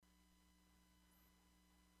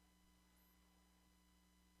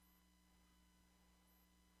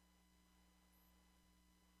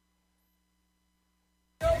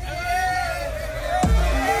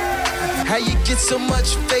How you get so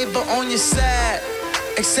much favor on your side?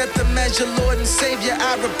 Accept him as your Lord and Savior,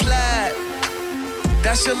 I replied.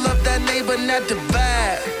 That's your love, that neighbor, not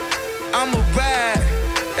divide. I'm a ride,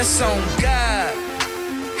 that's on God.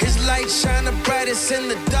 His light shine the brightest in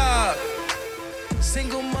the dark.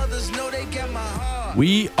 Single mothers know they get my heart.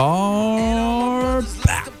 We are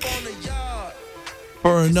back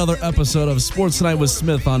for another episode of Sports Night with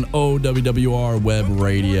Smith on OWWR Web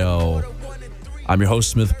Radio. I'm your host,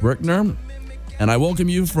 Smith Brickner, and I welcome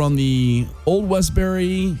you from the Old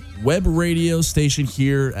Westbury Web Radio station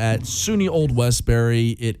here at SUNY Old Westbury.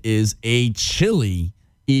 It is a chilly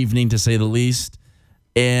evening, to say the least,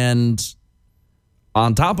 and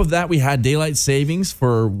on top of that, we had daylight savings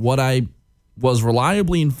for what I was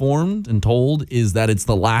reliably informed and told is that it's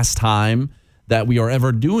the last time that we are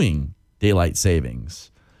ever doing daylight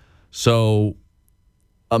savings. So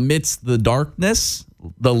amidst the darkness,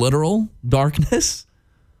 the literal darkness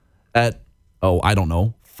at,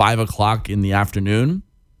 5 o'clock in the afternoon,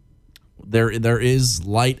 there is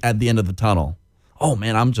light at the end of the tunnel. Oh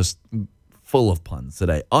man, I'm just full of puns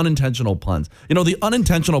today. Unintentional puns. You know, the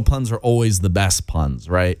unintentional puns are always the best puns,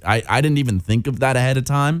 right? I didn't even think of that ahead of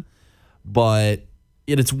time, but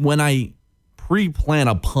it's when I pre-plan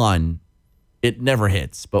a pun, it never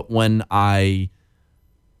hits. But when I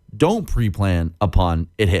don't pre-plan a pun,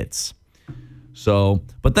 it hits. So,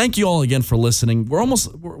 but thank you all again for listening.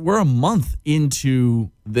 We're a month into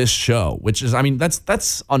this show, which is,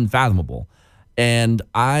 that's unfathomable. And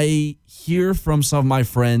I hear from some of my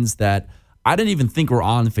friends that I didn't even think were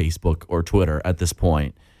on Facebook or Twitter at this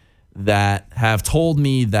point that have told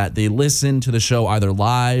me that they listen to the show either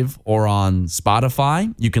live or on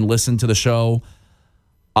Spotify. You can listen to the show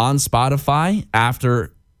on Spotify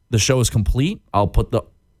after the show is complete. I'll put the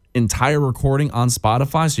entire recording on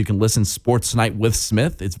Spotify so you can listen Sports Night with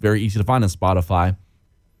Smith. It's very easy to find on Spotify.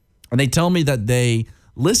 And they tell me that they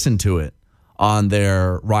listen to it on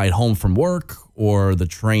their ride home from work or the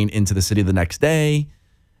train into the city the next day.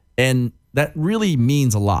 And that really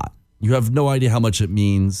means a lot. You have no idea how much it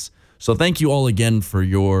means. So thank you all again for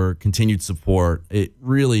your continued support. It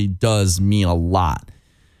really does mean a lot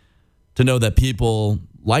to know that people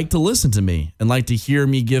like to listen to me and like to hear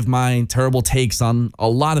me give my terrible takes on a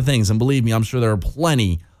lot of things. And believe me, I'm sure there are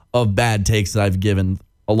plenty of bad takes that I've given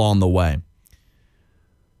along the way.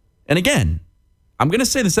 And again, I'm going to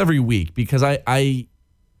say this every week because I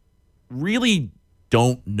really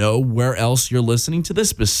don't know where else you're listening to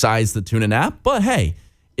this besides the TuneIn app. But hey,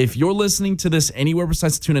 if you're listening to this anywhere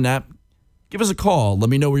besides the TuneIn app, give us a call.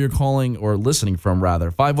 Let me know where you're calling or listening from,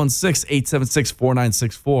 rather.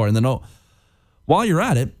 516-876-4964. And then while you're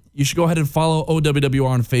at it, you should go ahead and follow OWWR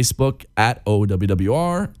on Facebook at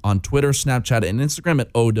OWWR, on Twitter, Snapchat, and Instagram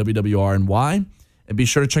at OWWRNY. And be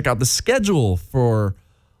sure to check out the schedule for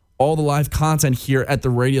all the live content here at the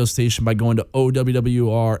radio station by going to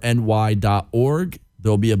OWWRNY.org.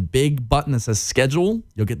 There'll be a big button that says schedule.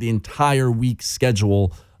 You'll get the entire week's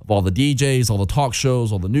schedule of all the DJs, all the talk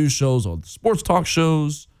shows, all the news shows, all the sports talk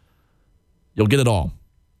shows. You'll get it all.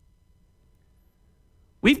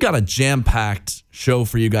 We've got a jam-packed show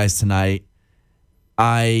for you guys tonight.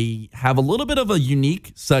 I have a little bit of a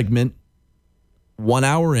unique segment 1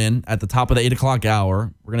 hour in at the top of the 8 o'clock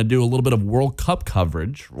hour. We're going to do a little bit of World Cup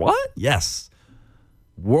coverage. What? Yes.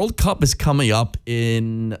 World Cup is coming up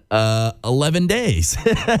in 11 days.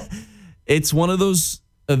 It's one of those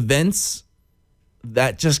events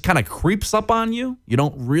that just kind of creeps up on you. You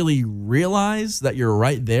don't really realize that you're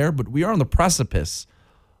right there, but we are on the precipice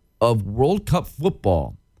of World Cup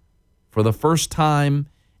football for the first time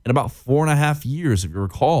in about 4.5 years. If you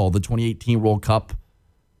recall, the 2018 World Cup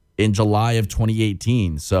in July of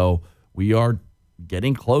 2018. So we are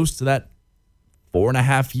getting close to that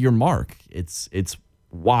 4.5 year mark. It's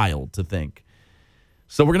wild to think.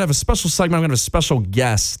 So we're going to have a special segment. I'm going to have a special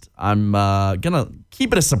guest. I'm going to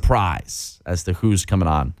keep it a surprise as to who's coming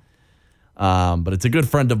on. But it's a good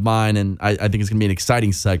friend of mine, and I think it's going to be an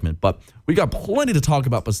exciting segment. But we got plenty to talk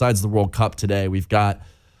about besides the World Cup today. Let's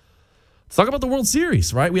talk about the World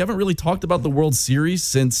Series, right? We haven't really talked about the World Series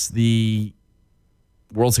since the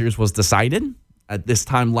World Series was decided. At this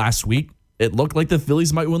time last week, it looked like the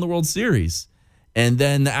Phillies might win the World Series. And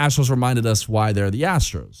then the Astros reminded us why they're the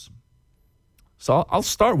Astros. So I'll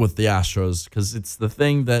start with the Astros because it's the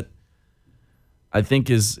thing that I think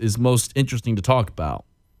is most interesting to talk about.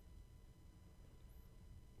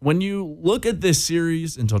 When you look at this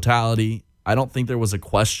series in totality, I don't think there was a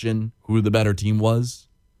question who the better team was.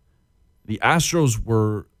 The Astros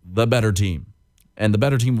were the better team, and the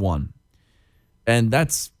better team won. And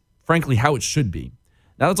that's, frankly, how it should be.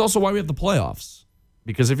 Now, that's also why we have the playoffs.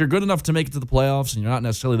 Because if you're good enough to make it to the playoffs and you're not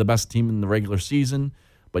necessarily the best team in the regular season,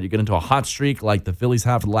 but you get into a hot streak like the Phillies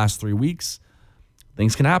have for the last 3 weeks,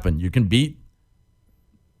 things can happen. You can beat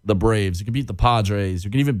the Braves. You can beat the Padres. You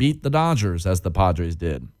can even beat the Dodgers, as the Padres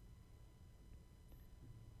did.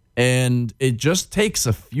 And it just takes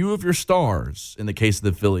a few of your stars, in the case of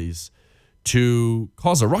the Phillies, to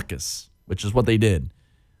cause a ruckus, which is what they did.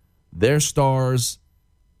 Their stars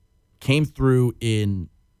came through in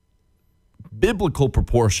biblical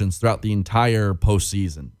proportions throughout the entire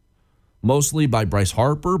postseason. Mostly by Bryce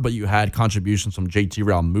Harper, but you had contributions from JT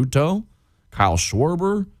Realmuto, Kyle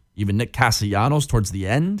Schwarber, even Nick Castellanos towards the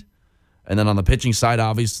end. And then on the pitching side,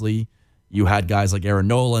 obviously, you had guys like Aaron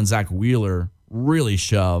Nola and Zach Wheeler really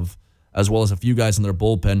shove, as well as a few guys in their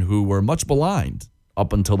bullpen who were much maligned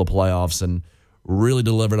up until the playoffs and really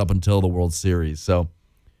delivered up until the World Series. So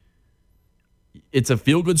it's a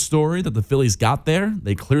feel-good story that the Phillies got there.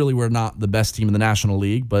 They clearly were not the best team in the National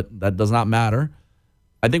League, but that does not matter.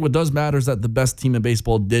 I think what does matter is that the best team in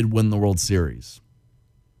baseball did win the World Series.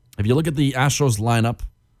 If you look at the Astros lineup,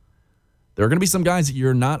 there are going to be some guys that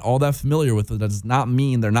you're not all that familiar with. That does not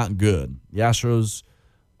mean they're not good. The Astros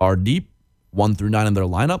are deep 1 through 9 in their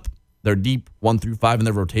lineup. They're deep 1 through 5 in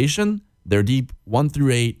their rotation. They're deep 1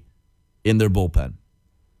 through 8 in their bullpen.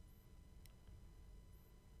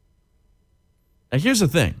 Now, here's the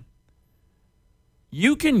thing.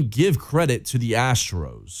 You can give credit to the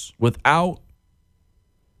Astros without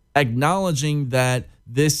acknowledging that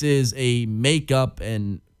this is a make up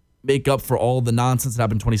for all the nonsense that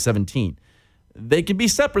happened in 2017. They can be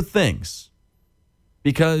separate things.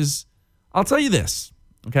 Because I'll tell you this,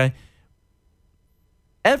 okay?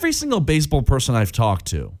 Every single baseball person I've talked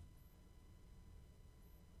to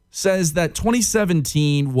says that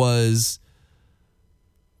 2017 was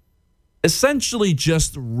essentially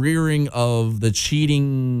just rearing of the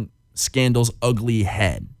cheating scandal's ugly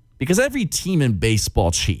head. Because every team in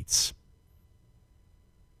baseball cheats.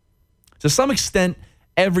 To some extent,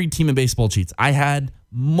 every team in baseball cheats. I had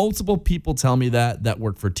multiple people tell me that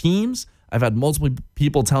work for teams. I've had multiple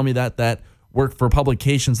people tell me that work for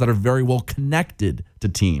publications that are very well connected to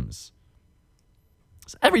teams.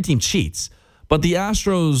 So every team cheats. But the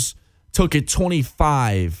Astros took it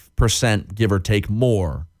 25%, give or take,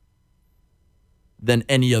 more than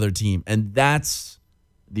any other team. And that's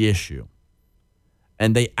the issue.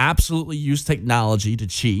 And they absolutely use technology to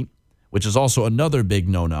cheat, which is also another big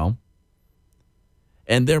no-no.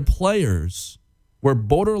 And their players were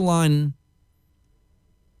borderline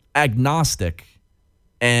agnostic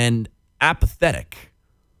and apathetic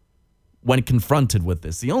when confronted with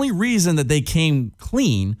this. The only reason that they came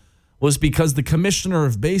clean was because the commissioner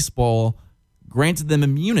of baseball granted them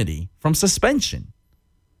immunity from suspension.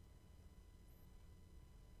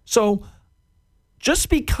 So just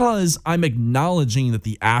because I'm acknowledging that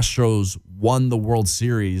the Astros won the World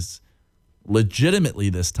Series legitimately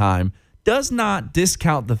this time does not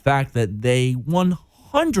discount the fact that they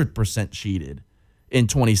 100% cheated in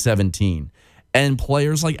 2017. And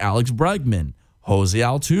players like Alex Bregman, Jose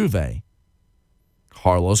Altuve,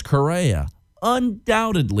 Carlos Correa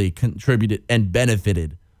undoubtedly contributed and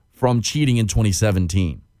benefited from cheating in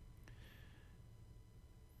 2017.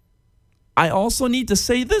 I also need to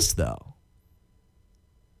say this, though.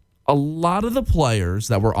 A lot of the players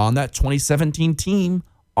that were on that 2017 team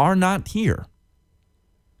are not here.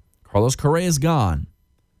 Carlos Correa is gone.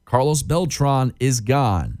 Carlos Beltran is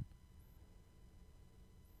gone.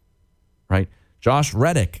 Right? Josh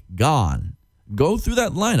Reddick, gone. Go through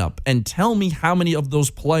that lineup and tell me how many of those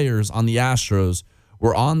players on the Astros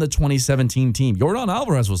were on the 2017 team. Yordan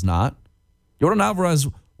Alvarez was not. Yordan Alvarez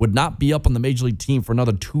would not be up on the Major League team for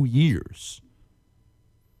another 2 years.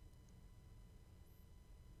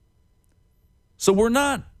 So we're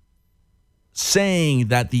not saying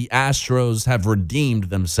that the Astros have redeemed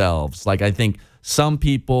themselves like I think some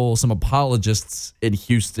people, some apologists in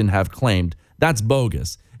Houston have claimed. That's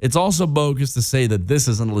bogus. It's also bogus to say that this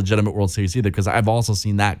isn't a legitimate World Series either, because I've also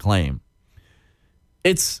seen that claim.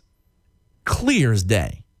 It's clear as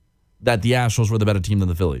day that the Astros were the better team than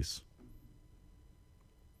the Phillies.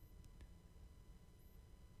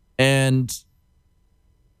 And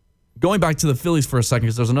going back to the Phillies for a second,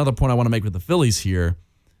 because there's another point I want to make with the Phillies here.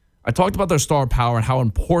 I talked about their star power and how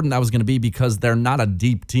important that was going to be because they're not a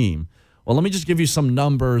deep team. Well, let me just give you some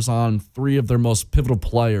numbers on 3 of their most pivotal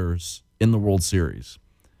players in the World Series.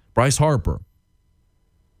 Bryce Harper.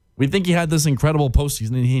 We think he had this incredible postseason,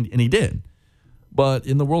 and he did. But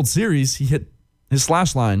in the World Series, he hit his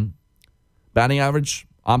slash line, batting average,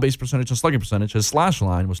 on-base percentage, and slugging percentage. His slash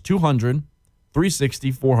line was 200,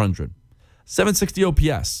 360, 400. 760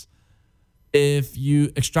 OPS. If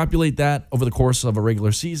you extrapolate that over the course of a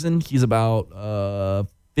regular season, he's about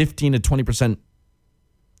 15 to 20%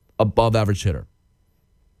 above average hitter.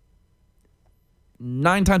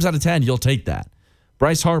 9 times out of 10, you'll take that.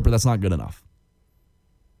 Bryce Harper, that's not good enough.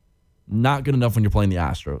 Not good enough when you're playing the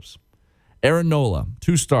Astros. Aaron Nola,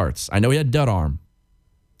 2 starts. I know he had dead arm.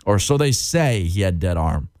 Or so they say he had dead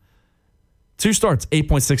arm. 2 starts,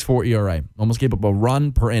 8.64 ERA. Almost gave up a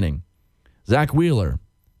run per inning. Zach Wheeler,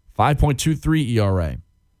 5.23 ERA.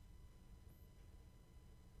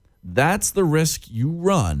 That's the risk you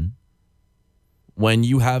run when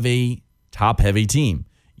you have a top-heavy team.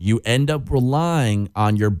 You end up relying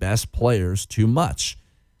on your best players too much.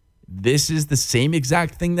 This is the same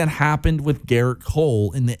exact thing that happened with Garrett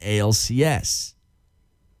Cole in the ALCS.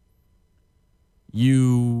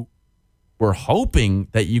 You were hoping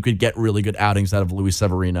that you could get really good outings out of Luis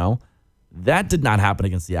Severino. That did not happen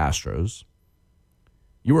against the Astros.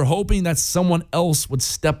 You were hoping that someone else would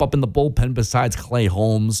step up in the bullpen besides Clay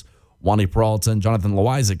Holmes, Wandy Peralta, and Jonathan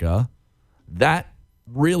Loaisiga. That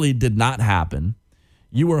really did not happen.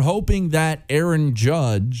 You were hoping that Aaron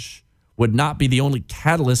Judge would not be the only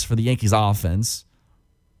catalyst for the Yankees offense.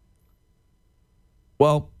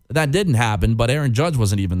 Well, that didn't happen, but Aaron Judge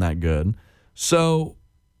wasn't even that good. So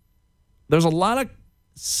there's a lot of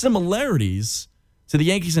similarities to the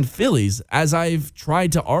Yankees and Phillies, as I've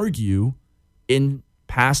tried to argue in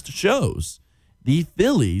past shows. The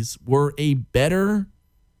Phillies were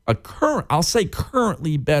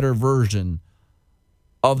currently better version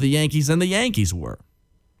of the Yankees than the Yankees were.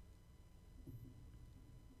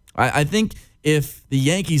 I think if the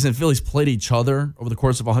Yankees and Phillies played each other over the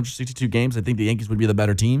course of 162 games, I think the Yankees would be the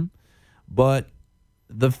better team. But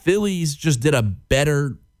the Phillies just did a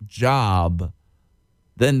better job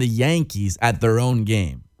than the Yankees at their own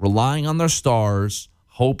game, relying on their stars,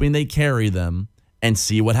 hoping they carry them, and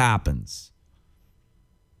see what happens.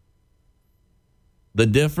 The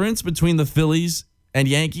difference between the Phillies and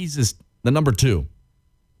Yankees is the number 2,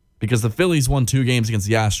 because the Phillies won 2 games against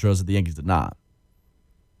the Astros that the Yankees did not.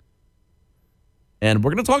 And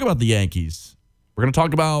we're going to talk about the Yankees. We're going to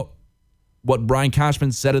talk about what Brian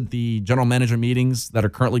Cashman said at the general manager meetings that are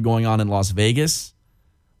currently going on in Las Vegas.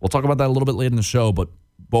 We'll talk about that a little bit later in the show, but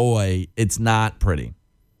boy, it's not pretty.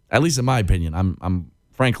 At least in my opinion. I'm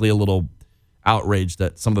frankly a little outraged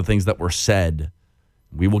at some of the things that were said.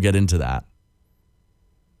 We will get into that.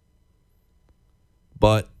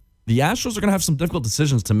 But the Astros are going to have some difficult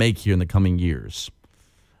decisions to make here in the coming years.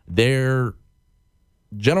 Their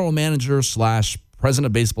general manager / president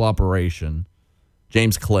of baseball operation,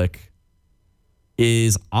 James Click,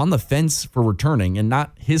 is on the fence for returning, and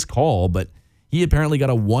not his call, but he apparently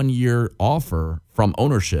got a 1-year offer from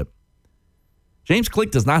ownership. James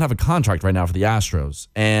Click does not have a contract right now for the Astros,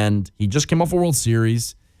 and he just came off a World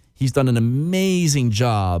Series. He's done an amazing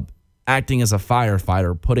job acting as a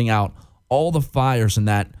firefighter, putting out all the fires in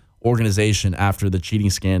that organization after the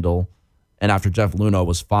cheating scandal and after Jeff Luhnow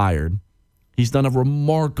was fired. He's done a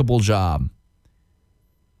remarkable job.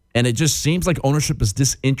 And it just seems like ownership is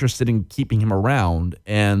disinterested in keeping him around.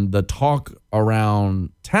 And the talk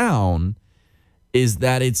around town is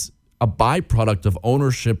that it's a byproduct of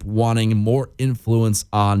ownership wanting more influence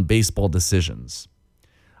on baseball decisions.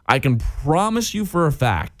 I can promise you for a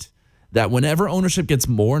fact that whenever ownership gets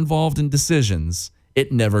more involved in decisions,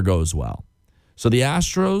 it never goes well. So the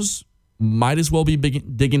Astros might as well be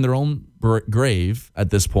digging their own grave at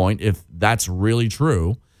this point, if that's really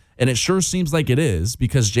true. And it sure seems like it is,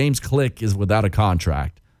 because James Click is without a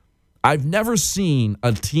contract. I've never seen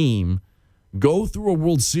a team go through a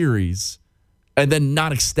World Series and then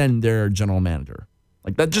not extend their general manager.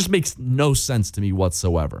 Like, that just makes no sense to me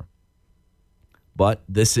whatsoever. But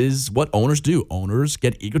this is what owners do. Owners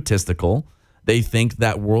get egotistical. They think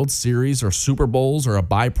that World Series or Super Bowls are a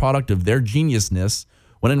byproduct of their geniusness,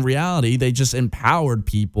 when in reality, they just empowered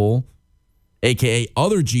people, a.k.a.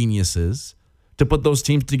 other geniuses, to put those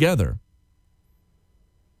teams together.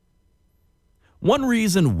 One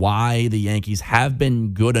reason why the Yankees have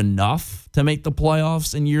been good enough to make the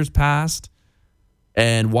playoffs in years past,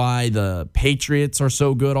 and why the Patriots are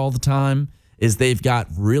so good all the time, is they've got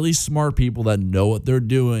really smart people that know what they're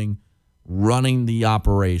doing running the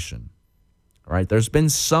operation. All right, there's been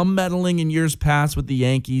some meddling in years past with the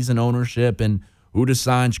Yankees and ownership, and who to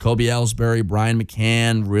sign, Jacoby Ellsbury, Brian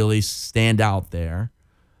McCann really stand out there.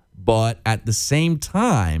 But at the same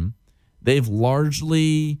time, they've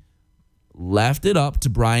largely left it up to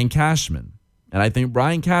Brian Cashman. And I think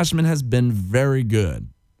Brian Cashman has been very good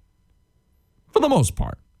for the most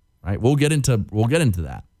part. Right? We'll get into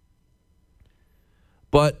that.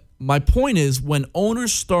 But my point is, when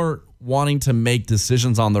owners start wanting to make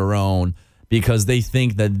decisions on their own because they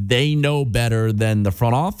think that they know better than the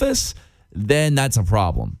front office, then that's a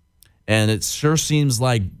problem. And it sure seems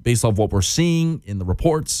like, based off what we're seeing in the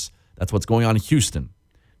reports, that's what's going on in Houston.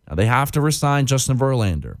 Now, they have to resign Justin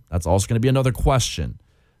Verlander. That's also going to be another question.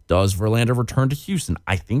 Does Verlander return to Houston?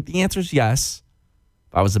 I think the answer is yes.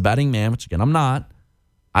 If I was a betting man, which again I'm not,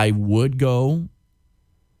 I would go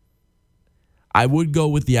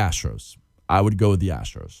with the Astros.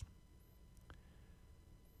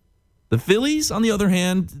 The Phillies, on the other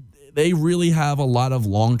hand, they really have a lot of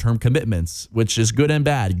long-term commitments, which is good and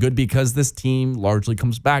bad. Good because this team largely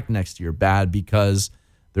comes back next year. Bad because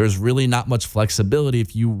there's really not much flexibility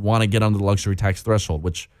if you want to get under the luxury tax threshold,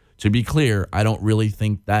 which, to be clear, I don't really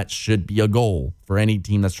think that should be a goal for any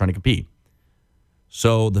team that's trying to compete.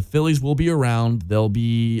 So the Phillies will be around. They'll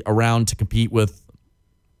be around to compete with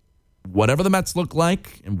whatever the Mets look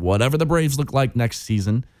like and whatever the Braves look like next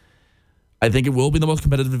season. I think it will be the most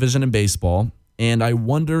competitive division in baseball. And I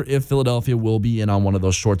wonder if Philadelphia will be in on one of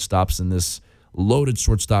those shortstops in this loaded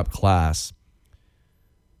shortstop class.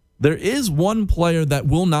 There is one player that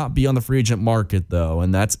will not be on the free agent market, though,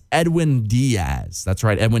 and that's Edwin Diaz. That's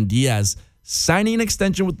right, Edwin Diaz signing an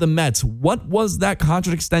extension with the Mets. What was that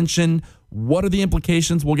contract extension? What are the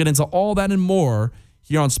implications? We'll get into all that and more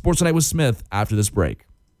here on Sports Tonight with Smith after this break.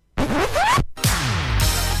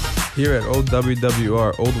 Here at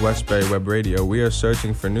OWWR Old Westbury Web Radio, we are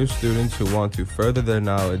searching for new students who want to further their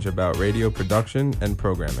knowledge about radio production and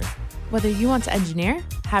programming. Whether you want to engineer,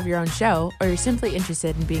 have your own show, or you're simply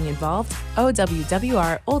interested in being involved,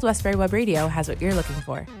 OWWR Old Westbury Web Radio has what you're looking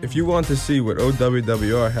for. If you want to see what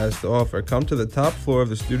OWWR has to offer, come to the top floor of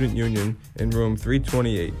the Student Union in room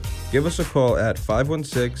 328. Give us a call at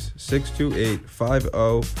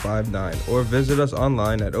 516-628-5059 or visit us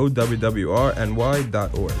online at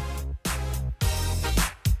owwrny.org.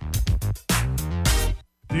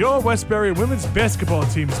 The Old Westbury women's basketball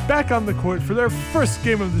team is back on the court for their first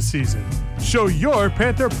game of the season. Show your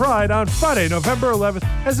Panther pride on Friday, November 11th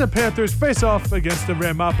as the Panthers face off against the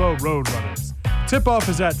Ramapo Roadrunners. Tip-off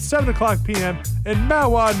is at 7 o'clock p.m. in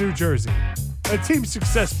Mahwah, New Jersey. A team's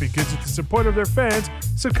success begins with the support of their fans,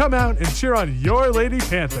 so come out and cheer on your Lady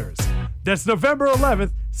Panthers. That's November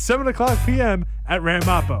 11th, 7 o'clock p.m. at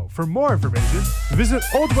Ramapo. For more information, visit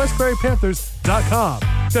oldwestburypanthers.com.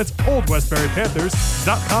 That's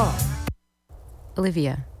oldwestburypanthers.com.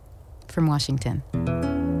 Olivia from Washington.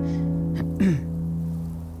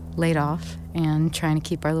 Laid off and trying to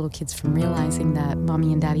keep our little kids from realizing that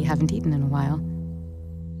mommy and daddy haven't eaten in a while.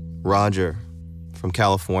 Roger from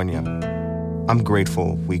California. I'm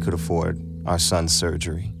grateful we could afford our son's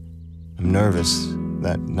surgery. I'm nervous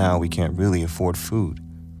that now we can't really afford food.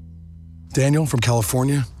 Daniel from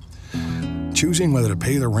California. Choosing whether to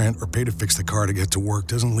pay the rent or pay to fix the car to get to work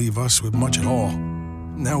doesn't leave us with much at all.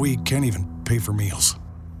 Now we can't even pay for meals.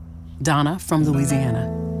 Donna from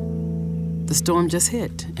Louisiana. The storm just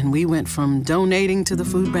hit, and we went from donating to the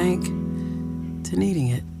food bank to needing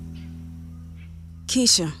it.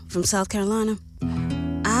 Keisha from South Carolina.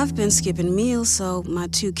 I've been skipping meals so my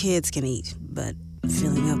 2 kids can eat, but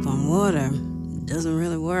filling up on water doesn't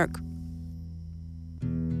really work.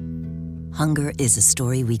 Hunger is a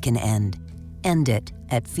story we can end. End it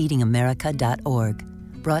at feedingamerica.org.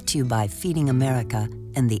 Brought to you by Feeding America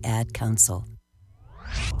and the Ad Council.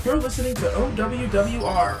 You're listening to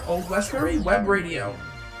OWWR, Old Westbury Web Radio.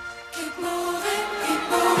 Keep moving, keep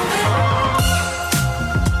moving.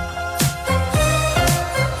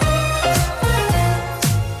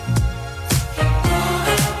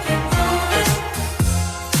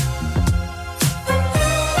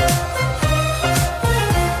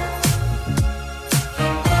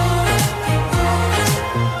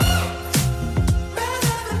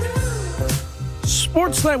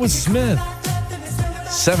 Sports Night with Smith.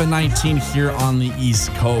 7:19 here on the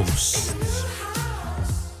East Coast.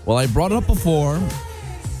 Well, I brought it up before.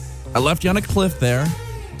 I left you on a cliff there.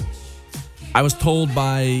 I was told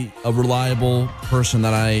by a reliable person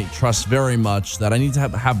that I trust very much that I need to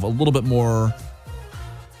have a little bit more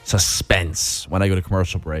suspense when I go to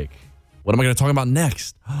commercial break. What am I going to talk about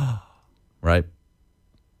next? Right?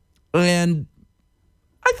 And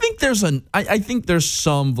I think there's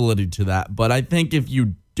some validity to that, but I think if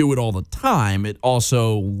you do it all the time, it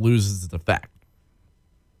also loses its effect.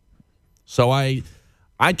 So I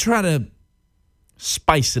try to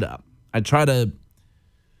spice it up. I try to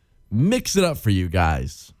mix it up for you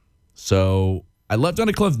guys. So I left you on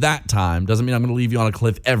a cliff that time. Doesn't mean I'm going to leave you on a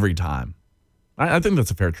cliff every time. I think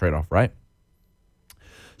that's a fair trade-off, right?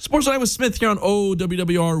 Sports Night with Smith here on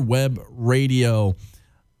OWWR Web Radio.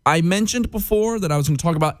 I mentioned before that I was going to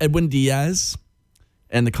talk about Edwin Diaz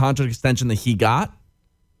and the contract extension that he got.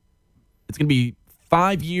 It's going to be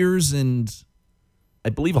 5 years and I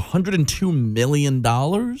believe $102 million.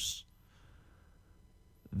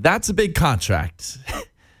 That's a big contract.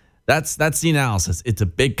 That's the analysis. It's a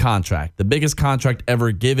big contract. The biggest contract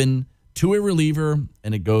ever given to a reliever,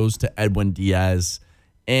 and it goes to Edwin Diaz.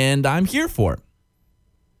 And I'm here for it.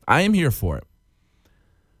 I am here for it.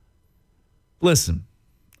 Listen,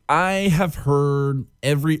 I have heard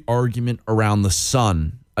every argument around the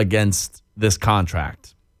sun against this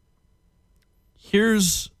contract.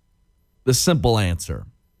 Here's the simple answer.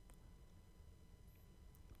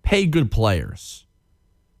 Pay good players.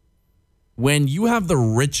 When you have the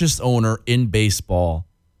richest owner in baseball,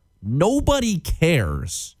 nobody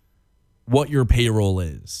cares what your payroll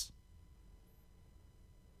is.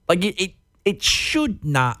 Like it should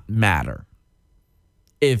not matter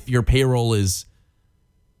if your payroll is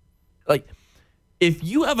like if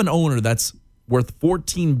you have an owner that's worth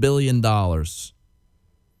 $14 billion,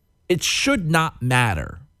 it should not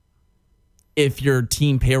matter if your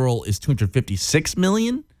team payroll is $256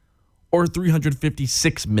 million or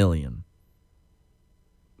 $356 million.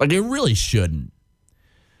 Like, it really shouldn't.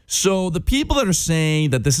 So the people that are saying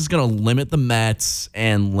that this is going to limit the Mets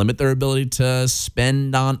and limit their ability to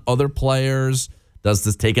spend on other players, does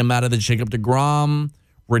this take them out of the Jacob deGrom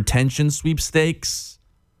retention sweepstakes?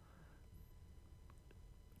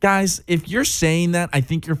 Guys, if you're saying that, I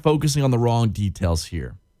think you're focusing on the wrong details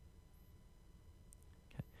here.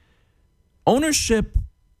 Okay. Ownership,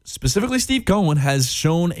 specifically Steve Cohen, has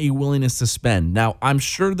shown a willingness to spend. Now, I'm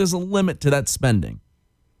sure there's a limit to that spending.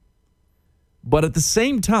 But at the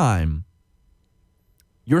same time,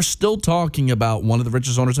 you're still talking about one of the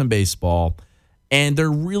richest owners in baseball, and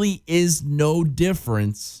there really is no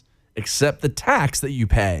difference except the tax that you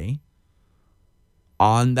pay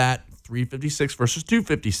on that 356 versus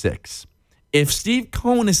 256. If Steve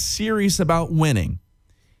Cohen is serious about winning,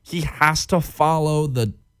 he has to follow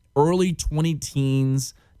the early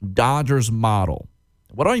 2010s Dodgers model.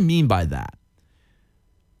 What do I mean by that?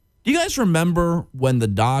 Do you guys remember when the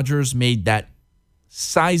Dodgers made that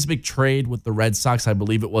seismic trade with the Red Sox? I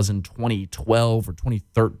believe it was in 2012 or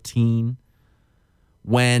 2013,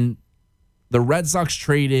 when the Red Sox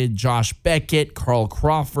traded Josh Beckett, Carl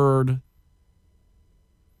Crawford,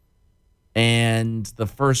 and the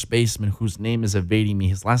first baseman whose name is evading me.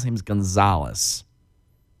 His last name is Gonzalez.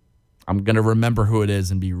 I'm going to remember who it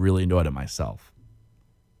is and be really annoyed at myself.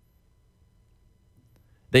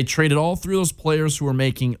 They traded all three of those players who were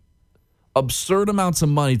making absurd amounts of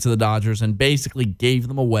money to the Dodgers and basically gave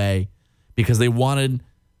them away because the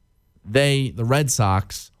Red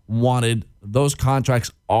Sox wanted those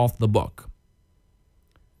contracts off the book.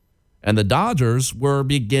 And the Dodgers were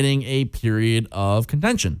beginning a period of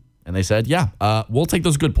contention. And they said, we'll take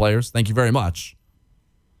those good players. Thank you very much.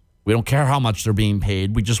 We don't care how much they're being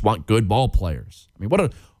paid. We just want good ball players. I mean, what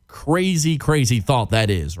a crazy, crazy thought that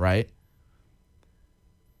is, right?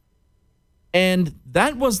 And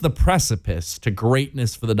that was the precipice to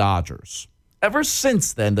greatness for the Dodgers. Ever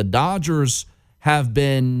since then, the Dodgers have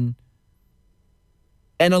been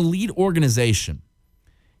an elite organization.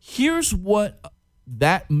 Here's what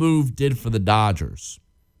that move did for the Dodgers.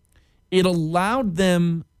 It allowed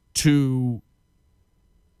them to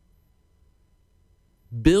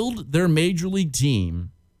build their major league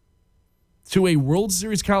team to a World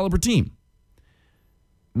Series caliber team.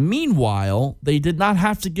 Meanwhile, they did not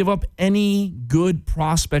have to give up any good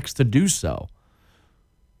prospects to do so.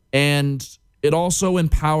 And it also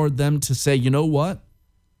empowered them to say, you know what?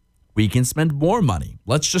 We can spend more money.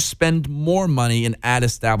 Let's just spend more money and add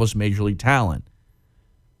established major league talent.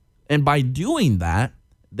 And by doing that,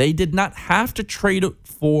 they did not have to trade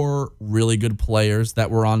for really good players that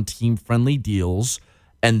were on team-friendly deals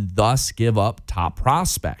and thus give up top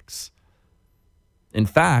prospects. In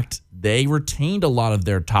fact, they retained a lot of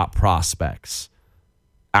their top prospects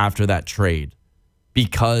after that trade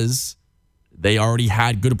because they already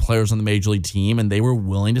had good players on the major league team and they were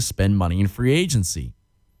willing to spend money in free agency.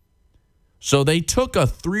 So they took a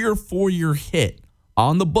 3 or 4 year hit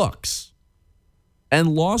on the books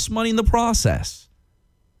and lost money in the process.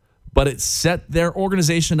 But it set their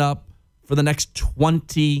organization up for the next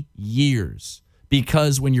 20 years.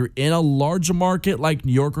 Because when you're in a large market like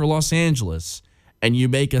New York or Los Angeles, and you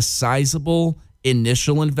make a sizable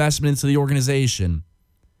initial investment into the organization,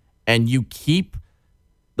 and you keep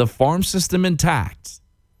the farm system intact,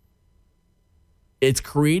 it's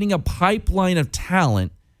creating a pipeline of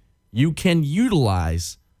talent you can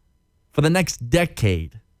utilize for the next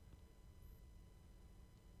decade.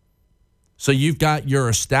 So you've got your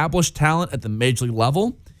established talent at the major league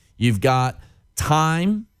level. You've got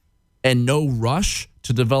time and no rush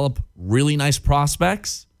to develop really nice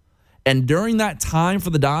prospects. And during that time for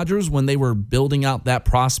the Dodgers, when they were building out that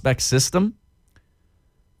prospect system,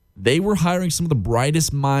 they were hiring some of the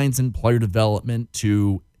brightest minds in player development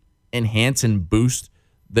to enhance and boost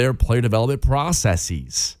their player development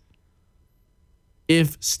processes.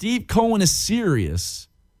 If Steve Cohen is serious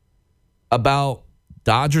about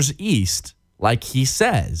Dodgers East, like he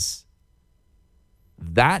says,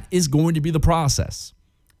 that is going to be the process.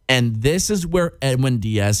 And this is where Edwin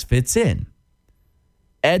Diaz fits in.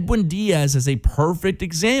 Edwin Diaz is a perfect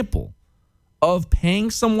example of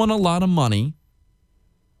paying someone a lot of money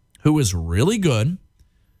who is really good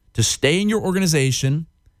to stay in your organization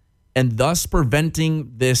and thus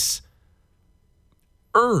preventing this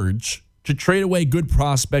urge to trade away good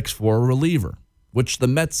prospects for a reliever, which the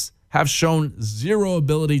Mets have shown zero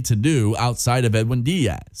ability to do outside of Edwin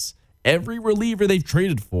Diaz. Every reliever they've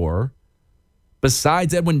traded for,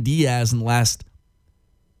 besides Edwin Diaz in the last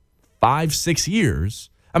 5-6 years,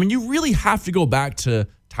 I mean, you really have to go back to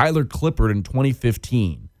Tyler Clippard in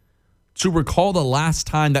 2015 to recall the last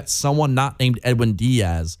time that someone not named Edwin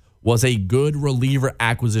Diaz was a good reliever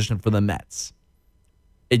acquisition for the Mets.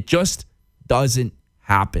 It just doesn't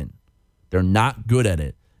happen. They're not good at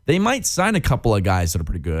it. They might sign a couple of guys that are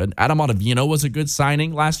pretty good. Adam Ottavino was a good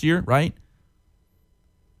signing last year, right?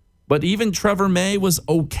 But even Trevor May was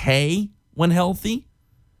okay when healthy.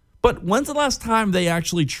 But when's the last time they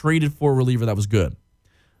actually traded for a reliever that was good?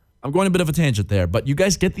 I'm going a bit of a tangent there, but you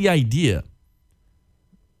guys get the idea.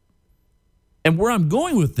 And where I'm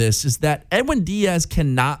going with this is that Edwin Diaz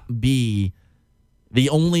cannot be the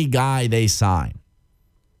only guy they sign.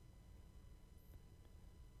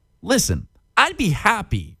 Listen, I'd be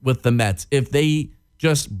happy with the Mets if they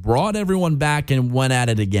just brought everyone back and went at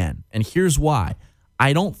it again. And here's why.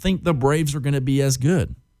 I don't think the Braves are going to be as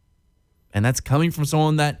good. And that's coming from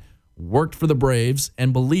someone that worked for the Braves.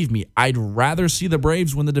 And believe me, I'd rather see the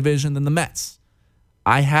Braves win the division than the Mets.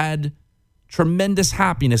 I had tremendous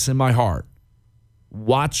happiness in my heart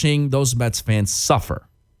watching those Mets fans suffer.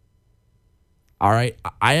 All right?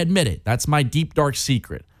 I admit it. That's my deep, dark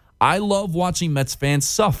secret. I love watching Mets fans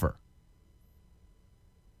suffer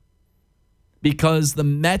because the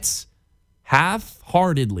Mets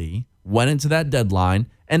half-heartedly went into that deadline,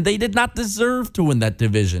 and they did not deserve to win that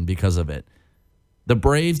division because of it. The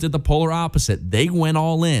Braves did the polar opposite. They went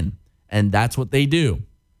all in, and that's what they do.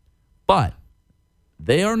 But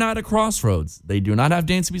they are not at crossroads. They do not have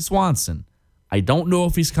Dansby Swanson. I don't know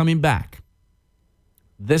if he's coming back.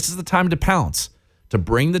 This is the time to pounce, to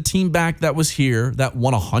bring the team back that was here, that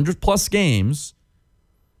won 100-plus games,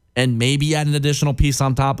 and maybe add an additional piece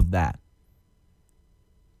on top of that.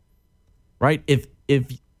 Right? If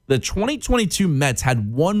the 2022 Mets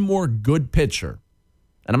had one more good pitcher,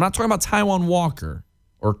 and I'm not talking about Taijuan Walker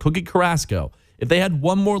or Cookie Carrasco, if they had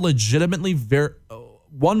one more legitimately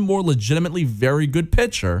very good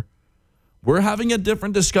pitcher, we're having a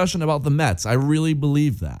different discussion about the Mets. I really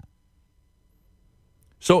believe that.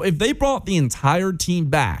 So if they brought the entire team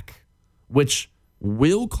back, which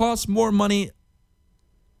will cost more money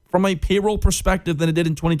from a payroll perspective than it did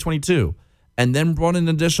in 2022, and then brought in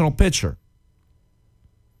an additional pitcher,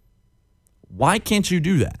 why can't you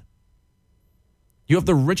do that? You have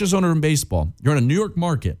the richest owner in baseball. You're in a New York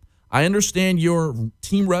market. I understand your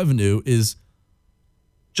team revenue is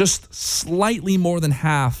just slightly more than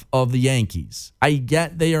half of the Yankees. I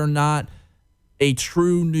get they are not a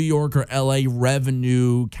true New York or LA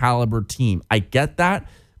revenue caliber team. I get that,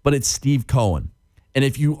 but it's Steve Cohen. And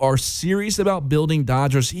if you are serious about building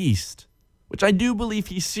Dodgers East, which I do believe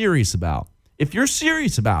he's serious about, if you're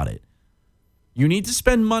serious about it, you need to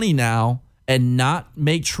spend money now and not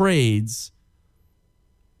make trades,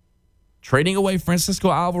 trading away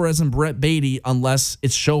Francisco Alvarez and Brett Beatty unless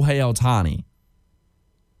it's Shohei Ohtani,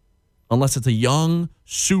 unless it's a young,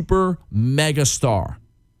 super mega star.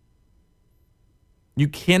 You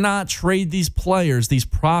cannot trade these players, these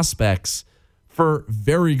prospects, for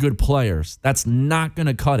very good players. That's not going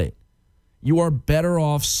to cut it. You are better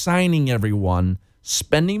off signing everyone,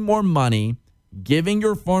 spending more money, giving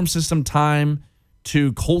your farm system time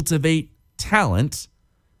to cultivate talent,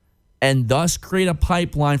 and thus create a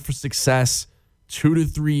pipeline for success 2 to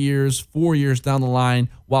 3 years, 4 years down the line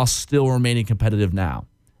while still remaining competitive now.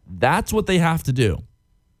 That's what they have to do.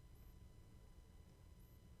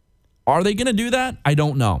 Are they going to do that? I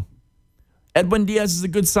don't know. Edwin Diaz is a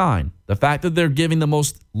good sign. The fact that they're giving the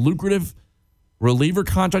most lucrative reliever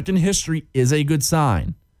contract in history is a good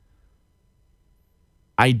sign.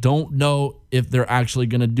 I don't know if they're actually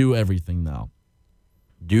going to do everything, though.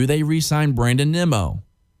 Do they re-sign Brandon Nimmo?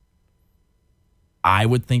 I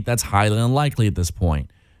would think that's highly unlikely at this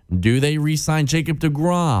point. Do they re-sign Jacob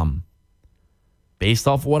deGrom? based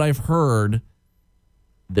off what I've heard,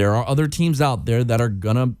 there are other teams out there that are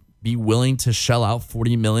going to be willing to shell out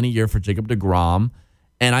 $40 million a year for Jacob deGrom.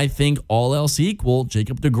 And I think all else equal,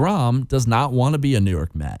 Jacob deGrom does not want to be a New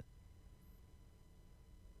York Met.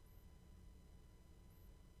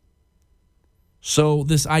 So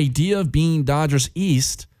this idea of being Dodgers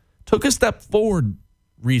East took a step forward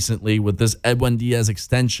recently with this Edwin Diaz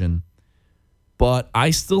extension, but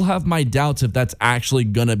I still have my doubts if that's actually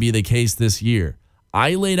going to be the case this year.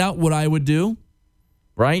 I laid out what I would do,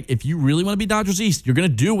 right? If you really want to be Dodgers East, you're going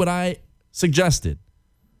to do what I suggested.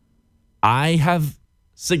 I have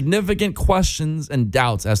significant questions and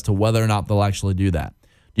doubts as to whether or not they'll actually do that.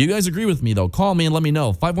 Do you guys agree with me, though? Call me and let me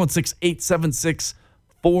know.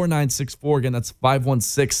 516-876-4964. Again, that's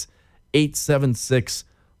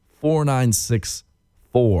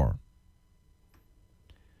 516-876-4964.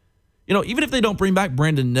 You know, even if they don't bring back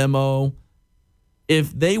Brandon Nimmo,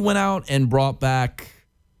 if they went out and brought back,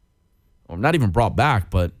 or not even brought back,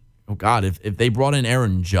 but, oh God, if they brought in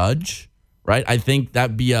Aaron Judge, right? I think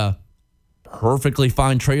that'd be a perfectly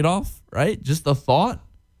fine trade-off, right? Just a thought.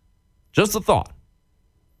 Just a thought.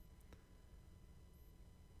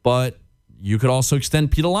 But you could also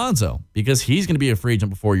extend Pete Alonso because he's going to be a free agent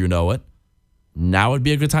before you know it. Now would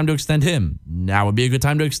be a good time to extend him. Now would be a good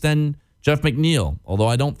time to extend Jeff McNeil, although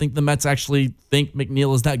I don't think the Mets actually think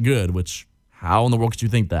McNeil is that good, which, how in the world could you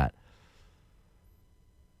think that?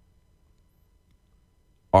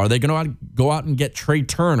 Are they going to go out and get Trey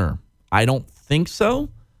Turner? I don't think so,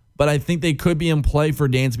 but I think they could be in play for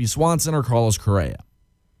Dansby Swanson or Carlos Correa.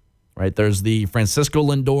 Right? There's the Francisco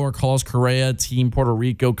Lindor, Carlos Correa, Team Puerto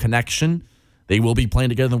Rico connection. They will be playing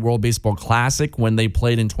together in the World Baseball Classic. When they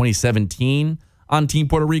played in 2017 on Team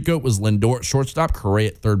Puerto Rico, it was Lindor at shortstop, Correa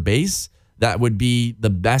at third base. That would be the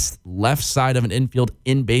best left side of an infield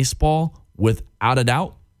in baseball, without a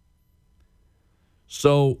doubt.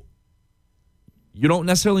 So you don't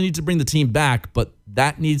necessarily need to bring the team back, but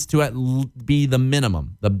that needs to be the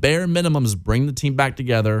minimum. The bare minimum is bring the team back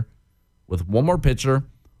together with one more pitcher,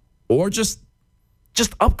 or just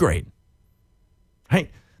upgrade. Right?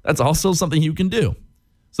 That's also something you can do.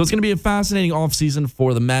 So it's going to be a fascinating offseason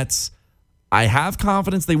for the Mets. I have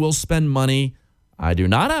confidence they will spend money. I do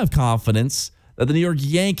not have confidence that the New York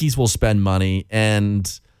Yankees will spend money,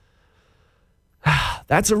 and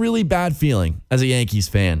that's a really bad feeling as a Yankees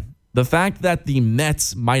fan. The fact that the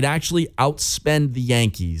Mets might actually outspend the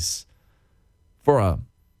Yankees for a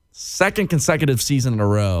second consecutive season in a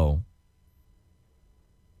row,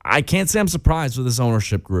 I can't say I'm surprised with this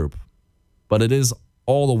ownership group, but it is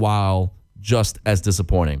all the while just as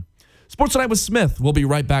disappointing. Sports Tonight with Smith. We'll be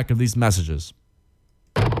right back with these messages.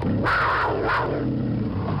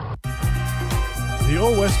 The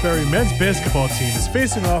Old Westbury men's basketball team is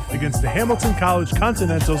facing off against the Hamilton College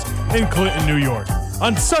Continentals in Clinton, New York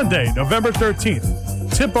on Sunday, November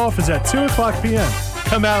 13th. Tip-off is at 2 o'clock p.m.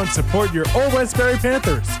 Come out and support your Old Westbury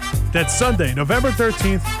Panthers. That's Sunday, November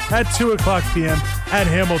 13th at 2 o'clock p.m. at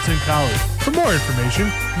Hamilton College. For more information,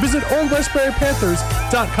 visit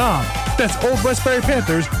oldwestburypanthers.com. That's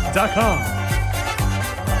oldwestburypanthers.com.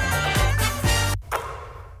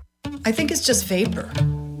 I think it's just vapor.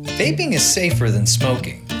 Vaping is safer than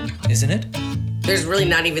smoking, isn't it? There's really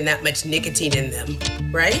not even that much nicotine in them,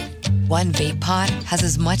 right? One vape pod has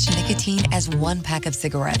as much nicotine as one pack of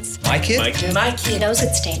cigarettes. My kid? My kid knows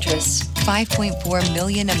it's dangerous. 5.4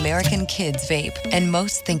 million American kids vape, and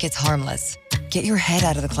most think it's harmless. Get your head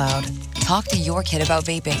out of the cloud. Talk to your kid about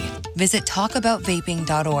vaping. Visit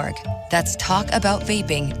talkaboutvaping.org. That's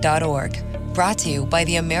talkaboutvaping.org. Brought to you by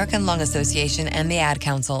the American Lung Association and the Ad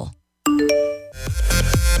Council.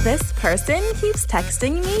 This person keeps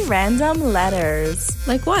texting me random letters.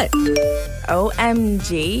 Like what?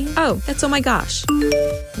 OMG. Oh, that's oh my gosh.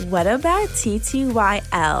 What about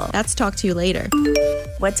TTYL? That's talk to you later.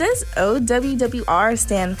 What does OWWR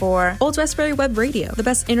stand for? Old Westbury Web Radio, the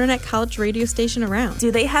best internet college radio station around. Do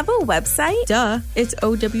they have a website? Duh. It's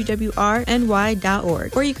owwrny.org.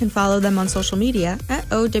 Or you can follow them on social media at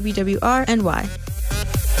OWWRNY.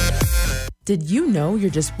 Did you know you're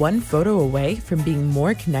just one photo away from being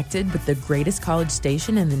more connected with the greatest college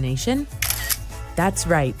station in the nation? That's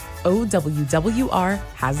right, OWWR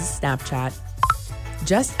has a Snapchat.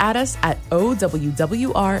 Just add us at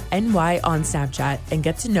OWWRNY on Snapchat and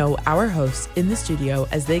get to know our hosts in the studio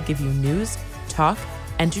as they give you news, talk,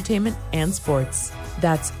 entertainment, and sports.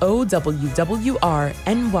 That's OWWRNY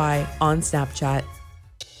on Snapchat.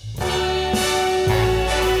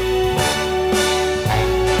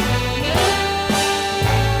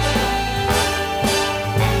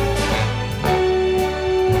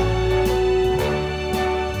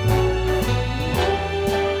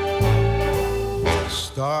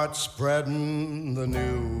 start spreading the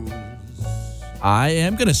news. I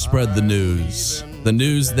am going to spread the news. The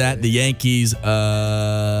news that the Yankees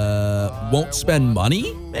won't spend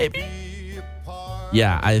money, maybe?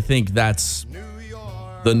 Yeah, I think that's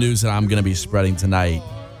the news that I'm going to be spreading tonight.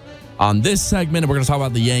 On this segment, we're going to talk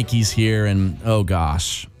about the Yankees here, and oh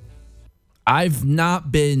gosh. I've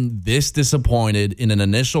not been this disappointed in an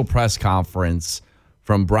initial press conference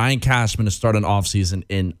from Brian Cashman to start an offseason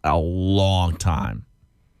in a long time.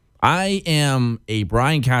 I am a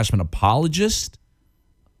Brian Cashman apologist.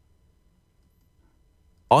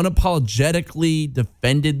 Unapologetically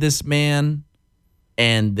defended this man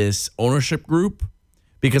and this ownership group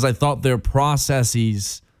because I thought their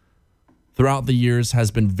processes throughout the years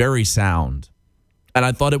has been very sound. And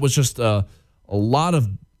I thought it was just a lot of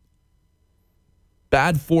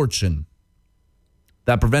bad fortune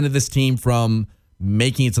that prevented this team from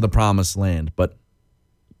making it to the promised land. But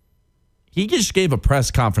he just gave a press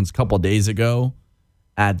conference a couple of days ago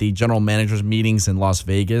at the general managers meetings in Las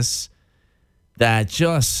Vegas that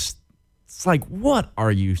just, it's like, what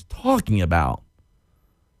are you talking about?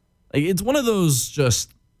 Like, it's one of those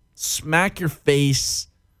just smack your face.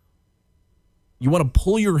 You want to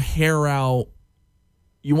pull your hair out.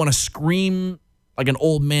 You want to scream like an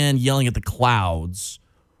old man yelling at the clouds.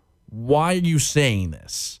 Why are you saying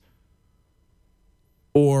this?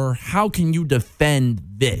 Or how can you defend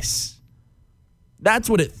this? That's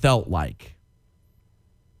what it felt like.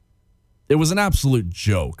 It was an absolute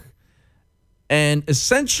joke. And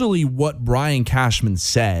essentially what Brian Cashman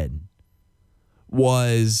said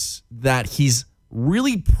was that he's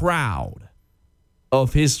really proud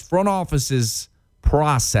of his front office's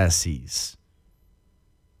processes.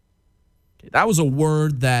 That was a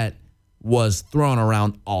word that was thrown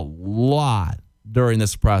around a lot during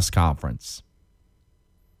this press conference.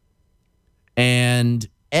 And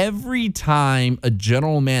every time a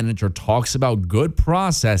general manager talks about good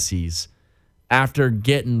processes after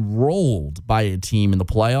getting rolled by a team in the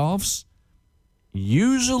playoffs,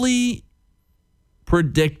 usually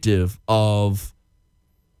predictive of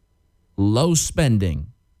low spending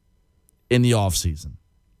in the offseason.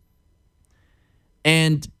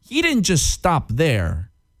 And he didn't just stop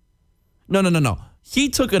there. No. He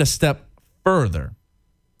took it a step further.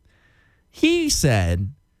 He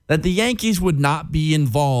said that the Yankees would not be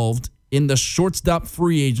involved in the shortstop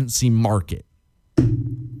free agency market.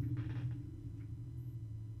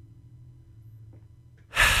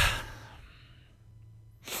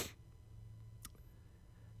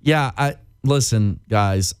 Yeah, listen,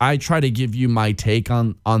 guys, I try to give you my take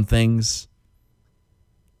on things.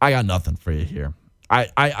 I got nothing for you here.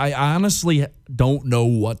 I honestly don't know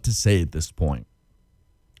what to say at this point.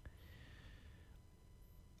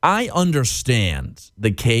 I understand the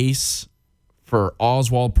case for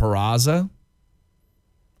Oswald Peraza.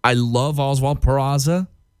 I love Oswald Peraza.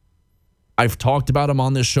 I've talked about him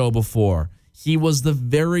on this show before. He was the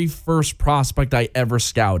very first prospect I ever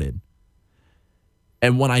scouted.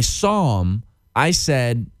 And when I saw him, I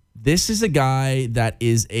said, this is a guy that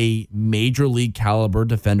is a major league caliber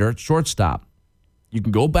defender at shortstop. You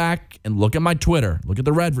can go back and look at my Twitter. Look at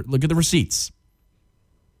the receipts.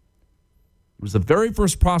 It was the very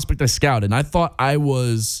first prospect I scouted, and I thought I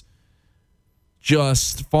was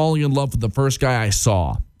just falling in love with the first guy I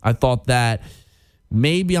saw. I thought that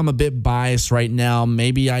maybe I'm a bit biased right now.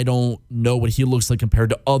 Maybe I don't know what he looks like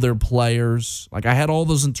compared to other players. Like, I had all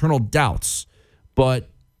those internal doubts,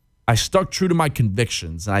 but I stuck true to my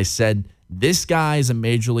convictions, and I said, this guy is a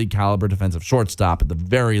major league caliber defensive shortstop at the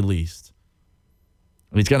very least.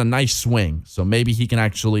 And he's got a nice swing, so maybe he can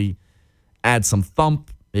actually add some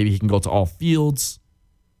thump. Maybe he can go to all fields.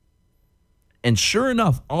 And sure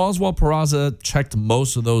enough, Oswald Peraza checked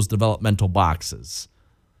most of those developmental boxes.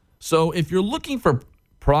 So if you're looking for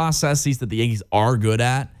processes that the Yankees are good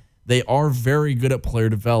at, they are very good at player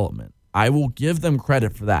development. I will give them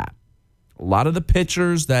credit for that. A lot of the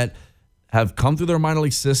pitchers that have come through their minor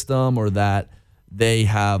league system or that they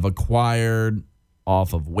have acquired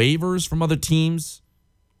off of waivers from other teams,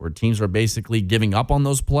 where teams are basically giving up on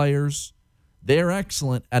those players, they're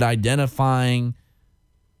excellent at identifying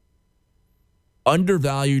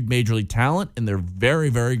undervalued major league talent, and they're very,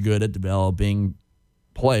 very good at developing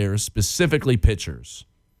players, specifically pitchers.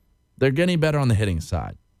 They're getting better on the hitting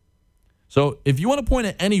side. So if you want to point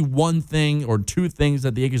at any one thing or two things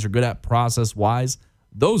that the Yankees are good at process-wise,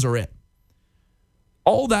 those are it.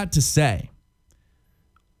 All that to say,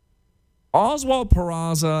 Oswald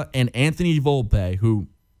Peraza and Anthony Volpe, who,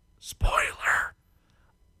 spoiler,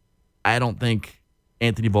 I don't think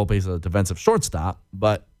Anthony Volpe is a defensive shortstop,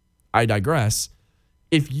 but I digress.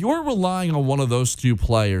 if you're relying on one of those two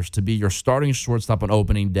players to be your starting shortstop on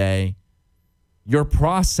opening day, your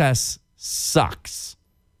process sucks.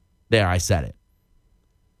 There, I said it.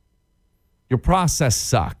 Your process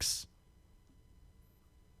sucks.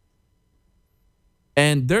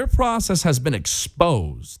 And their process has been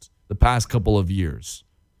exposed the past couple of years.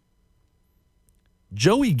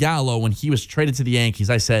 Joey Gallo, when he was traded to the Yankees,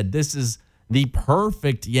 I said, this is the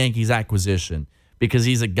perfect Yankees acquisition because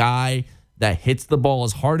he's a guy that hits the ball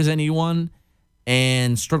as hard as anyone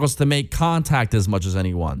and struggles to make contact as much as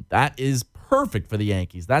anyone. That is perfect for the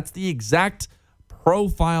Yankees. That's the exact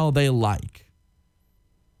profile they like.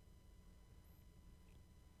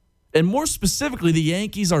 And more specifically, the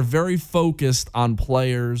Yankees are very focused on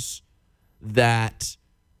players that,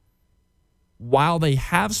 while they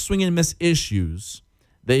have swing and miss issues,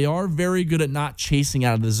 they are very good at not chasing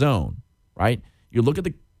out of the zone, right? You look at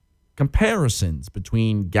the comparisons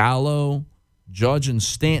between Gallo, Judge, and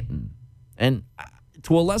Stanton, and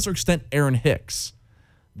to a lesser extent, Aaron Hicks.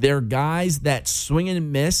 They're guys that swing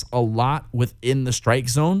and miss a lot within the strike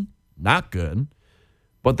zone. Not good.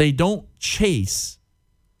 But they don't chase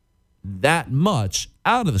that much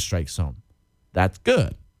out of the strike zone. That's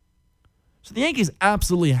good. So the Yankees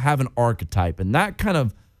absolutely have an archetype, and that kind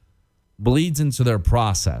of bleeds into their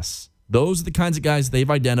process. Those are the kinds of guys they've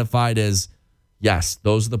identified as, yes,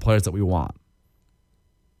 those are the players that we want.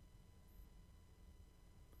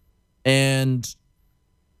 And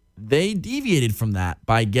they deviated from that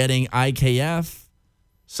by getting IKF,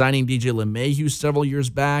 signing DJ LeMahieu several years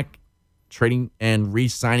back, trading and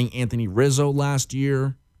re-signing Anthony Rizzo last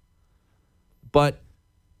year. But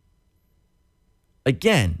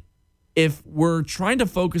again, if we're trying to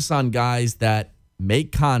focus on guys that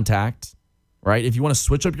make contact, right? If you want to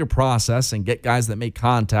switch up your process and get guys that make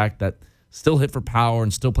contact that still hit for power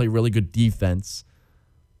and still play really good defense,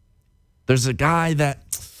 there's a guy that...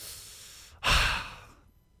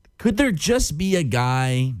 Could there just be a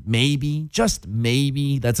guy, maybe, just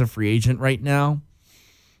maybe, that's a free agent right now?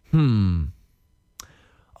 Oh,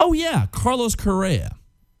 yeah, Carlos Correa,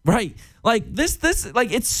 right? Like, this,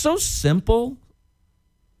 like, it's so simple.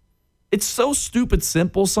 It's so stupid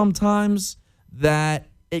simple sometimes that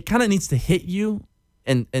it kind of needs to hit you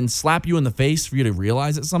and slap you in the face for you to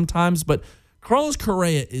realize it sometimes. But Carlos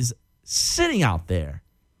Correa is sitting out there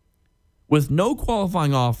with no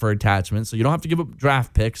qualifying offer attachment, so you don't have to give up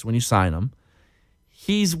draft picks when you sign them.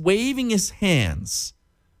 He's waving his hands,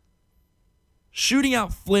 shooting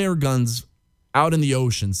out flare guns out in the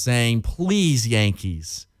ocean, saying, please,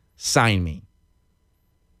 Yankees, sign me.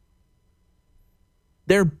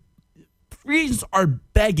 Their free agents are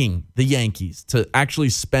begging the Yankees to actually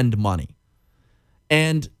spend money.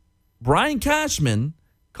 And Brian Cashman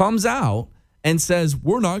comes out and says,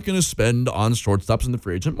 we're not going to spend on shortstops in the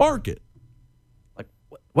free agent market.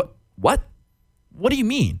 What? What do you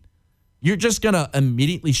mean? You're just going to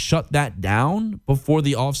immediately shut that down before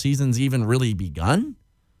the offseason's even really begun?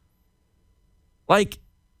 Like,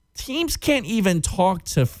 teams can't even talk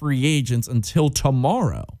to free agents until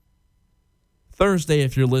tomorrow. Thursday,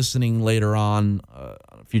 if you're listening later on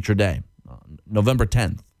a future day, November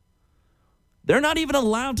 10th. They're not even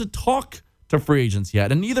allowed to talk to free agents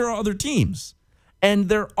yet, and neither are other teams. And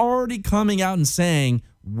they're already coming out and saying,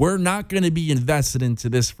 we're not going to be invested into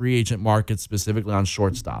this free agent market, specifically on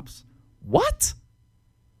shortstops. What?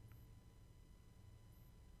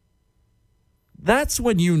 That's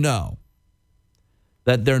when you know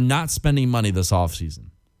that they're not spending money this offseason.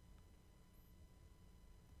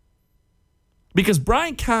 Because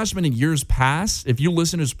Brian Cashman in years past, if you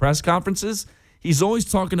listen to his press conferences, he's always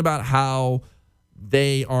talking about how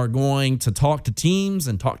they are going to talk to teams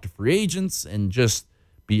and talk to free agents and just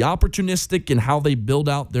be opportunistic in how they build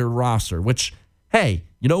out their roster, which, hey,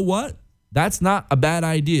 you know what? That's not a bad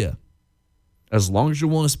idea as long as you're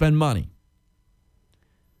willing to spend money.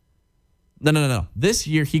 No. This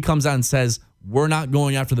year, he comes out and says, we're not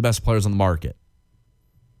going after the best players on the market.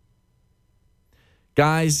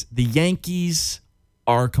 Guys, the Yankees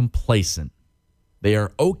are complacent. They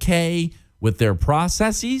are okay with their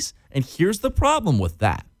processes, and here's the problem with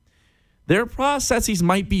that. Their processes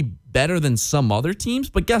might be better than some other teams,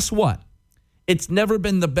 but guess what? It's never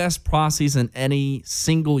been the best process in any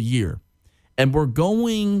single year. And we're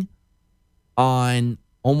going on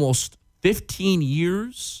almost 15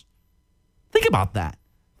 years. Think about that.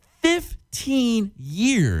 15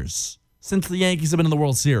 years since the Yankees have been in the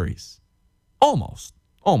World Series. Almost.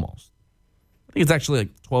 I think it's actually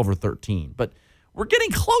like 12 or 13, but we're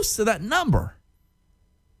getting close to that number.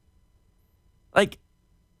 Like,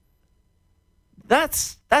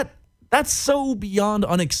 that's so beyond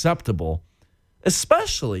unacceptable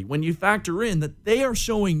especially when you factor in that they are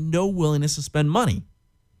showing no willingness to spend money.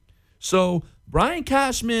 So Brian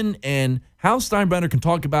Cashman and Hal Steinbrenner can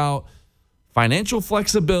talk about financial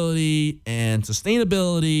flexibility and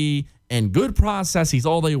sustainability and good processes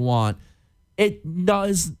all they want. It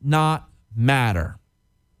does not matter.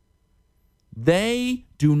 They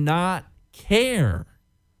do not care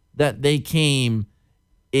that they came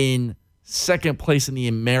in second place in the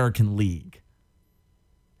American League.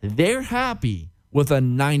 They're happy with a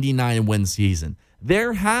 99-win season.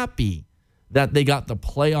 They're happy that they got the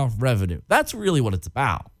playoff revenue. That's really what it's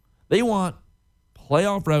about. They want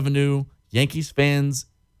playoff revenue, Yankees fans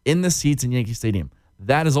in the seats in Yankee Stadium.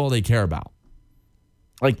 That is all they care about.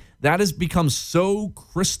 Like, that has become so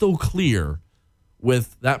crystal clear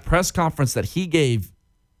with that press conference that he gave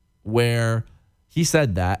where he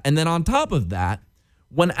said that. And then on top of that,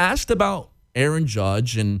 when asked about Aaron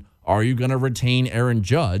Judge and are you going to retain Aaron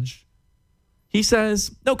Judge, he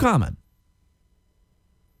says, no comment.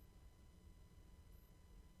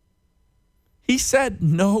 He said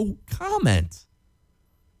no comment.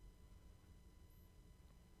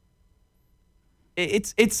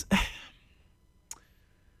 It's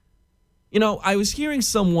you know, I was hearing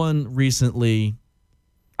someone recently,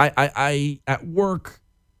 I at work,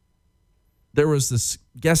 there was this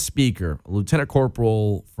guest speaker, a lieutenant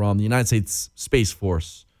corporal from the United States Space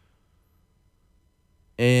Force,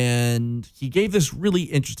 and he gave this really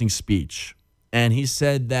interesting speech, and he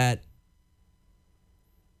said that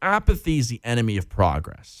apathy is the enemy of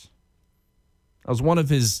progress. That was one of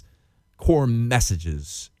his core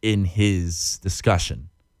messages in his discussion.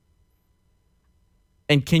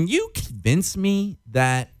 And can you convince me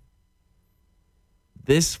that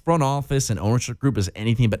this front office and ownership group is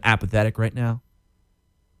anything but apathetic right now?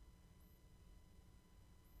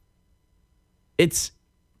 It's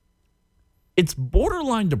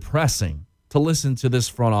borderline depressing to listen to this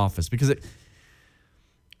front office because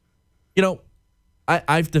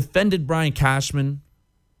I've defended Brian Cashman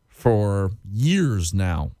for years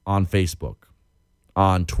now on Facebook,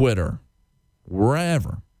 on Twitter,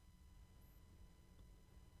 wherever.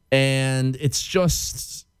 And it's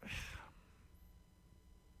just,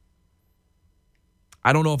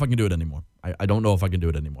 I don't know if I can do it anymore. I don't know if I can do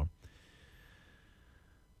it anymore.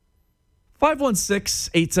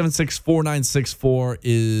 516-876-4964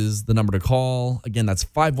 is the number to call. Again, that's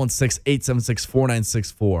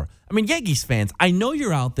 516-876-4964. I mean, Yankees fans, I know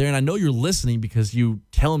you're out there and I know you're listening because you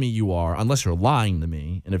tell me you are, unless you're lying to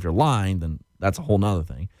me. And if you're lying, then that's a whole nother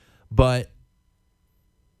thing. But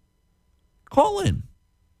call in.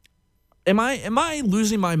 Am I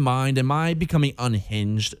losing my mind? Am I becoming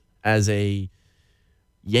unhinged as a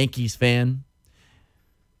Yankees fan?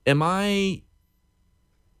 Am I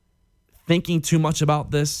thinking too much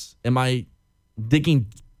about this? Am I digging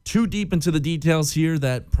too deep into the details here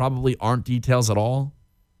that probably aren't details at all?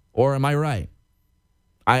 Or am I right?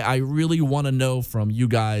 I really want to know from you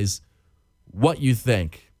guys what you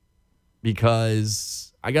think,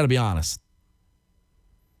 because I got to be honest,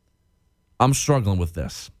 I'm struggling with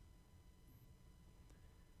this.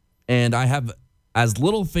 And I have as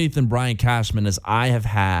little faith in Brian Cashman as I have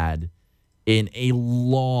had in a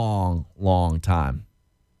long, long time.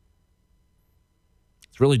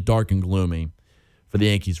 It's really dark and gloomy for the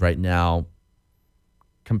Yankees right now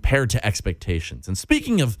compared to expectations. And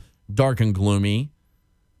speaking of dark and gloomy,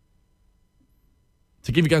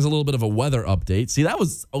 to give you guys a little bit of a weather update. See, that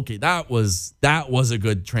was a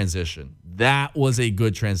good transition. That was a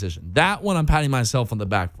good transition. That one I'm patting myself on the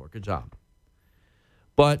back for. Good job.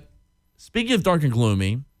 But speaking of dark and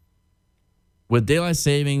gloomy, with daylight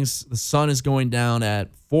savings, the sun is going down at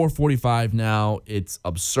 4:45 now. It's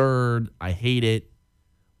absurd. I hate it.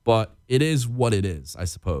 But it is what it is, I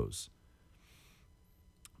suppose.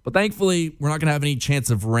 But thankfully, we're not going to have any chance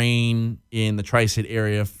of rain in the Tri-State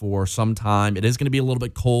area for some time. It is going to be a little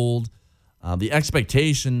bit cold. The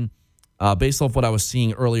expectation, based off what I was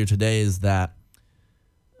seeing earlier today, is that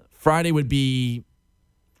Friday would be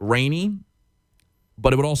rainy,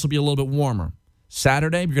 but it would also be a little bit warmer.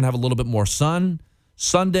 Saturday, you're going to have a little bit more sun.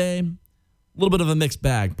 Sunday, a little bit of a mixed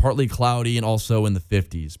bag, partly cloudy and also in the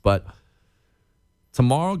 50s. But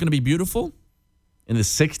tomorrow, going to be beautiful in the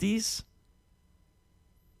 60s.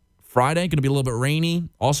 Friday, going to be a little bit rainy,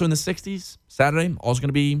 also in the 60s. Saturday, also going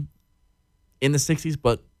to be in the 60s,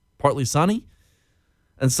 but partly sunny.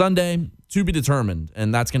 And Sunday, to be determined.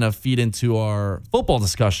 And that's going to feed into our football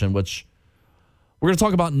discussion, which we're going to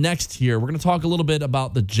talk about next here. We're going to talk a little bit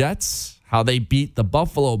about the Jets, how they beat the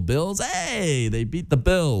Buffalo Bills. Hey, they beat the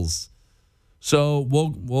Bills. So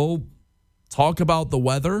we'll talk about the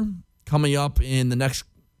weather coming up in the next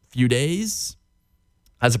few days.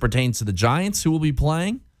 as it pertains to the Giants, who will be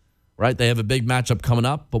playing, right? They have a big matchup coming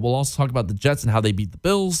up, but we'll also talk about the Jets and how they beat the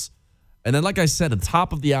Bills. And then, like I said, at the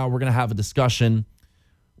top of the hour, we're going to have a discussion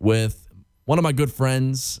with one of my good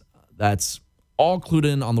friends that's all clued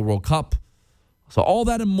in on the World Cup. So all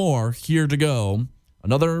that and more here to go.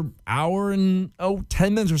 Another hour and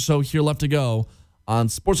 10 minutes or so here left to go on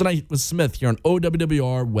Sports Night with Smith here on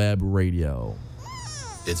OWWR Web Radio.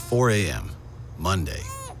 It's 4 a.m., Monday,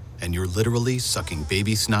 and you're literally sucking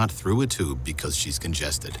baby snot through a tube because she's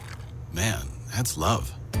congested. Man, that's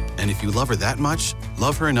love. And if you love her that much,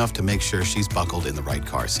 love her enough to make sure she's buckled in the right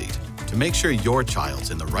car seat. To make sure your child's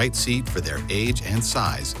in the right seat for their age and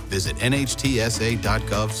size, visit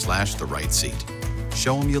nhtsa.gov/the right seat.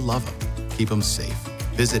 Show them you love them. Keep them safe.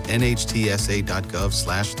 Visit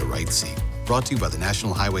nhtsa.gov/the right seat. Brought to you by the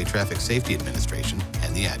National Highway Traffic Safety Administration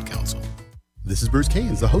and the Ad Council. This is Bruce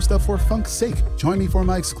Caines, the host of For Funk's Sake. Join me for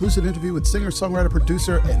my exclusive interview with singer, songwriter,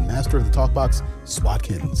 producer, and master of the talkbox,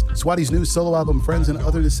 Swatkins. Swatty's new solo album, Friends and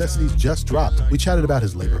Other Necessities, just dropped. We chatted about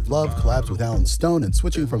his labor of love, collabs with Alan Stone, and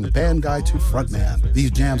switching from band guy to frontman.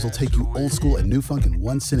 These jams will take you old school and new funk in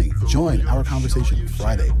one sitting. Join our conversation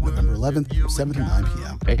Friday, November 11th from 7 to 9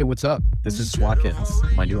 p.m. Hey, what's up? This is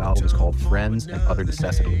Swatkins. My new album is called Friends and Other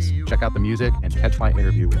Necessities. Check out the music and catch my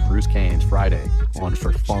interview with Bruce Caines Friday on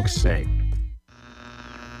For Funk's Sake.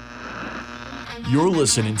 You're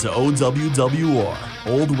listening to OWWR,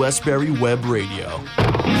 Old Westbury Web Radio.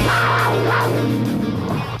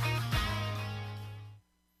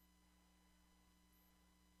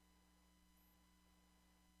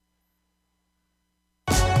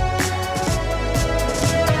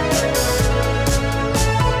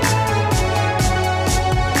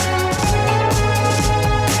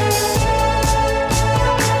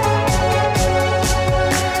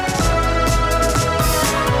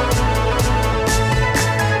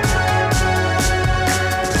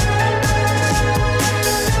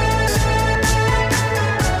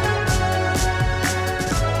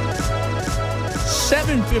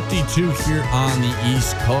 Here on the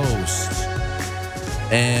East Coast.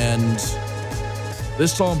 And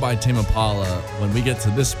this song by Tame Impala, when we get to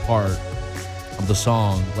this part of the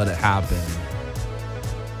song, Let It Happen,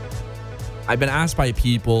 I've been asked by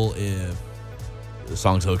people if the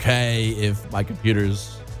song's okay, if my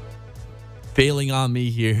computer's failing on me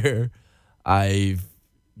here. I've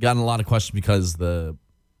gotten a lot of questions because the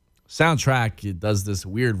soundtrack, it does this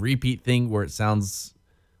weird repeat thing where it sounds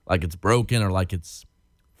like it's broken or like it's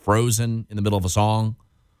frozen in the middle of a song.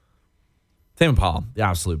 Tame Impala, the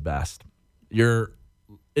absolute best.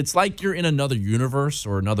 It's like you're in another universe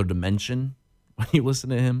or another dimension when you listen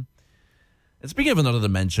to him. And speaking of another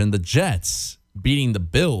dimension, the Jets beating the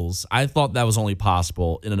Bills, I thought that was only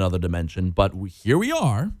possible in another dimension, but here we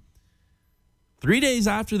are. 3 days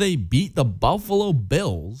after they beat the Buffalo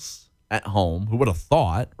Bills at home. Who would have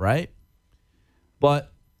thought, right?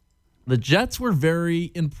 But the Jets were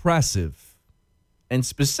very impressive. And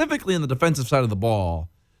specifically in the defensive side of the ball,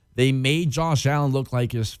 they made Josh Allen look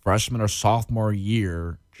like his freshman or sophomore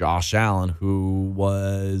year Josh Allen, who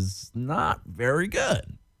was not very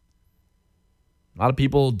good. A lot of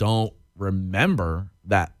people don't remember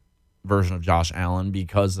that version of Josh Allen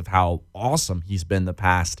because of how awesome he's been the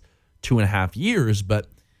past 2.5 years, but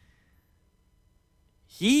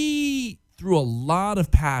he threw a lot of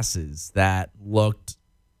passes that looked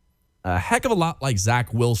a heck of a lot like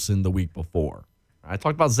Zach Wilson the week before. I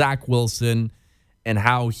talked about Zach Wilson and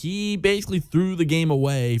how he basically threw the game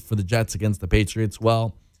away for the Jets against the Patriots.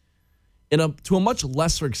 Well, to a much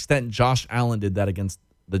lesser extent, Josh Allen did that against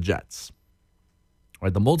the Jets.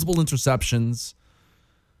 Right, the multiple interceptions.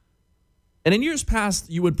 And in years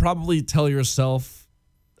past, you would probably tell yourself,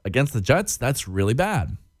 against the Jets, that's really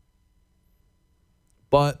bad.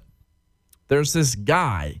 But there's this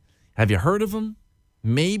guy. Have you heard of him?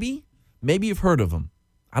 Maybe. Maybe you've heard of him.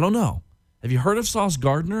 I don't know. Have you heard of Sauce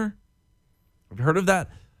Gardner? Have you heard of that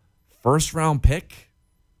first-round pick?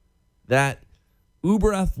 That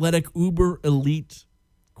uber athletic, uber elite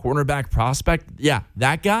cornerback prospect? Yeah,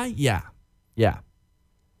 that guy? Yeah.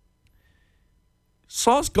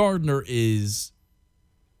 Sauce Gardner is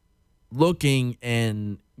looking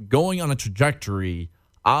and going on a trajectory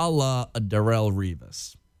a la Darrelle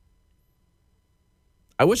Revis.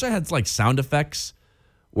 I wish I had like sound effects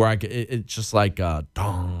where I could, it's just like a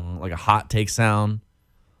dong, like a hot take sound.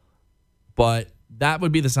 But that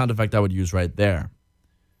would be the sound effect I would use right there.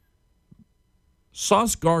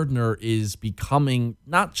 Sauce Gardner is becoming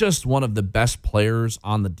not just one of the best players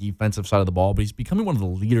on the defensive side of the ball, but he's becoming one of the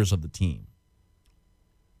leaders of the team.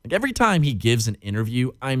 Like every time he gives an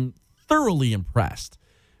interview, I'm thoroughly impressed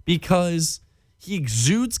because he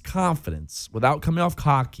exudes confidence without coming off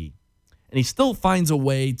cocky, and he still finds a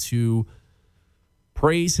way to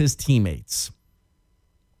praise his teammates.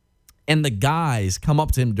 And the guys come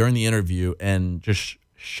up to him during the interview and just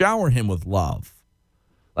shower him with love.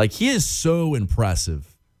 Like, he is so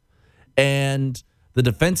impressive. And the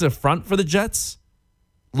defensive front for the Jets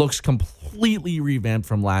looks completely revamped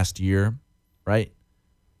from last year, right?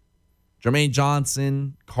 Jermaine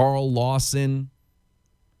Johnson, Carl Lawson,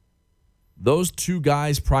 those two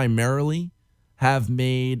guys primarily have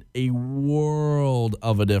made a world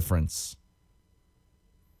of a difference.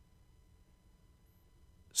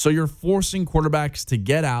 So you're forcing quarterbacks to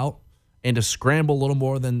get out and to scramble a little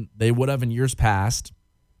more than they would have in years past.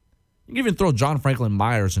 You can even throw John Franklin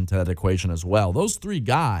Myers into that equation as well. Those three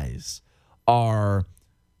guys are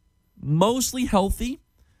mostly healthy,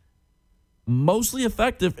 mostly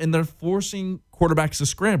effective, and they're forcing quarterbacks to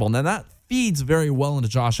scramble. Now, that feeds very well into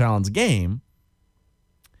Josh Allen's game.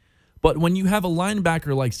 But when you have a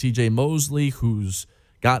linebacker like C.J. Mosley, who's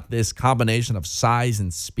got this combination of size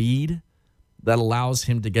and speed that allows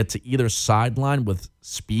him to get to either sideline with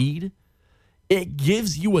speed, it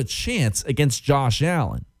gives you a chance against Josh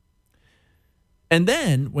Allen. And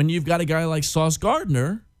then when you've got a guy like Sauce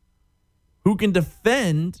Gardner who can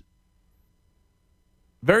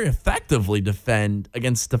very effectively defend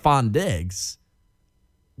against Stephon Diggs,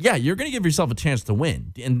 yeah, you're going to give yourself a chance to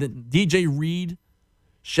win. And DJ Reed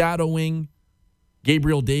shadowing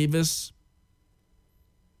Gabriel Davis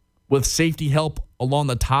with safety help along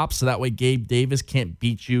the top so that way Gabe Davis can't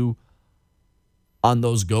beat you on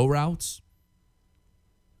those go routes.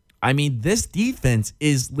 I mean, this defense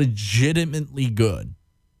is legitimately good.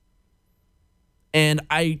 And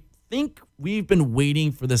I think we've been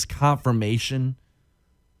waiting for this confirmation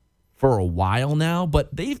for a while now,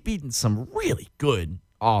 but they've beaten some really good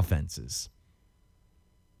offenses.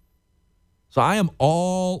 So I am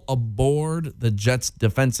all aboard the Jets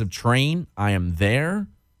defensive train. I am there.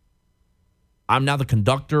 I'm now the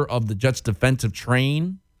conductor of the Jets defensive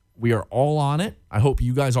train. We are all on it. I hope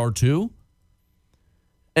you guys are too.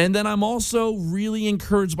 And then I'm also really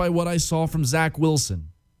encouraged by what I saw from Zach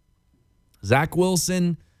Wilson. Zach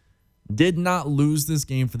Wilson did not lose this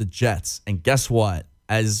game for the Jets. And guess what?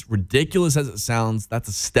 As ridiculous as it sounds, that's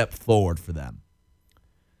a step forward for them.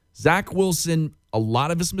 Zach Wilson, a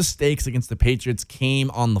lot of his mistakes against the Patriots came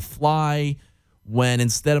on the fly when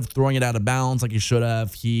instead of throwing it out of bounds like he should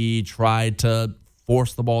have, he tried to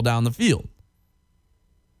force the ball down the field.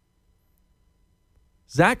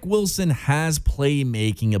 Zach Wilson has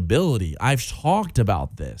playmaking ability. I've talked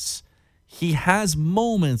about this. He has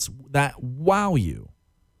moments that wow you.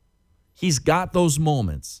 He's got those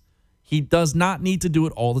moments. He does not need to do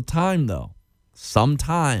it all the time, though.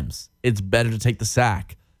 Sometimes it's better to take the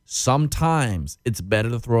sack. Sometimes it's better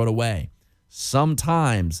to throw it away.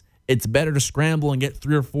 Sometimes it's better to scramble and get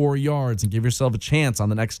 3 or 4 yards and give yourself a chance on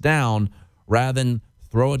the next down rather than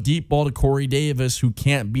throw a deep ball to Corey Davis who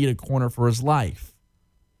can't beat a corner for his life.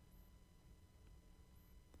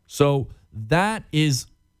 So that is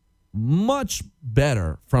much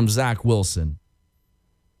better from Zach Wilson.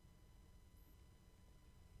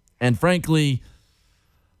 And frankly,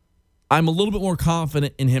 I'm a little bit more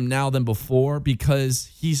confident in him now than before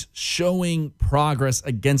because he's showing progress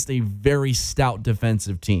against a very stout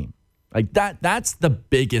defensive team. Like that's the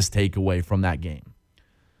biggest takeaway from that game.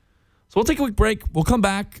 So we'll take a quick break. We'll come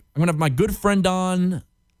back. I'm going to have my good friend on. A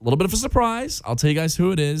little bit of a surprise. I'll tell you guys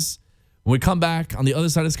who it is. When we come back on the other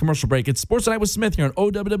side of this commercial break, it's Sports Night with Smith here on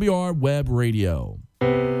OWWR Web Radio.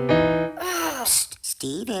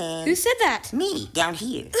 Steven. Who said that? Me, down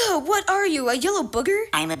here. Ugh, what are you, a yellow booger?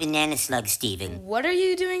 I'm a banana slug, Steven. What are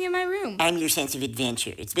you doing in my room? I'm your sense of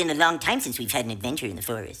adventure. It's been a long time since we've had an adventure in the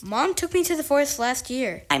forest. Mom took me to the forest last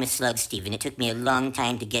year. I'm a slug, Steven. It took me a long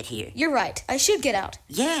time to get here. You're right. I should get out.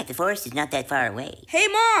 Yeah, the forest is not that far away. Hey,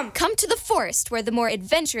 Mom! Come to the forest where the more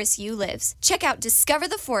adventurous you lives. Check out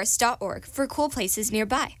discovertheforest.org for cool places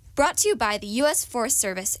nearby. Brought to you by the U.S. Forest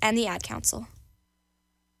Service and the Ad Council.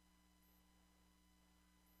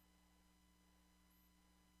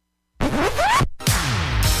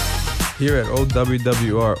 Here at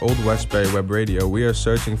OWWR Old Westbury Web Radio, we are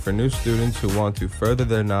searching for new students who want to further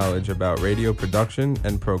their knowledge about radio production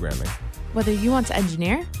and programming. Whether you want to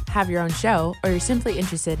engineer, have your own show, or you're simply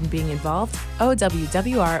interested in being involved,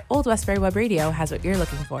 OWWR Old Westbury Web Radio has what you're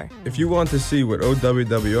looking for. If you want to see what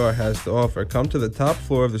OWWR has to offer, come to the top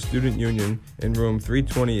floor of the Student Union in room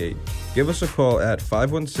 328. Give us a call at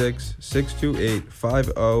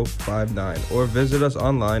 516-628-5059 or visit us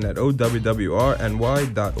online at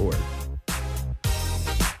owwrny.org.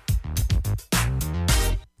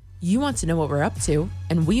 You want to know what we're up to,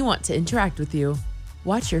 and we want to interact with you.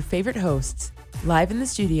 Watch your favorite hosts live in the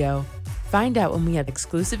studio. Find out when we have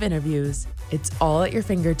exclusive interviews. It's all at your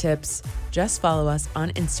fingertips. Just follow us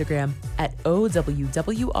on Instagram at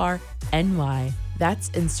OWWRNY. That's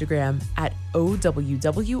Instagram at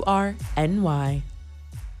OWWRNY.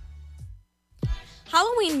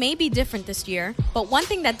 Halloween may be different this year, but one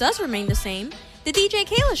thing that does remain the same, the DJ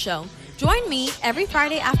Kayla Show. Join me every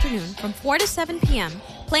Friday afternoon from 4 to 7 p.m.,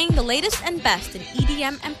 playing the latest and best in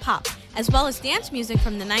EDM and pop, as well as dance music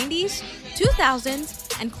from the 90s,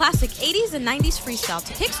 2000s, and classic 80s and 90s freestyle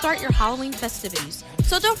to kickstart your Halloween festivities.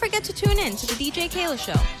 So don't forget to tune in to the DJ Kayla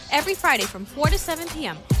Show every Friday from 4 to 7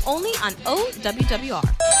 p.m., only on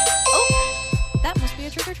OWWR. Oh, that must be a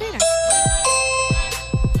trick-or-treater.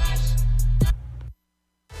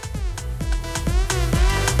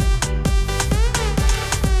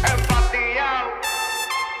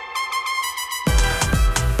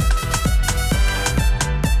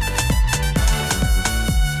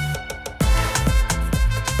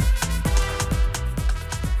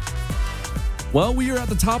 Well, we are at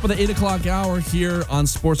the top of the 8 o'clock hour here on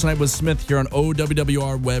Sports Night with Smith here on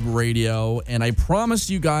OWWR Web Radio. And I promised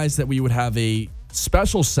you guys that we would have a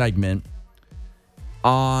special segment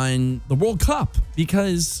on the World Cup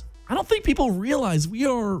because I don't think people realize we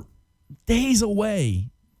are days away,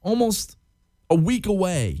 almost a week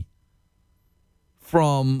away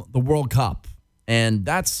from the World Cup. And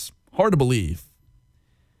that's hard to believe,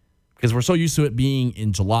 because we're so used to it being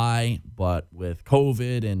in July, but with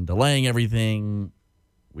COVID and delaying everything,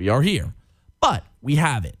 we are here. But we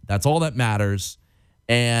have it. That's all that matters.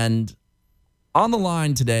 And on the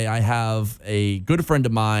line today, I have a good friend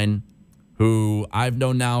of mine who I've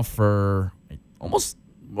known now for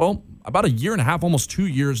about a year and a half, almost 2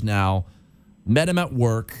 years now. Met him at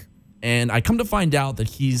work, and I come to find out that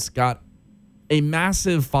he's got a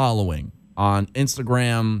massive following on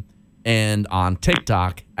Instagram and on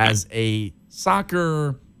TikTok as a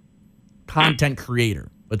soccer content creator,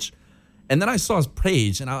 and then I saw his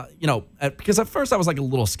page, and because at first I was like a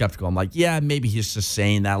little skeptical. I'm like, yeah, maybe he's just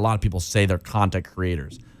saying that. A lot of people say they're content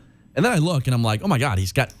creators. And then I look and I'm like, oh my God,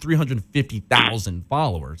 he's got 350,000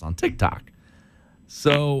 followers on TikTok.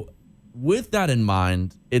 So with that in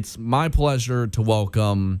mind, it's my pleasure to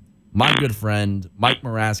welcome my good friend, Mike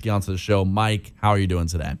Moraski, onto the show. Mike, how are you doing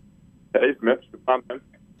today? Hey, Smith.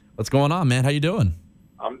 What's going on, man? How you doing?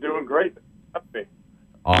 I'm doing great.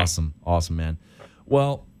 Awesome, man.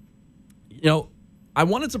 Well, I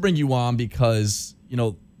wanted to bring you on because,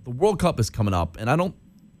 the World Cup is coming up, and I don't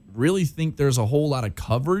really think there's a whole lot of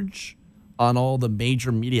coverage on all the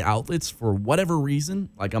major media outlets for whatever reason.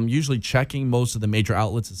 Like, I'm usually checking most of the major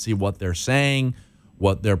outlets to see what they're saying,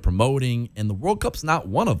 what they're promoting, and the World Cup's not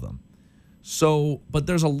one of them. So, but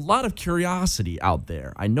there's a lot of curiosity out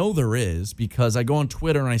there. I know there is, because I go on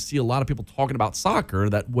Twitter and I see a lot of people talking about soccer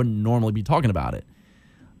that wouldn't normally be talking about it.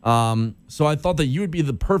 So I thought that you would be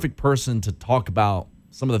the perfect person to talk about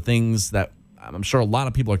some of the things that I'm sure a lot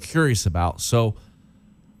of people are curious about. So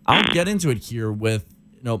I'll get into it here with,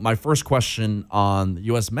 my first question on the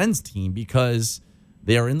U.S. men's team, because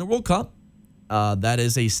they are in the World Cup. That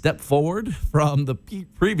is a step forward from the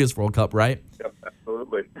previous World Cup, right? Yep,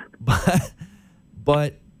 absolutely.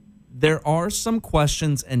 But there are some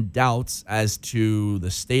questions and doubts as to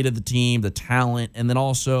the state of the team, the talent, and then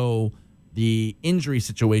also the injury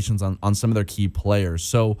situations on some of their key players.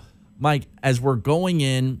 So, Mike, as we're going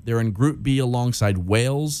in, they're in Group B alongside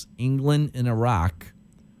Wales, England, and Iraq.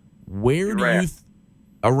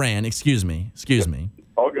 Iran, excuse me.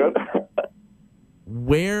 All good.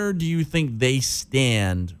 Where do you think they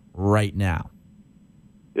stand right now?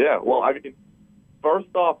 Yeah, well, I mean,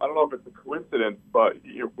 first off, I don't know if it's a coincidence, but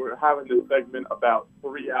we're having this segment about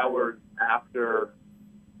 3 hours after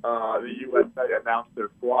the USA announced their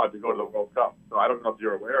squad to go to the World Cup. So I don't know if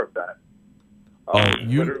you're aware of that.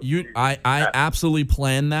 I absolutely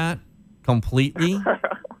planned that completely.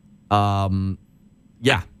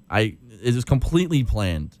 It is completely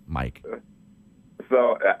planned, Mike.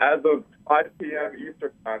 So as of 5 p.m.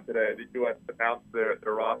 Eastern time today, the U.S. announced their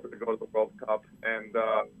roster to go to the World Cup, and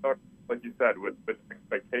like you said, with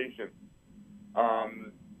expectations.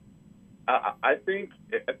 I think,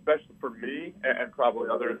 especially for me and probably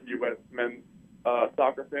other U.S. men's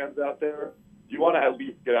soccer fans out there, you want to at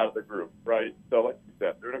least get out of the group, right? So like you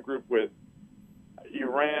said, they're in a group with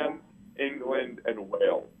Iran, England, and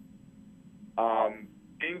Wales.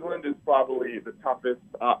 England is probably the toughest,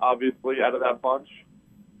 obviously, out of that bunch.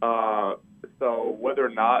 So whether or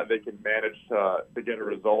not they can manage to get a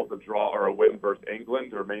result, a draw or a win versus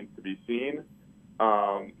England remains to be seen.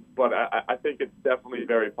 But but I think it's definitely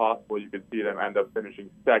very possible you could see them end up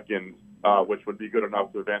finishing second, which would be good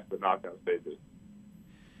enough to advance to the knockout stages.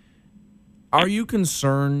 Are you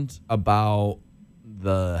concerned about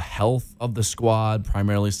the health of the squad,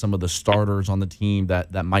 primarily some of the starters on the team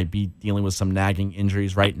that might be dealing with some nagging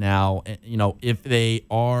injuries right now? You know, if they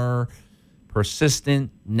are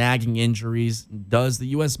persistent nagging injuries, does the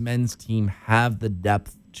U.S. men's team have the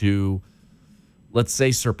depth to, let's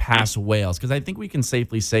say, surpass Wales? Because I think we can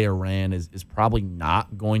safely say Iran is probably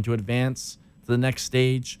not going to advance to the next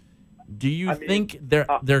stage. Do you think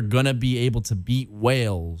they're going to be able to beat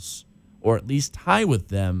Wales, or at least tie with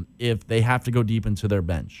them, if they have to go deep into their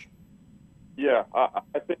bench? Yeah,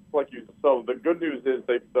 I think so the good news is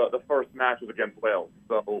the first match is against Wales,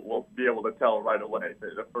 so we'll be able to tell right away.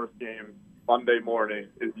 The first game Monday morning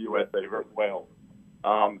is USA versus Wales,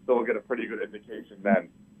 so we'll get a pretty good indication then.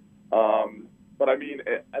 But I mean,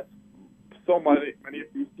 so many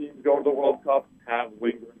of these teams going to the World Cup have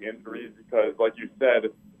lingering injuries because, like you said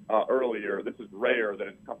earlier, this is rare that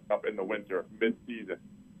it's coming up in the winter, mid-season.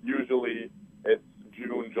 Usually it's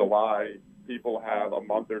June, July. People have a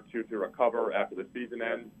month or two to recover after the season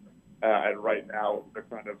ends. And right now they're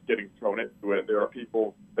kind of getting thrown into it. There are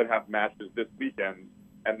people that have matches this weekend,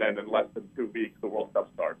 and then in less than 2 weeks the World Cup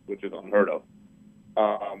starts, which is unheard of.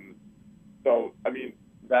 So, I mean,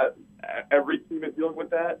 that every team is dealing with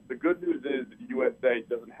that. The good news is USA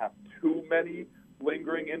doesn't have too many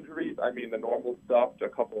lingering injuries. I mean, the normal stuff, a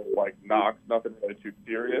couple like knocks, nothing really too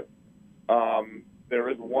serious. There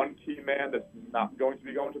is one key man that's not going to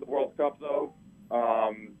be going to the World Cup, though.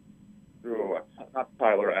 Not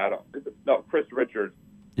Tyler Adams. No, Chris Richards.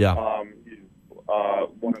 Yeah. He's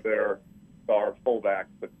one of their star fullbacks,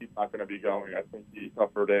 but he's not going to be going. I think he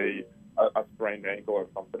suffered a sprained ankle or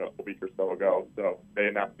something a week or so ago, so they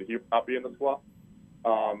announced that he would not be in the squad.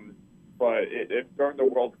 But if during the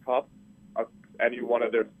World Cup, any one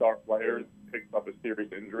of their star players picks up a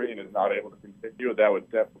serious injury and is not able to continue, that would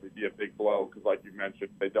definitely be a big blow because, like you mentioned,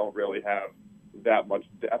 they don't really have that much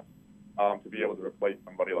depth to be able to replace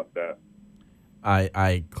somebody like that.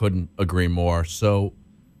 I couldn't agree more. So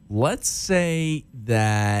let's say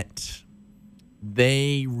that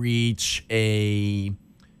they reach a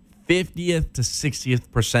 50th to 60th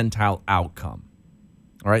percentile outcome.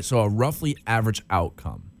 All right, so a roughly average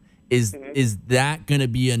outcome. Is that going to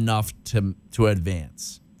be enough to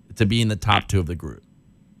advance, to be in the top two of the group?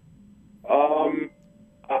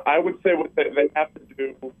 I would say what they have to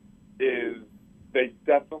do is they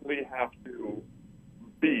definitely have to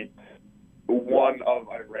beat one of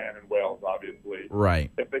Iran and Wales, obviously.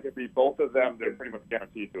 Right. If they can beat both of them, they're pretty much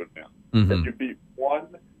guaranteed to advance. Mm-hmm. If you beat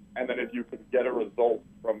one, and then if you can get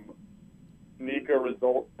sneak a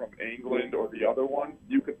result from England or the other one,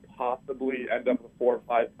 you could possibly end up with 4 or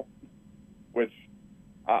 5 points, which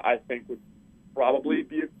I think would probably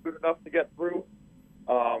be good enough to get through.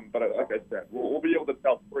 But like I said, we'll be able to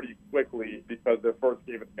tell pretty quickly because their first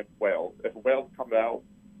game is against Wales. If Wales come out,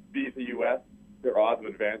 beat the U.S., their odds of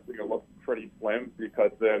advancing are looking pretty slim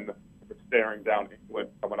because then we're staring down England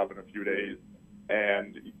coming up in a few days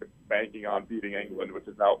and you're banking on beating England, which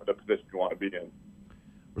is not the position you want to be in.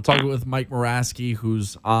 We're talking with Mike Moraski,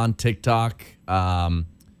 who's on TikTok. I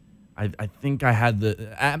think I had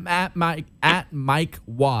the at Mike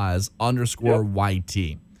Waz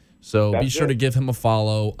 _YT. So be sure to give him a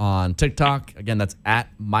follow on TikTok. Again, that's at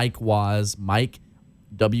Mike Waz, Mike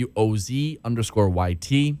WOZ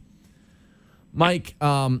 _YT. Mike,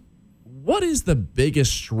 what is the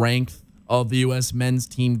biggest strength of the U.S. men's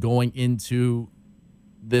team going into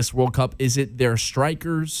this World Cup? Is it their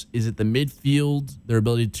strikers? Is it the midfield, their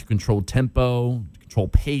ability to control tempo, control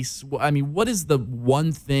pace? I mean, what is the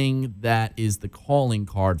one thing that is the calling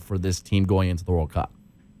card for this team going into the World Cup?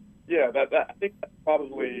 Yeah, I think that's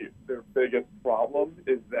probably their biggest problem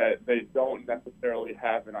is that they don't necessarily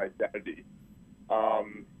have an identity.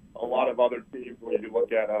 A lot of other teams, when you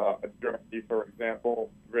look at Germany, for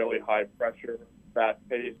example, really high pressure, fast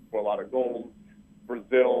pace, a lot of goals.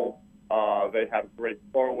 Brazil, they have great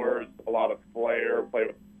forwards, a lot of flair, play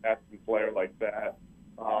with Aston Flair like that.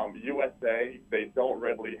 USA, they don't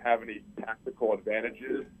really have any tactical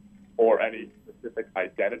advantages or any specific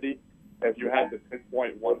identity. If you had to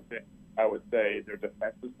pinpoint one thing, I would say their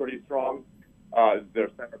defense is pretty strong. Their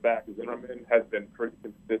center back, Zimmerman, has been pretty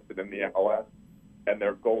consistent in the MLS. And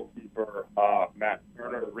their goalkeeper, Matt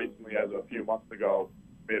Turner, recently, as a few months ago,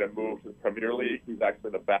 made a move to the Premier League. He's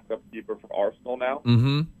actually the backup keeper for Arsenal now.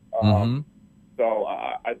 So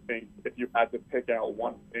I think if you had to pick out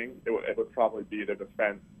one thing, it would probably be the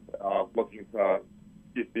defense, looking to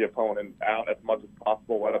keep the opponent out as much as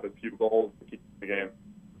possible, let up a few goals to keep the game.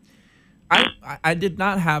 I did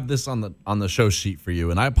not have this on the show sheet for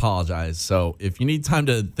you, and I apologize. So if you need time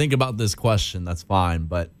to think about this question, that's fine.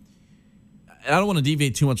 But I don't want to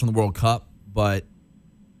deviate too much from the World Cup, but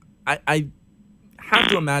I have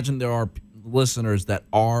to imagine there are listeners that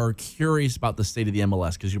are curious about the state of the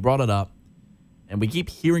MLS because you brought it up, and we keep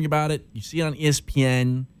hearing about it. You see it on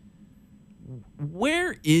ESPN.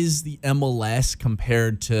 Where is the MLS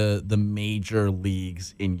compared to the major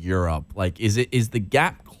leagues in Europe? Like, is the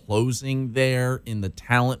gap closing there in the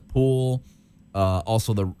talent pool,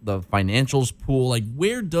 also the financials pool? Like,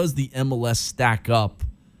 where does the MLS stack up,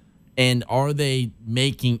 and are they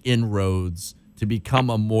making inroads to become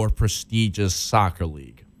a more prestigious soccer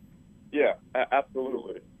league? Yeah,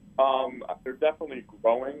 absolutely. They're definitely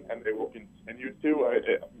growing, and they will continue to.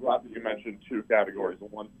 I'm glad that you mentioned two categories: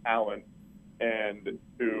 one, talent, and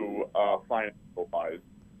two, financial-wise.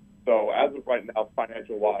 So as of right now,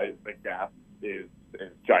 financial-wise, the gap is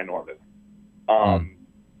ginormous.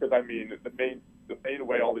 Because I mean, the main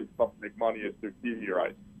way all these clubs make money is through TV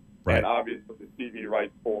rights, right. And obviously the TV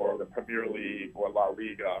rights for the Premier League or La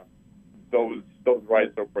Liga, those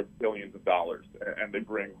rights are worth billions of dollars, and they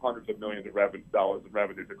bring hundreds of millions of dollars in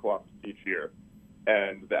revenue to clubs each year.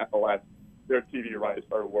 And the MLS, their TV rights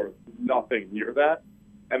are worth nothing near that.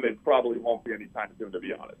 And they probably won't be anytime soon, to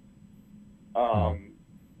be honest.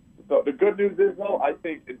 So the good news is, though, I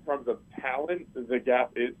think in terms of talent, the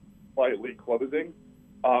gap is slightly closing.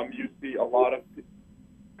 You see a lot of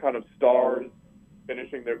kind of stars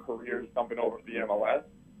finishing their careers jumping over to the MLS.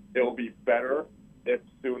 It will be better if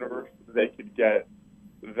sooner they could get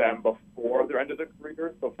them before their end of their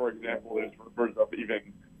career. So, for example, there's rumors of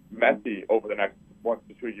even Messi over the next 1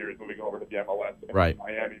 to 2 years moving over to the MLS in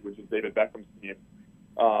Miami, which is David Beckham's team.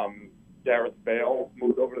 Gareth Bale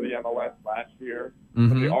moved over to the MLS last year. So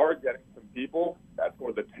they are getting some people that's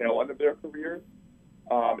toward the tail end of their careers.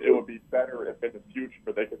 It would be better if in the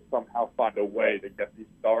future they could somehow find a way to get these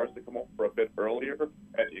stars to come over a bit earlier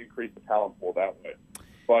and increase the talent pool that way.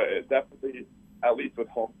 But it definitely, at least with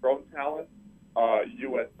homegrown talent,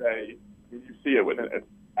 USA, you see it with a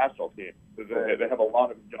national team. They have a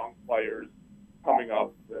lot of young players coming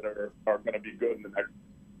up that are going to be good in the next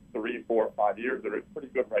 3, 4, 5 years. They're pretty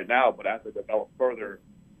good right now, but as they develop further,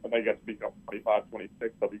 when they get to become 25,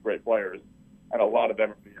 26, they'll be great players, and a lot of them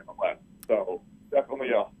are in the MLS. So definitely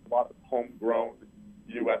a lot of homegrown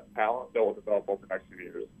U.S. talent that will develop over the next few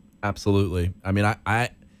years. Absolutely. I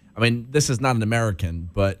mean, this is not an American,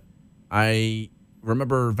 but I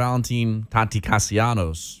remember Valentin Tati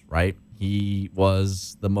Castellanos, right? He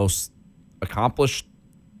was the most accomplished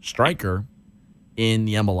striker in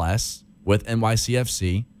the MLS with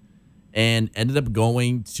NYCFC, and ended up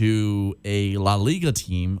going to a La Liga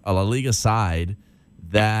team, a La Liga side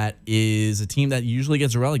that is a team that usually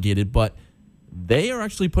gets relegated, but they are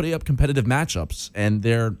actually putting up competitive matchups, and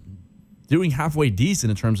they're doing halfway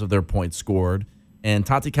decent in terms of their points scored. And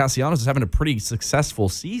Tati Castellanos is having a pretty successful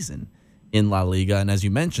season in La Liga, and as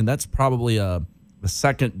you mentioned, that's probably the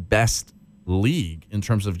second best league in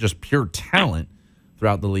terms of just pure talent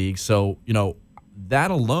throughout the league. So, you know,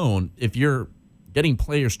 that alone, if you're getting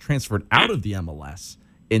players transferred out of the MLS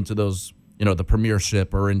into those, you know, the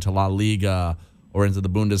Premiership or into La Liga or into the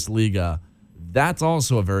Bundesliga, that's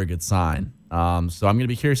also a very good sign. So I'm going to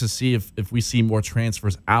be curious to see if we see more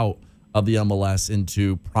transfers out of the MLS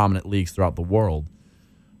into prominent leagues throughout the world.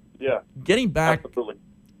 Yeah. Getting back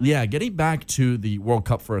to the World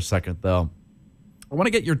Cup for a second, though, I want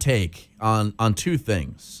to get your take on two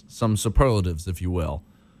things, some superlatives, if you will.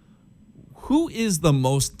 Who is the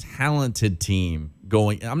most talented team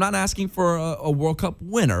going? I'm not asking for a World Cup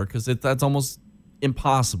winner because that's almost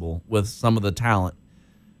impossible with some of the talent.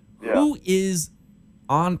 Yeah. Who is,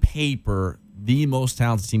 on paper, the most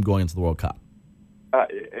talented team going into the World Cup?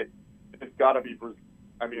 It's got to be Brazil.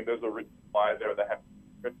 I mean, there's a reason why they have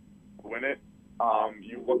to win it.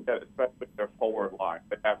 You look at especially their forward line.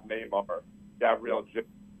 They have Neymar, Gabriel Jesus,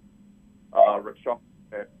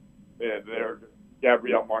 Richarlison, they're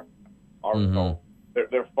Gabriel Martinez.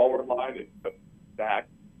 Their forward line is the stack,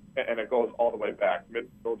 and it goes all the way back.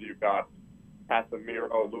 Midfield, you've got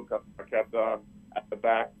Casemiro, Lucas Paqueta at the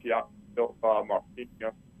back, Thiago Silva,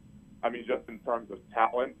 Marquinhos. I mean, just in terms of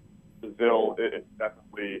talent, Brazil is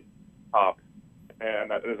definitely top,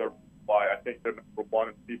 and that is why I think they're number one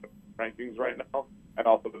in FIFA rankings right now, and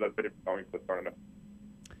also that they're going to the tournament.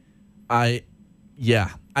 I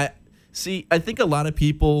think a lot of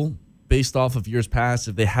people, based off of years past,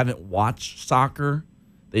 if they haven't watched soccer,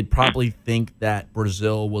 they'd probably think that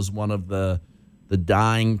Brazil was one of the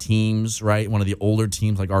dying teams, right? One of the older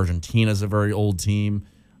teams, like Argentina's a very old team.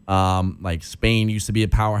 Like Spain used to be a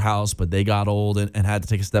powerhouse, but they got old and had to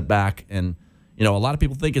take a step back. And, a lot of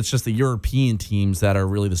people think it's just the European teams that are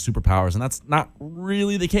really the superpowers, and that's not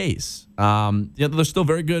really the case. They're still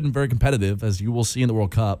very good and very competitive, as you will see in the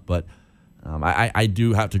World Cup, but I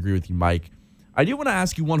do have to agree with you, Mike. I do want to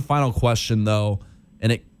ask you one final question, though,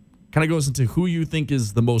 and it kind of goes into who you think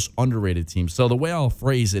is the most underrated team. So the way I'll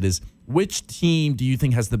phrase it is, which team do you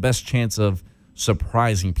think has the best chance of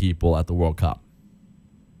surprising people at the World Cup?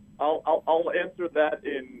 I'll answer that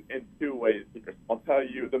in two ways here. I'll tell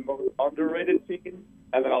you the most underrated team,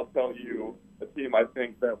 and then I'll tell you the team I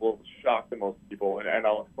think that will shock the most people, and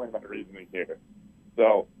I'll explain my reasoning here.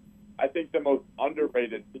 So I think the most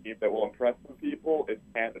underrated team that will impress some people is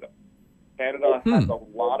Canada. Canada has a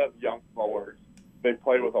lot of young forwards. They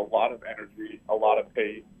play with a lot of energy, a lot of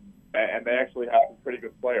pace, and they actually have some pretty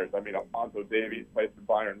good players. I mean, Alphonso Davies plays for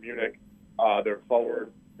Bayern Munich. Their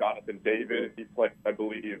forward, Jonathan David, he plays, I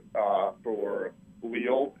believe, for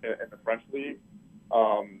Lille in the French league.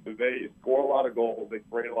 They score a lot of goals. They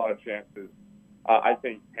create a lot of chances. I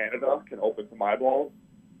think Canada can open some eyeballs,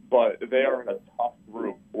 but they are in a tough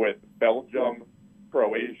group with Belgium,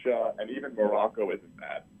 Croatia, and even Morocco isn't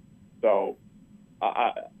bad. So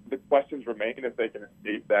the questions remain if they can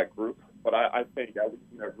escape that group. But I think at least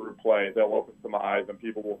in their group play, they'll open some eyes and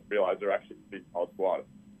people will realize they're actually a big solid squad.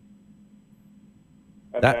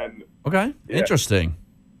 And interesting.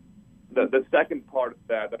 The second part of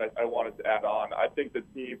that I wanted to add on, I think the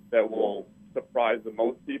team that will surprise the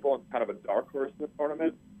most people and kind of a dark horse in the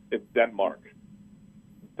tournament is Denmark.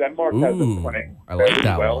 Denmark has been playing very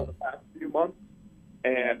well the past few months,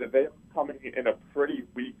 and they are coming in a pretty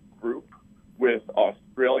weak group with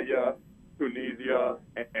Australia, Tunisia,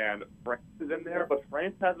 and France is in there, but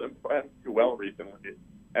France hasn't played too well recently,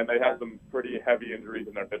 and they have some pretty heavy injuries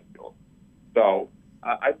in their midfield. So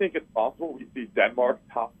I think it's possible we see Denmark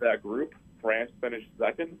top that group, France finish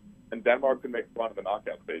second, and Denmark can make fun of the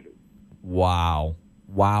knockout stages. Wow.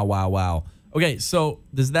 Okay, so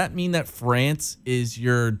does that mean that France is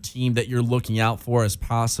your team that you're looking out for as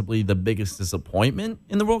possibly the biggest disappointment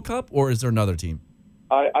in the World Cup, or is there another team?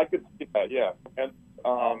 I could see that, yeah. And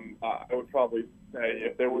I would probably say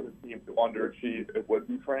if there was a team to underachieve, it would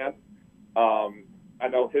be France. I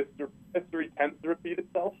know history tends to repeat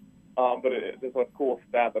itself, but there's a cool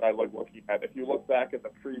stat that I like looking at. If you look back at the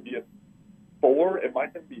previous 4, it might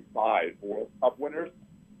even be 5 World Cup winners.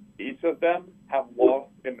 Each of them have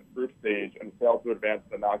lost in the group stage and failed to advance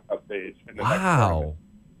to the knockout stage in the next tournament.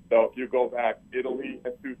 So if you go back, Italy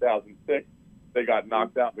in 2006, they got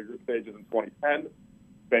knocked out in the group stages in 2010.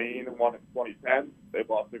 Spain won in 2010. They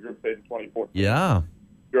lost the group stage in 2014. Yeah.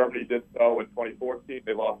 Germany did so in 2014.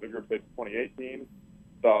 They lost the group stage in 2018.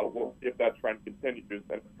 So we'll see if that trend continues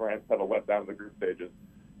and France have a letdown in the group stages.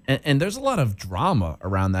 And there's a lot of drama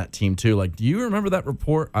around that team, too. Like, do you remember that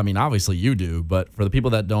report? I mean, obviously you do, but for the people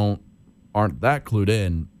that aren't that clued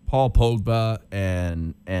in, Paul Pogba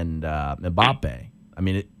and Mbappe, I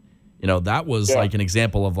mean, that was like an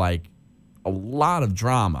example of like a lot of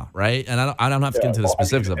drama, right? And I don't have to get into the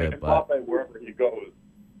specifics of it, but Mbappe, wherever he goes,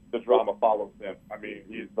 the drama follows him. I mean,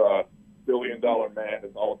 he's a billion-dollar man.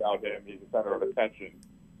 It's all about him. He's the center of attention.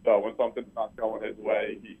 So when something's not going his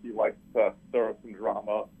way, he likes to stir up some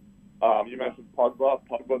drama. You mentioned Pogba.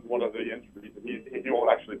 Pogba's one of the injuries. He won't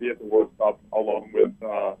actually be at the World Cup along with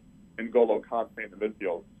N'Golo Kante in the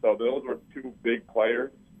midfield. So those were 2 big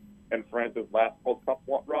players in France's last World Cup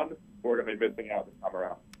run who are going to be missing out this time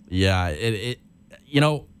around. Yeah,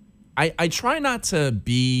 I try not to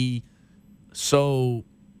be so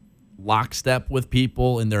lockstep with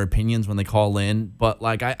people in their opinions when they call in, but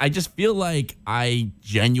like I just feel like I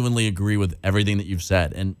genuinely agree with everything that you've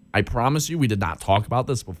said, and I promise you we did not talk about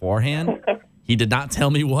this beforehand. He did not tell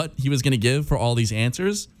me what he was going to give for all these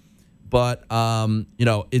answers, but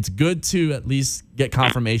it's good to at least get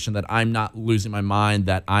confirmation that I'm not losing my mind,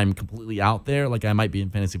 that I'm completely out there like I might be in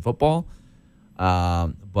fantasy football.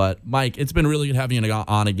 But Mike, it's been really good having you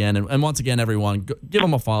on again. And once again, everyone, give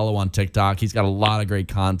him a follow on TikTok. He's got a lot of great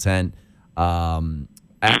content.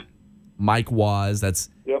 At Mike Woz, that's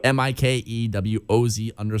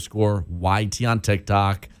MikeWoz_YT on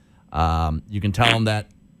TikTok. You can tell him that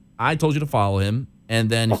I told you to follow him, and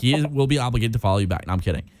then he will be obligated to follow you back. No, I'm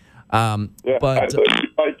kidding. But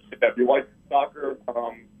if you like soccer,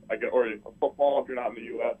 or football, if you're not in the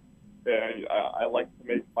U.S., I like to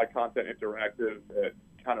make my content interactive,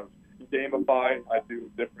 kind of gamified. I do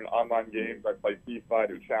different online games. I play FIFA, I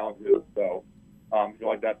do challenges. So if you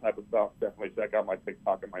like that type of stuff, definitely check out my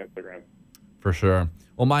TikTok and my Instagram. For sure.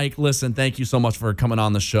 Well, Mike, listen, thank you so much for coming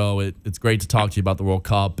on the show. It's great to talk to you about the World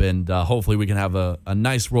Cup, and hopefully we can have a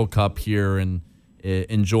nice World Cup here and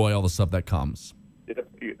enjoy all the stuff that comes.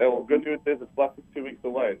 Well, good news is it's less than 2 weeks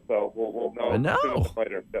away, so we'll know. I know. Sooner than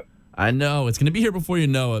later. Yep. I know. It's going to be here before you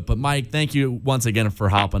know it. But, Mike, thank you once again for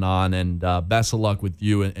hopping on, and best of luck with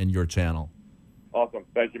you and your channel. Awesome.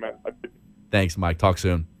 Thank you, man. Thanks, Mike. Talk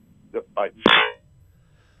soon. Yep. Bye.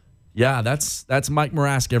 Yeah, that's Mike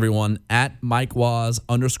Morask, everyone, at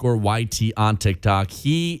MikeWaz_YT on TikTok.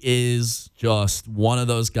 He is just one of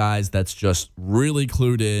those guys that's just really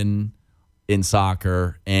clued in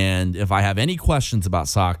soccer. And if I have any questions about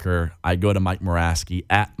soccer, I go to Mike Moraski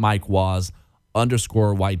at MikeWaz_YT.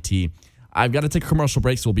 I've got to take a commercial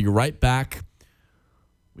break, so we'll be right back.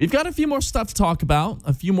 We've got a few more stuff to talk about,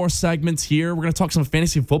 a few more segments here. We're going to talk some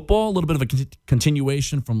fantasy football, a little bit of a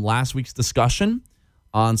continuation from last week's discussion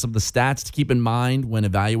on some of the stats to keep in mind when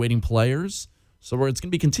evaluating players. So it's going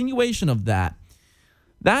to be a continuation of that.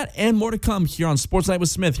 That and more to come here on Sports Night with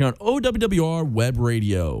Smith here on OWWR Web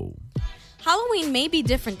Radio. Halloween may be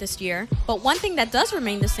different this year, but one thing that does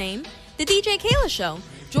remain the same, the DJ Kayla Show.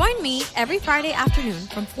 Join me every Friday afternoon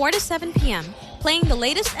from 4 to 7 p.m., playing the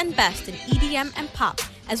latest and best in EDM and pop,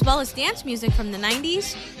 as well as dance music from the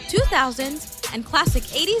 90s, 2000s, and classic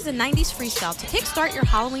 80s and 90s freestyle to kickstart your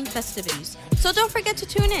Halloween festivities. So don't forget to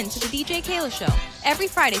tune in to the DJ Kayla Show every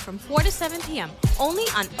Friday from 4 to 7 p.m. only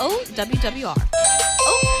on OWWR.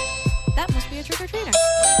 Oh, that must be a trick-or-treater.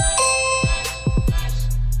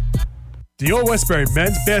 The Old Westbury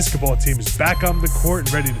men's basketball team is back on the court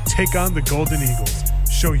and ready to take on the Golden Eagles.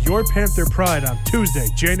 Show your Panther pride on Tuesday,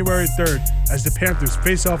 January 3rd, as the Panthers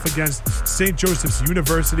face off against St. Joseph's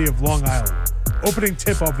University of Long Island. Opening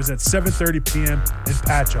tip-off is at 7:30 p.m. in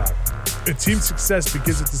Patchogue. A team's success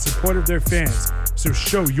begins with the support of their fans, so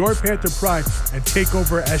show your Panther pride and take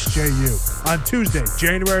over SJU on Tuesday,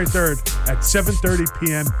 January 3rd at 7:30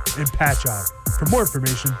 p.m. in Patchogue. For more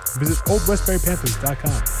information, visit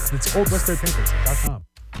oldwestburypanthers.com. That's oldwestburypanthers.com.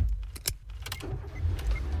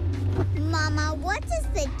 Mama, what does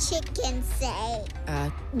the chicken say?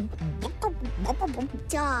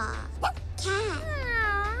 Dog. Cat.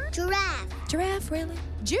 Giraffe. Giraffe, really?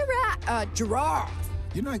 Giraffe.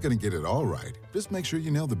 You're not going to get it all right. Just make sure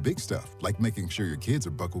you nail the big stuff, like making sure your kids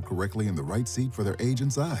are buckled correctly in the right seat for their age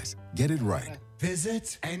and size. Get it right.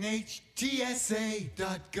 Visit NHTSA.gov.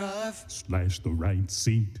 / the right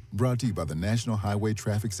seat. Brought to you by the National Highway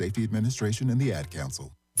Traffic Safety Administration and the Ad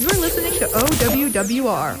Council. You're listening to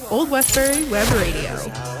OWWR, Old Westbury Web Radio.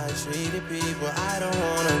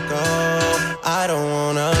 I don't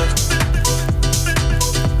wanna.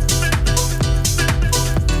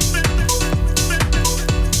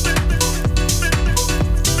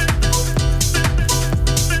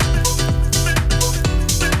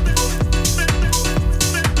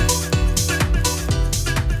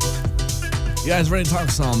 You guys ready to talk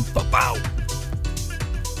some football?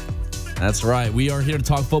 That's right. We are here to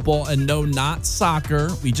talk football, and no, not soccer.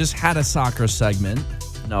 We just had a soccer segment.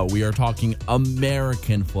 No, we are talking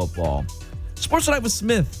American football. Sports Night with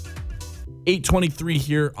Smith, 8:23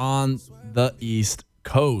 here on the East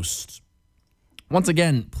Coast. Once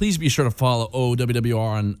again, please be sure to follow OWWR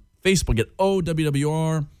on Facebook at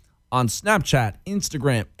OWWR, on Snapchat,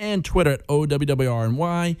 Instagram, and Twitter at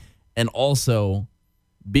OWWRNY, and also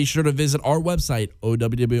be sure to visit our website,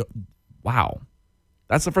 OWWR. Wow.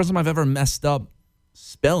 That's the first time I've ever messed up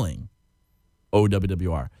spelling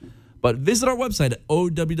OWWR. But visit our website at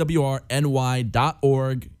OWWRNY.org.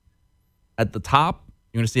 At the top,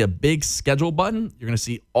 you're going to see a big schedule button. You're going to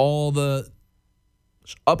see all the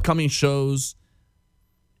upcoming shows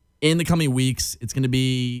in the coming weeks. It's going to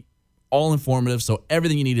be all informative, so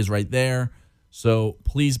everything you need is right there. So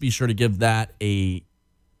please be sure to give that a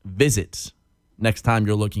visit next time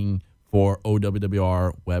you're looking for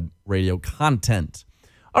OWWR Web Radio content.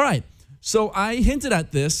 All right, so I hinted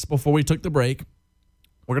at this before we took the break.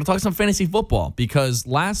 We're going to talk some fantasy football because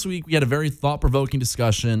last week we had a very thought-provoking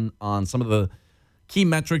discussion on some of the key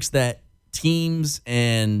metrics that teams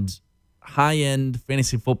and high-end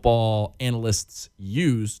fantasy football analysts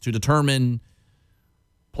use to determine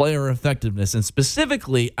player effectiveness. And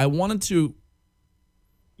specifically, I wanted to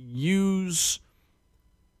use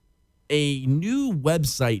a new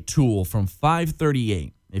website tool from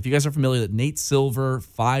 538. If you guys are familiar with Nate Silver,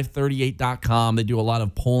 538.com, they do a lot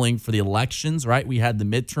of polling for the elections, right? We had the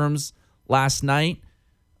midterms last night.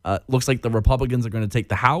 Looks like the Republicans are going to take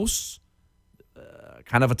the House.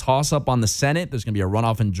 Kind of a toss-up on the Senate. There's going to be a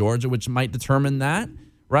runoff in Georgia, which might determine that,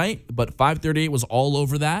 right? But 538 was all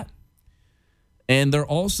over that. And they're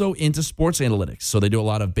also into sports analytics. So they do a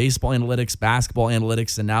lot of baseball analytics, basketball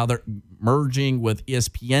analytics, and now they're merging with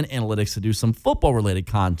ESPN analytics to do some football-related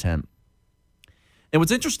content. And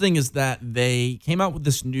what's interesting is that they came out with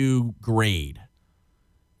this new grade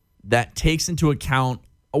that takes into account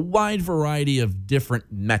a wide variety of different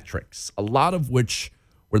metrics, a lot of which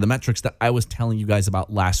were the metrics that I was telling you guys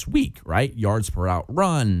about last week, right? Yards per out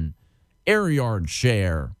run, air yard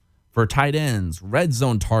share for tight ends, red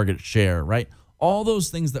zone target share, right? All those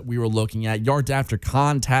things that we were looking at, yards after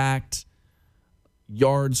contact,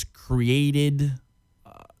 yards created,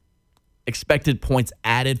 expected points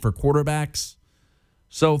added for quarterbacks.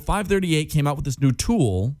 So 538 came out with this new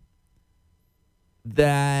tool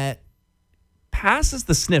that passes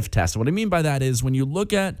the sniff test. What I mean by that is when you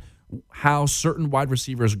look at how certain wide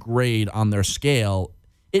receivers grade on their scale,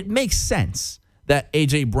 it makes sense that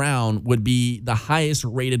A.J. Brown would be the highest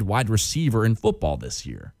rated wide receiver in football this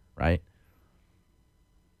year, right?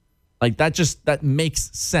 Like that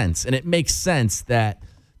makes sense. And it makes sense that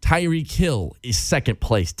Tyreek Hill is second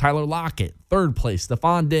place, Tyler Lockett, third place,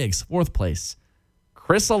 Stephon Diggs, fourth place,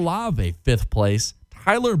 Chris Olave, fifth place,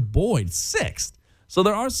 Tyler Boyd, sixth. So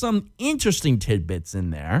there are some interesting tidbits in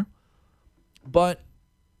there. But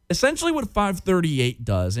essentially what 538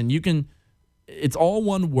 does, and it's all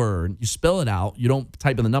one word. You spell it out. You don't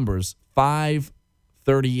type in the numbers.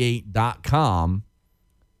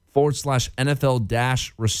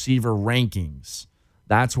 538.com/NFL-receiver rankings.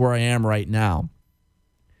 That's where I am right now.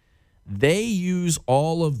 They use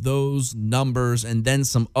all of those numbers and then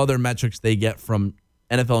some other metrics they get from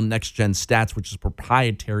NFL Next Gen Stats, which is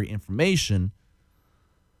proprietary information,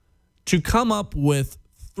 to come up with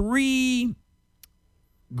 3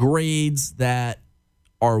 grades that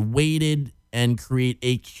are weighted and create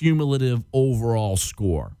a cumulative overall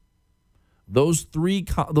score. Those three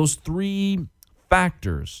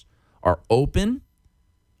factors are open,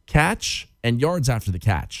 catch, and yards after the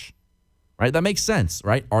catch. Right? That makes sense,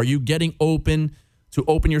 right? Are you getting open to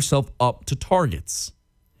open yourself up to targets?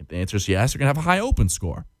 If the answer is yes, you're going to have a high open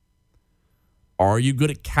score. Are you good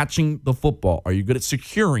at catching the football? Are you good at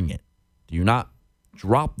securing it? Do you not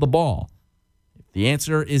drop the ball? If the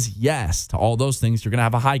answer is yes to all those things, you're going to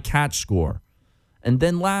have a high catch score. And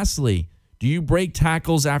then lastly, do you break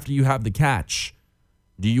tackles after you have the catch?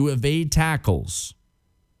 Do you evade tackles?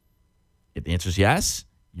 If the answer is yes,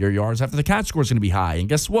 your yards after the catch score is going to be high. And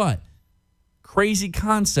guess what? Crazy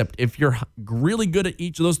concept. If you're really good at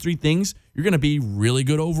each of those 3 things, you're going to be really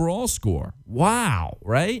good overall score. Wow,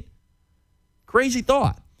 right? Crazy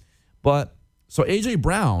thought. But so A.J.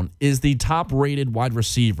 Brown is the top-rated wide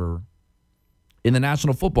receiver in the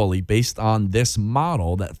National Football League based on this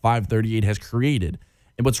model that 538 has created.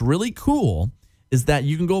 And what's really cool is that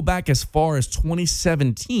you can go back as far as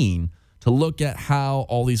 2017 to look at how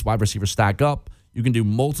all these wide receivers stack up. You can do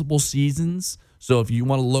multiple seasons. So if you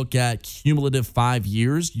want to look at cumulative 5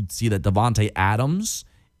 years, you'd see that Davante Adams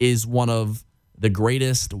is one of the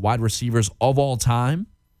greatest wide receivers of all time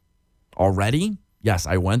already. Yes,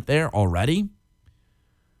 I went there already.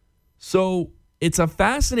 So it's a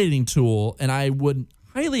fascinating tool, and I would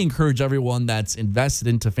highly encourage everyone that's invested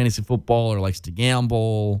into fantasy football or likes to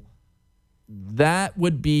gamble. That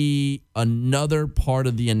would be another part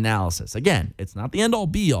of the analysis. Again, it's not the end-all,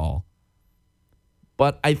 be-all,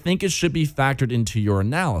 but I think it should be factored into your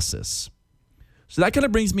analysis. So that kind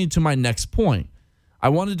of brings me to my next point. I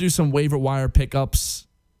wanted to do some waiver wire pickups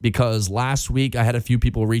because last week I had a few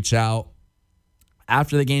people reach out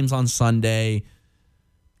after the games on Sunday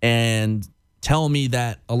and tell me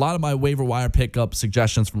that a lot of my waiver wire pickup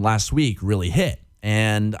suggestions from last week really hit.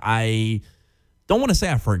 And I don't want to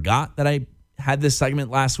say I forgot that I had this segment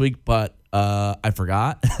last week, but I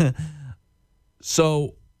forgot.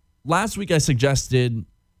 So last week I suggested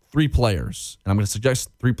 3 players, and I'm going to suggest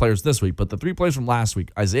 3 players this week, but the 3 players from last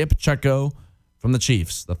week, Isaiah Pacheco from the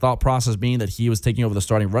Chiefs, the thought process being that he was taking over the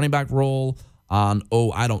starting running back role on,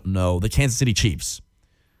 the Kansas City Chiefs.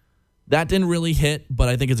 That didn't really hit, but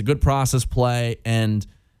I think it's a good process play, and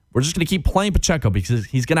we're just going to keep playing Pacheco because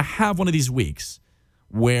he's going to have one of these weeks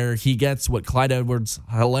where he gets what Clyde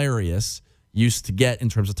Edwards-Helaire used to get in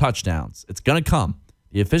terms of touchdowns. It's going to come.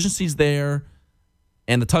 The efficiency's there,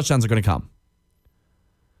 and the touchdowns are going to come.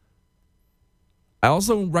 I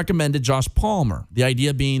also recommended Josh Palmer, the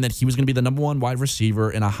idea being that he was going to be the number 1 wide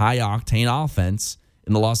receiver in a high-octane offense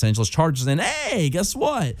in the Los Angeles Chargers. And hey, guess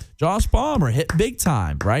what? Josh Palmer hit big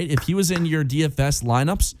time, right? If he was in your DFS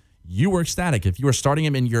lineups, you were ecstatic. If you were starting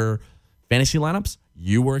him in your fantasy lineups,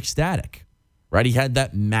 you were ecstatic, right? He had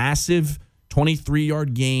that massive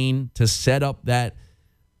 23-yard gain to set up that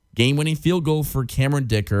game-winning field goal for Cameron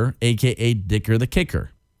Dicker, a.k.a. Dicker the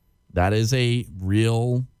Kicker. That is a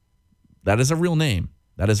real name. That is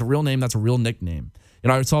a real name. That's a real nickname. You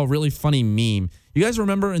know, I saw a really funny meme. You guys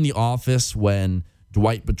remember in The Office when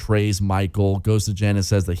Dwight betrays Michael, goes to Jen and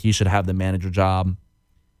says that he should have the manager job?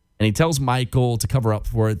 And he tells Michael to cover up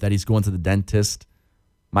for it that he's going to the dentist.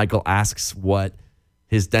 Michael asks what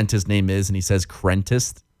his dentist name is, and he says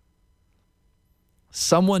Crentist.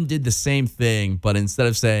 Someone did the same thing, but instead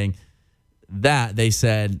of saying that, they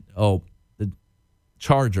said, oh, the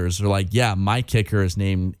Chargers are like, yeah, my kicker is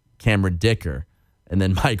named Cameron Dicker. And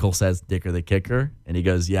then Michael says, Dicker the kicker? And he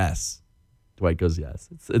goes, yes. Dwight goes, yes.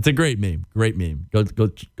 It's a great meme. Great meme. Go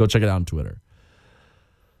check it out on Twitter.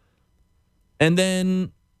 And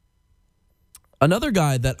then another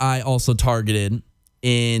guy that I also targeted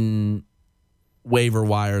in waiver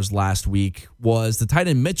wires last week was the tight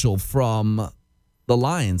end Mitchell from the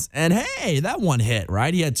Lions. And hey, that one hit,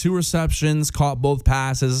 right? He had 2 receptions, caught both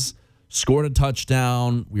passes, scored a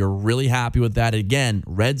touchdown. We were really happy with that. Again,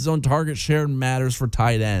 red zone target share matters for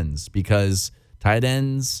tight ends because tight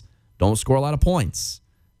ends don't score a lot of points.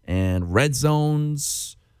 And red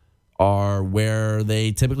zones are where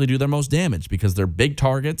they typically do their most damage because they're big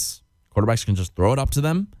targets. Quarterbacks can just throw it up to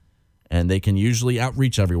them, and they can usually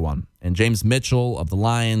outreach everyone. And James Mitchell of the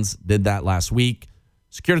Lions did that last week.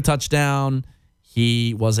 Secured a touchdown.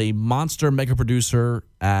 He was a monster mega producer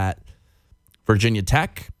at Virginia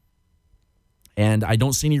Tech. And I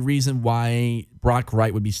don't see any reason why Brock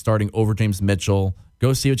Wright would be starting over James Mitchell.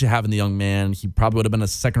 Go see what you have in the young man. He probably would have been a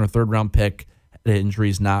 2nd or 3rd round pick. The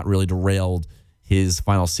injuries not really derailed his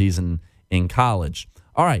final season in college.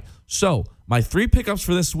 All right, so my 3 pickups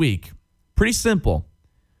for this week, pretty simple.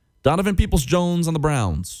 Donovan Peoples-Jones on the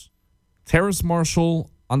Browns. Terrace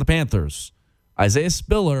Marshall on the Panthers. Isaiah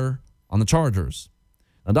Spiller on the Chargers.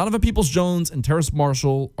 Now, Donovan Peoples-Jones and Terrace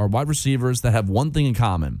Marshall are wide receivers that have one thing in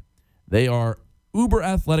common. They are uber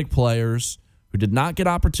athletic players who did not get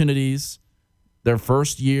opportunities their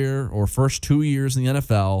first year or first 2 years in the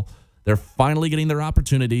NFL. They're finally getting their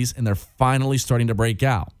opportunities, and they're finally starting to break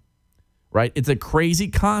out, right? It's a crazy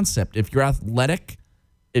concept. If you're athletic,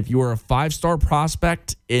 if you were a 5-star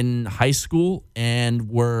prospect in high school and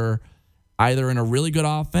were either in a really good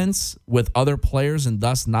offense with other players and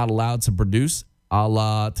thus not allowed to produce, a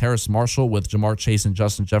la Terrace Marshall with Jamar Chase and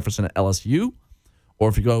Justin Jefferson at LSU, or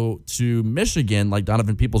if you go to Michigan like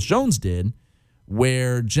Donovan Peoples-Jones did,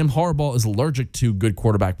 where Jim Harbaugh is allergic to good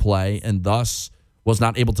quarterback play and thus was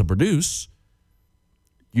not able to produce,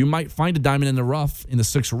 you might find a diamond in the rough in the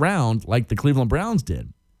 6th round like the Cleveland Browns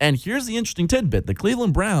did. And here's the interesting tidbit. The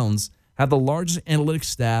Cleveland Browns have the largest analytics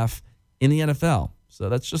staff in the NFL. So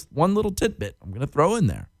that's just one little tidbit I'm going to throw in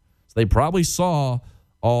there. So they probably saw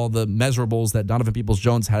all the measurables that Donovan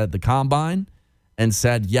Peoples-Jones had at the Combine and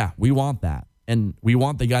said, yeah, we want that. And we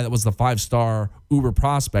want the guy that was the 5-star uber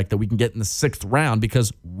prospect that we can get in the 6th round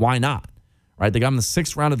because why not? Right? They got him in the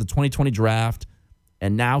 6th round of the 2020 draft.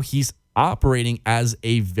 And now he's operating as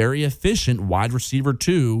a very efficient wide receiver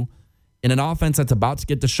 2 in an offense that's about to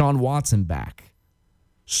get Deshaun Watson back.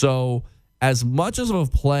 So as much as of a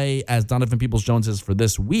play as Donovan Peoples-Jones is for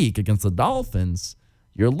this week against the Dolphins,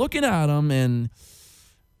 you're looking at him and,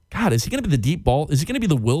 God, is he going to be the deep ball? Is he going to be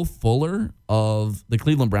the Will Fuller of the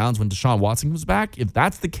Cleveland Browns when Deshaun Watson comes back? If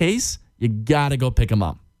that's the case, you got to go pick him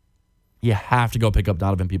up. You have to go pick up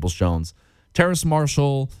Donovan Peoples-Jones. Terrace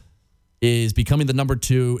Marshall is becoming the number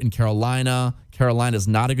 2 in Carolina. Carolina's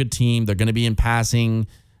not a good team. They're going to be in passing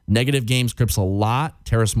negative game scripts a lot.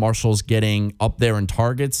 Terrace Marshall's getting up there in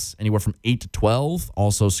targets, anywhere from 8 to 12.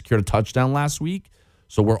 Also secured a touchdown last week.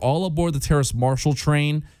 So we're all aboard the Terrace Marshall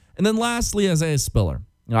train. And then lastly, Isaiah Spiller.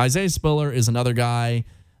 You know, Isaiah Spiller is another guy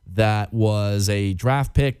that was a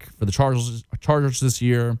draft pick for the Chargers this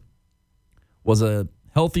year, was a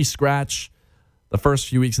healthy scratch the first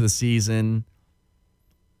few weeks of the season.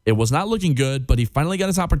 It was not looking good, but he finally got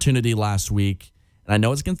his opportunity last week. And I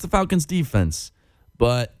know it's against the Falcons defense,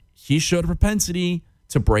 but he showed a propensity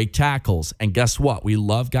to break tackles. And guess what? We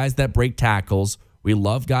love guys that break tackles. We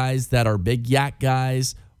love guys that are big yak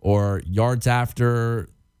guys or yards after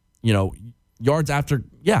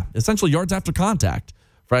contact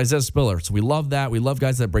for Isaiah Spiller. So we love that. We love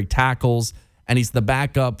guys that break tackles. And he's the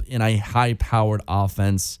backup in a high-powered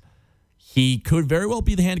offense. He could very well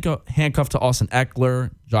be the handcuff to Austin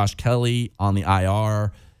Eckler, Josh Kelly on the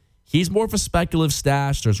IR. He's more of a speculative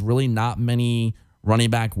stash. There's really not many running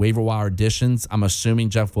back waiver wire additions. I'm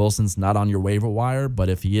assuming Jeff Wilson's not on your waiver wire, but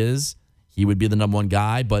if he is, he would be the number 1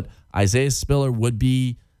 guy. But Isaiah Spiller would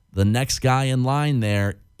be the next guy in line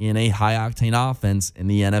there in a high-octane offense in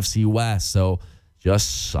the NFC West. So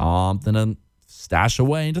just something to stash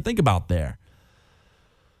away and to think about there.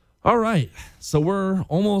 All right, so we're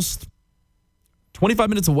almost 25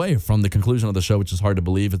 minutes away from the conclusion of the show, which is hard to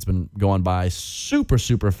believe. It's been going by super,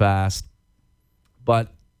 super fast.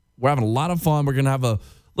 But we're having a lot of fun. We're going to have a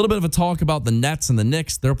little bit of a talk about the Nets and the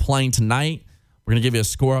Knicks. They're playing tonight. We're going to give you a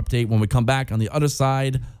score update when we come back on the other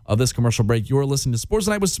side of this commercial break. You're listening to Sports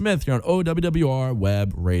Night with Smith here on OWWR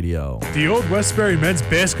Web Radio. The Old Westbury men's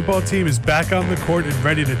basketball team is back on the court and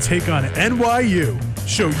ready to take on NYU.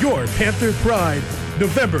 Show your Panther pride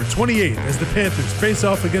November 28th as the Panthers face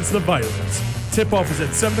off against the Violets. Tip-off is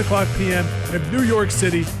at 7 o'clock p.m. in New York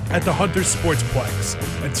City at the Hunter Sportsplex.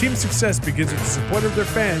 And team success begins with the support of their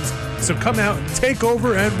fans, so come out and take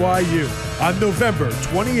over NYU on November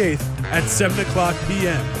 28th at 7 o'clock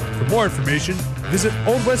p.m. For more information, visit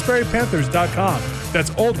oldwestburypanthers.com.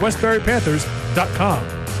 That's oldwestburypanthers.com.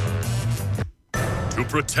 To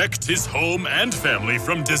protect his home and family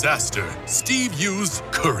from disaster, Steve used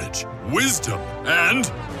courage, wisdom, and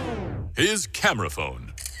his camera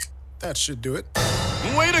phone. That should do it.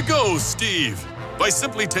 Way to go, Steve! By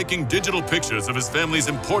simply taking digital pictures of his family's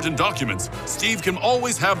important documents, Steve can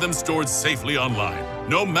always have them stored safely online,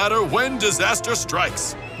 no matter when disaster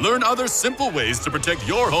strikes. Learn other simple ways to protect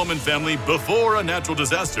your home and family before a natural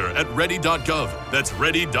disaster at ready.gov. That's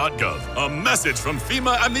ready.gov. A message from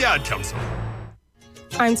FEMA and the Ad Council.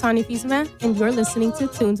 I'm Tanya Fiesman, and you're listening to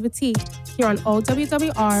Tunes with T here on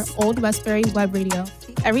OWWR Old Westbury Web Radio.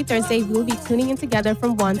 Every Thursday, we'll be tuning in together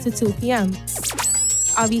from 1 to 2 p.m.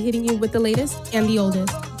 I'll be hitting you with the latest and the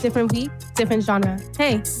oldest. Different week, different genre.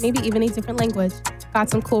 Hey, maybe even a different language.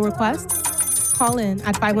 Got some cool requests? Call in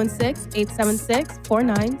at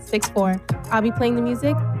 516-876-4964. I'll be playing the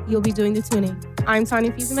music, you'll be doing the tuning. I'm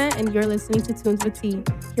Tanya Fiesman, and you're listening to Tunes with T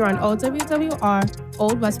here on OWWR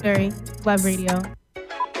Old Westbury Web Radio.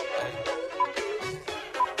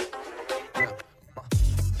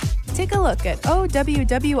 Take a look at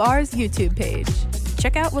OWWR's YouTube page.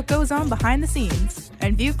 Check out what goes on behind the scenes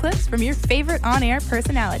and view clips from your favorite on-air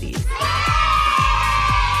personalities.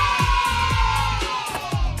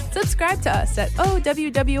 Subscribe to us at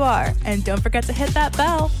OWWR and don't forget to hit that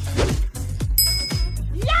bell.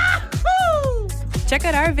 Yahoo! Check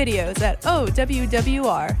out our videos at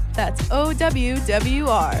OWWR. That's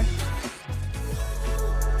OWWR.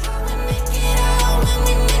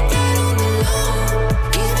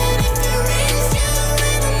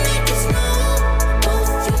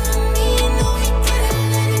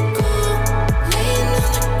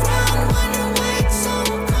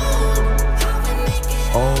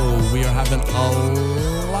 Having a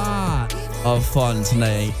lot of fun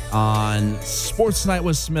tonight on Sports Night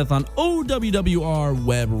with Smith on OWWR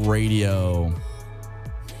Web Radio.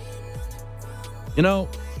 You know,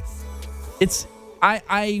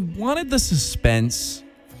 I wanted the suspense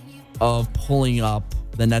of pulling up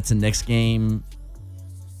the Nets and Knicks game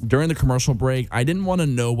during the commercial break. I didn't want to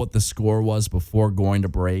know what the score was before going to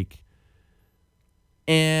break.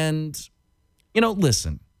 And, you know,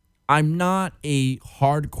 listen. I'm not a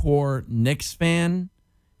hardcore Knicks fan,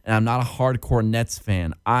 and I'm not a hardcore Nets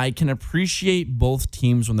fan. I can appreciate both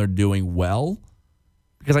teams when they're doing well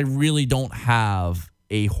because I really don't have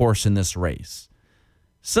a horse in this race.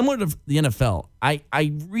 Similar to the NFL, I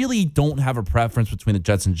really don't have a preference between the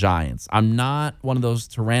Jets and Giants. I'm not one of those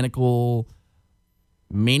tyrannical,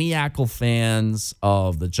 maniacal fans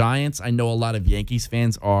of the Giants. I know a lot of Yankees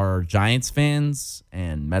fans are Giants fans,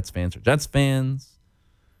 and Mets fans are Jets fans.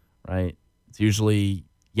 Right? It's usually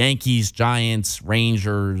Yankees, Giants,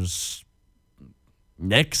 Rangers,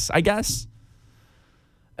 Knicks, I guess.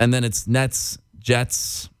 And then it's Nets,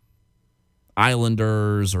 Jets,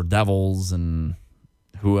 Islanders, or Devils, and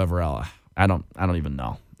whoever else. I don't even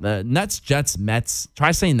know. The Nets, Jets, Mets.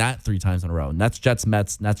 Try saying that 3 times in a row. Nets, Jets,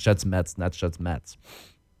 Mets, Nets, Jets, Mets, Nets, Jets, Mets.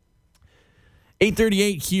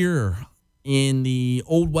 8:38 here in the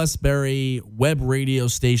Old Westbury Web Radio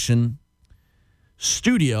Station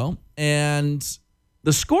studio, and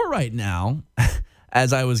the score right now,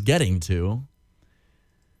 as I was getting to,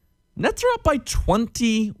 Nets are up by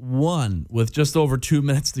 21 with just over 2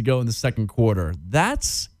 minutes to go in the second quarter.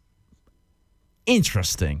 That's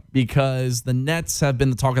interesting because the Nets have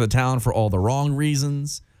been the talk of the town for all the wrong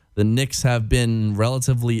reasons. The Knicks have been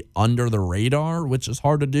relatively under the radar, which is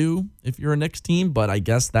hard to do if you're a Knicks team, but I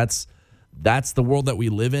guess that's the world that we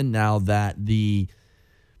live in now that the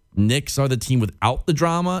Knicks are the team without the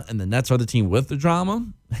drama, and the Nets are the team with the drama.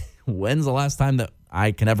 When's the last time that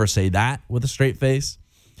I can ever say that with a straight face?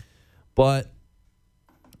 But,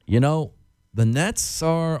 you know, the Nets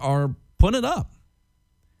are putting it up.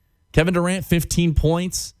 Kevin Durant, 15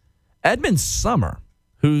 points. Edmund Summer,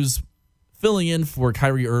 who's filling in for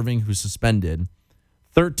Kyrie Irving, who's suspended,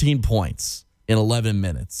 13 points in 11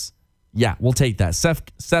 minutes. Yeah, we'll take that.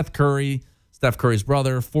 Steph Curry's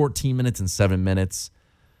brother, 14 minutes and 7 minutes.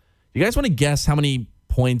 You guys want to guess how many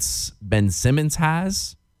points Ben Simmons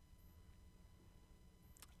has?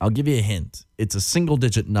 I'll give you a hint. It's a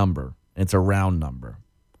single-digit number. It's a round number.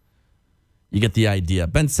 You get the idea.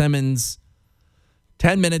 Ben Simmons,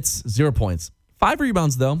 10 minutes, 0 points. 5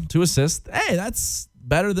 rebounds, though, 2 assists. Hey, that's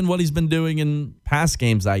better than what he's been doing in past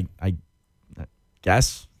games, I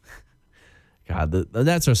guess. God, the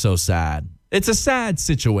Nets are so sad. It's a sad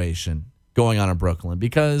situation going on in Brooklyn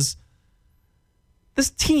because this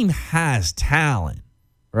team has talent,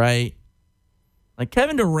 right? Like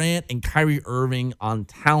Kevin Durant and Kyrie Irving on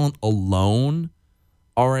talent alone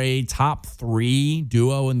are a top 3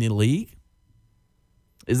 duo in the league.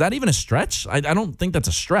 Is that even a stretch? I don't think that's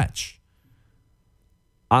a stretch.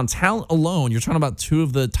 On talent alone, you're talking about 2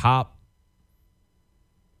 of the top,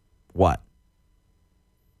 what?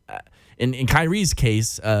 In Kyrie's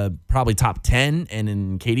case, probably top 10, and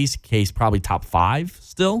in KD's case, probably top 5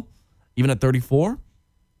 still, even at 34.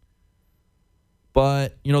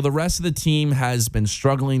 But, you know, the rest of the team has been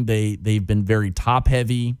struggling. They've been very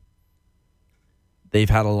top-heavy. They've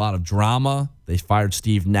had a lot of drama. They fired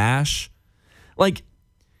Steve Nash. Like,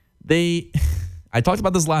 I talked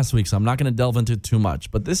about this last week, so I'm not going to delve into it too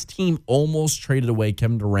much. But this team almost traded away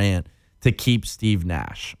Kevin Durant to keep Steve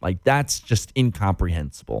Nash. Like, that's just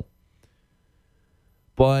incomprehensible.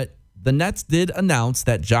 But the Nets did announce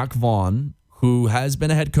that Jacque Vaughn, who has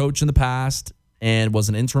been a head coach in the past and was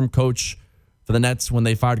an interim coach for the Nets when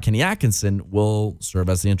they fired Kenny Atkinson, will serve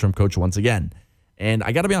as the interim coach once again. And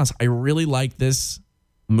I got to be honest, I really like this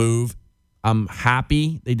move. I'm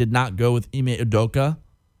happy they did not go with Ime Udoka,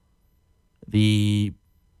 the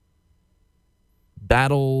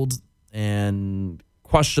battled and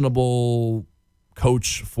questionable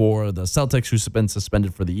coach for the Celtics who's been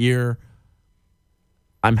suspended for the year.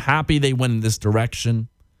 I'm happy they went in this direction.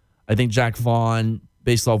 I think Jacque Vaughn,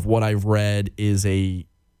 based off what I've read, is a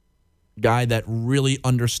guy that really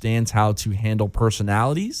understands how to handle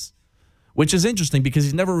personalities, which is interesting because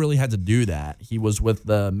he's never really had to do that. He was with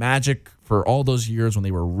the Magic for all those years when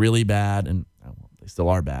they were really bad, and well, they still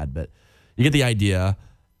are bad, but you get the idea.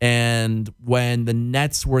 And when the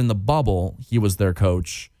Nets were in the bubble, he was their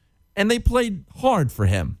coach, and they played hard for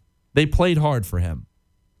him.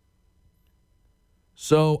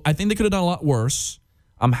 So I think they could have done a lot worse.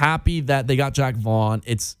 I'm happy that they got Jacque Vaughn.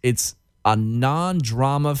 It's a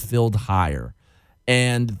non-drama filled hire,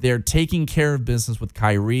 and they're taking care of business with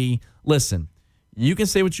Kyrie. Listen, you can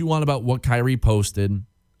say what you want about what Kyrie posted.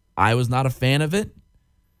 I was not a fan of it.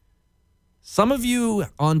 Some of you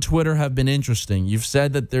on Twitter have been interesting. You've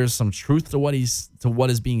said that there's some truth to what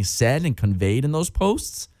is being said and conveyed in those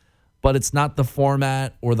posts, but it's not the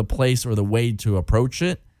format or the place or the way to approach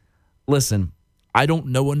it. Listen, I don't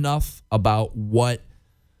know enough about what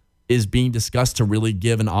is being discussed to really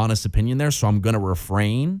give an honest opinion there, so I'm going to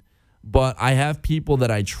refrain. But I have people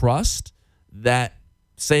that I trust that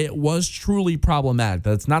say it was truly problematic,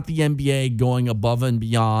 that it's not the NBA going above and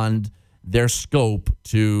beyond their scope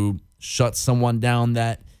to shut someone down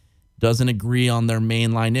that doesn't agree on their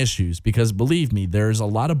mainline issues. Because believe me, there's a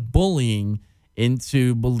lot of bullying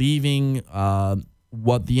into believing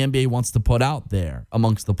what the NBA wants to put out there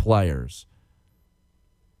amongst the players.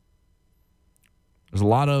 I'll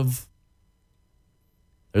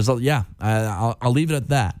leave it at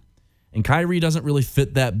that. And Kyrie doesn't really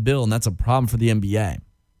fit that bill, and that's a problem for the NBA.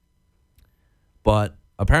 But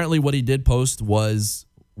apparently what he did post was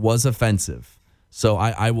offensive. So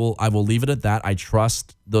I will leave it at that. I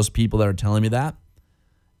trust those people that are telling me that.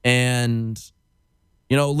 And,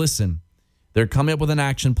 you know, listen, they're coming up with an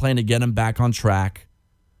action plan to get him back on track.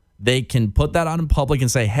 They can put that out in public and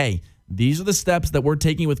say, hey, these are the steps that we're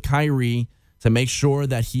taking with Kyrie to make sure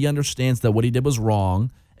that he understands that what he did was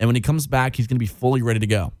wrong. And when he comes back, he's going to be fully ready to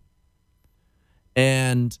go.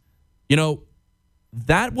 And, you know,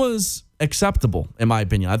 that was acceptable, in my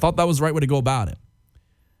opinion. I thought that was the right way to go about it.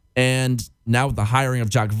 And now with the hiring of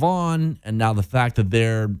Jacque Vaughn, and now the fact that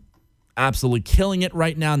they're absolutely killing it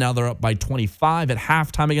right now, now they're up by 25 at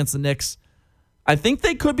halftime against the Knicks, I think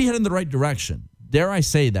they could be heading in the right direction. Dare I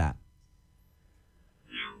say that?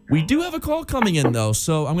 We do have a call coming in, though,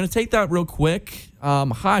 so I'm going to take that real quick.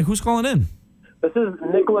 Hi, who's calling in? This is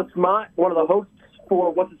Nicholas Mott, one of the hosts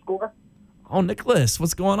for What's the Score? Oh, Nicholas,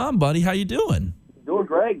 what's going on, buddy? How you doing? Doing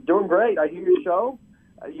great. I hear your show.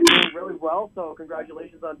 You're doing really well, so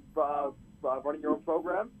congratulations on running your own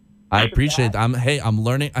program. I appreciate that. I'm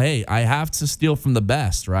learning. Hey, I have to steal from the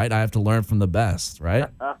best, right? I have to learn from the best, right?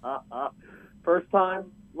 First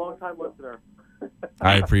time, long time listener.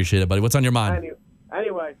 I appreciate it, buddy. What's on your mind?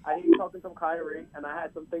 Anyway, I hear you talking from Kyrie, and I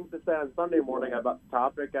had some things to say on Sunday morning about the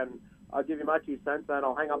topic, and I'll give you my 2 cents, and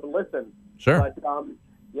I'll hang up and listen. Sure. But,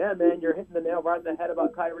 yeah, man, you're hitting the nail right on the head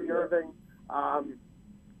about Kyrie Irving.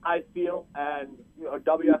 I feel, and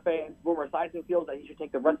WFA and Boomer Esiason feels that he should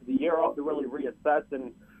take the rest of the year off to really reassess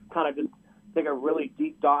and kind of just take a really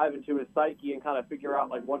deep dive into his psyche and kind of figure out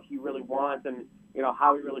like what he really wants and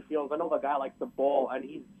how he really feels. I know the guy likes the ball, and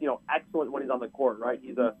he's excellent when he's on the court. Right,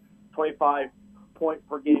 he's a 25 point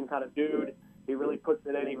per game kind of dude. He really puts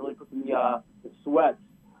it in. He really puts in the sweat.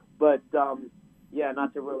 But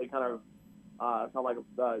not to really kind of sound like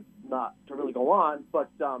not to really go on, but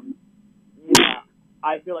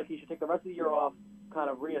I feel like he should take the rest of the year off, kind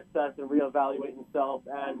of reassess and reevaluate himself,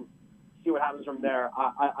 and see what happens from there.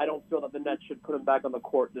 I don't feel that the Nets should put him back on the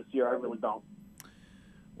court this year. I really don't.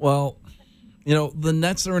 Well, the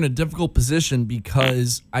Nets are in a difficult position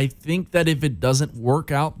because I think that if it doesn't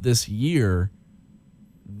work out this year,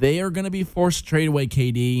 they are going to be forced to trade away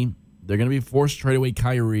KD. They're going to be forced to trade away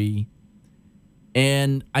Kyrie.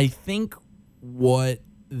 And I think what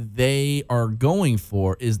they are going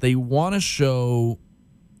for is they want to show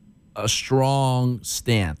a strong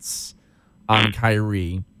stance on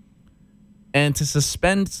Kyrie. And to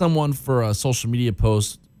suspend someone for a social media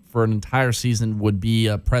post for an entire season would be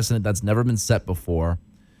a precedent that's never been set before.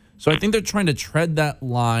 So I think they're trying to tread that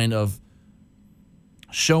line of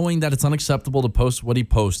showing that it's unacceptable to post what he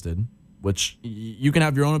posted, which you can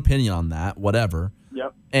have your own opinion on that, whatever.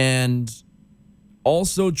 Yep. And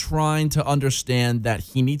also trying to understand that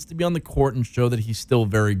he needs to be on the court and show that he's still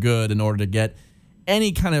very good in order to get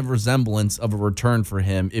any kind of resemblance of a return for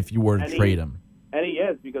him if you were to trade him. And he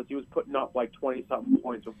is, because he was putting up like 20-something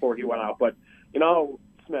points before he went out. But,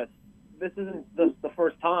 Smith, this isn't the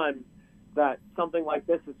first time that something like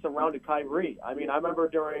this has surrounded Kyrie. I mean, I remember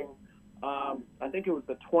during, I think it was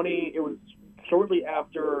shortly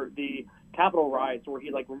after the Capitol riots where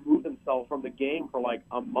he, removed himself from the game for,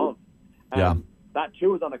 a month. And that,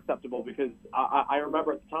 too, was unacceptable because I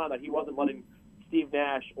remember at the time that he wasn't letting Steve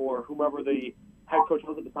Nash or whomever the head coach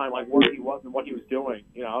was at the time, where he was and what he was doing.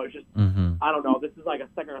 It's just, I don't know. This is like a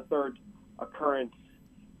second or third occurrence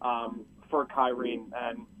for Kyrie.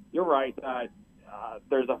 And you're right that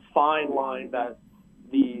there's a fine line that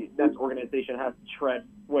the Nets organization has to tread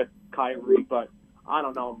with Kyrie. But I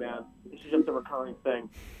don't know, man. This is just a recurring thing.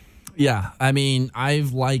 Yeah, I mean,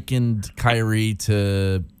 I've likened Kyrie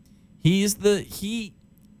to he's the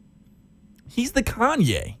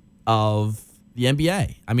Kanye of the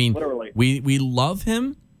NBA. I mean, literally. We love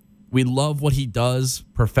him. We love what he does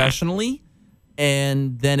professionally,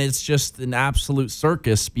 and then it's just an absolute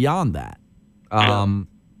circus beyond that. I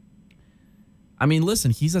mean,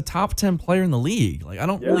 listen, he's a top 10 player in the league. I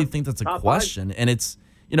don't really think that's a top question. 5. And it's,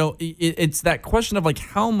 it's that question of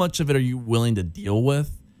how much of it are you willing to deal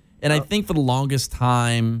with? And I think for the longest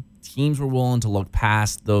time, teams were willing to look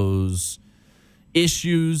past those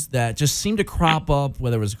issues that just seemed to crop up,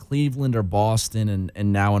 whether it was Cleveland or Boston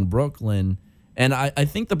and now in Brooklyn. And I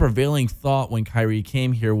think the prevailing thought when Kyrie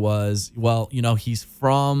came here was, well, he's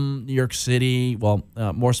from New York City,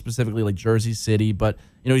 more specifically Jersey City, but,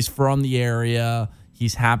 he's from the area.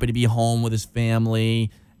 He's happy to be home with his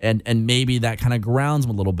family, and maybe that kind of grounds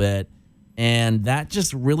him a little bit. And that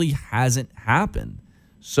just really hasn't happened.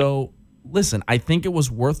 So, listen, I think it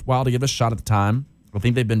was worthwhile to give a shot at the time. I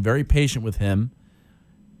think they've been very patient with him.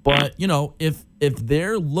 But, if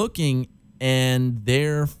they're looking and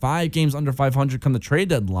they're 5 games under 500 come the trade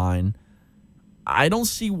deadline, I don't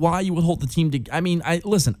see why you would hold the team to. I mean, I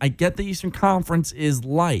get the Eastern Conference is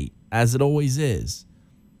light, as it always is,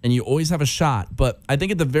 and you always have a shot. But I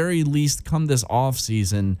think at the very least, come this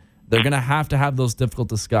offseason, they're going to have those difficult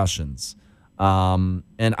discussions. And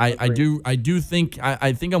I do think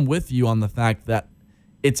I'm with you on the fact that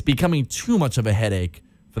it's becoming too much of a headache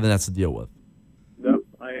for the Nets to deal with. Yep,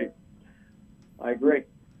 I agree.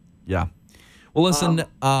 Yeah. Well, listen,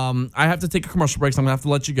 I have to take a commercial break, so I'm going to have to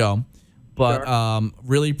let you go. But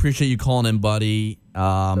really appreciate you calling in, buddy.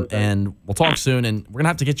 And we'll talk soon. And we're going to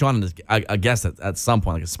have to get you on as a guest at some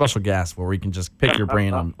point, a special guest where we can just pick your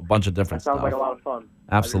brain on a bunch of different stuff. Sounds like a lot of fun.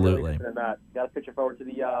 Absolutely. Got to pitch it forward to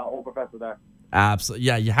the old professor there. Absolutely.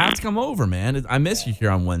 Yeah, you have to come over, man. I miss you here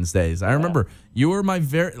on Wednesdays. I remember you were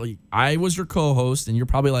I was your co-host, and you're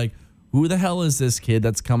probably like, who the hell is this kid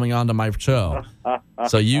that's coming onto my show?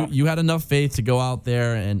 So you had enough faith to go out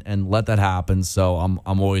there and let that happen. So I'm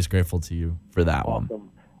always grateful to you for that one.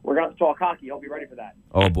 Awesome. We're going to talk hockey. I'll be ready for that.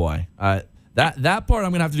 Oh, boy. That part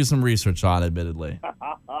I'm going to have to do some research on, admittedly.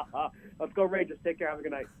 Let's go, Rangers. Take care. Have a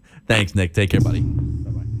good night. Thanks, Nick. Take care, buddy.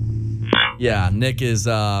 Bye-bye. Yeah, Nick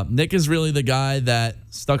is really the guy that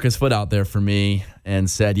stuck his foot out there for me and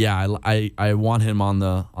said, yeah, I want him on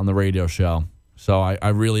the radio show. So I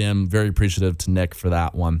really am very appreciative to Nick for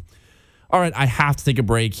that one. All right, I have to take a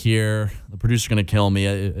break here. The producer's going to kill me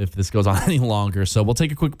if this goes on any longer. So we'll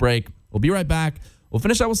take a quick break. We'll be right back. We'll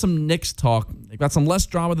finish out with some Knicks talk. They've got some less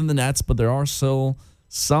drama than the Nets, but there are still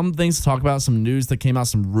some things to talk about, some news that came out,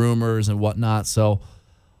 some rumors and whatnot. So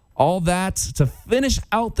all that to finish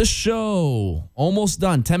out the show. Almost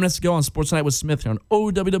done. 10 minutes ago on Sports Night with Smith here on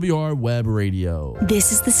OWWR Web Radio.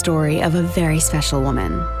 This is the story of a very special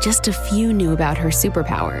woman. Just a few knew about her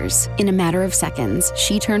superpowers. In a matter of seconds,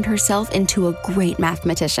 she turned herself into a great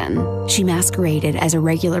mathematician. She masqueraded as a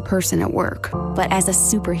regular person at work, but as a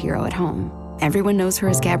superhero at home. Everyone knows her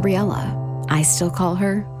as Gabriella. I still call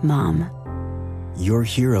her Mom. Your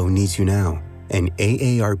hero needs you now, and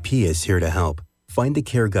AARP is here to help. Find the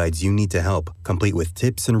care guides you need to help, complete with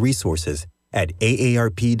tips and resources at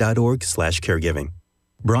aarp.org/caregiving.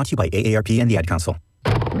 Brought to you by AARP and the Ad Council.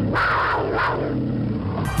 The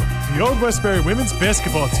Old Westbury women's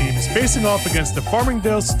basketball team is facing off against the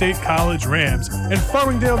Farmingdale State College Rams in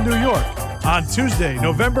Farmingdale, New York on Tuesday,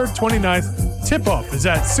 November 29th. Tip-off is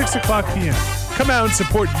at 6 o'clock p.m. Come out and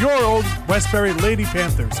support your Old Westbury Lady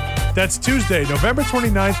Panthers. That's Tuesday, November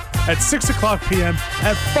 29th at 6 o'clock p.m.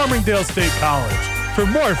 at Farmingdale State College. For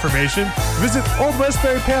more information, visit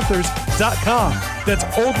oldwestburypanthers.com. That's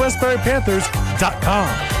oldwestburypanthers.com.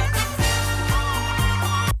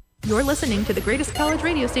 You're listening to the greatest college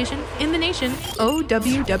radio station in the nation,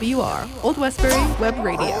 OWWR, Old Westbury Web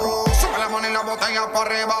Radio.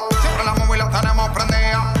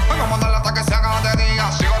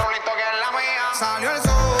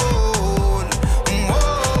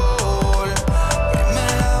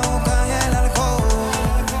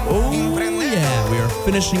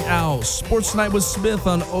 Finishing out Sports Night with Smith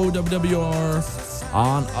on OWWR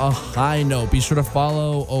on a high note. Be sure to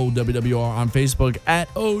follow OWWR on Facebook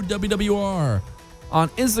at OWWR, on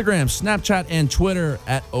Instagram, Snapchat, and Twitter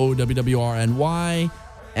at OWWRNY,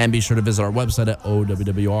 and be sure to visit our website at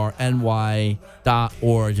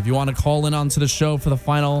OWWRNY.org. If you want to call in onto the show for the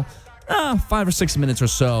final 5 or 6 minutes or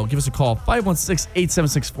so, give us a call,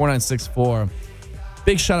 516-876-4964.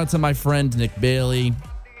 Big shout out to my friend Nick Bailey,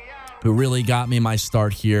 who really got me my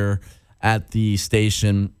start here at the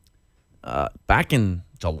station back in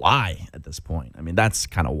July at this point. I mean, that's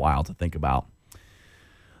kind of wild to think about.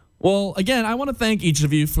 Well, again, I want to thank each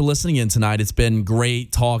of you for listening in tonight. It's been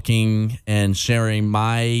great talking and sharing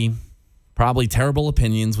my probably terrible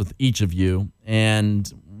opinions with each of you.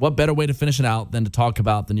 And what better way to finish it out than to talk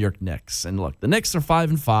about the New York Knicks? And look, the Knicks are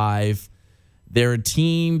 5-5. They're a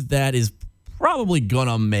team that is probably going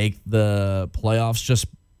to make the playoffs just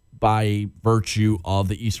by virtue of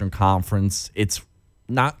the Eastern Conference. It's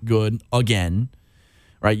not good again,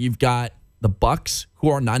 right? You've got the Bucks, who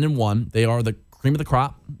are 9-1. They are the cream of the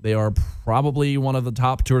crop. They are probably one of the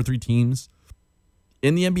top 2 or 3 teams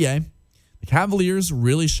in the NBA. The Cavaliers,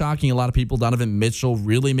 really shocking a lot of people. Donovan Mitchell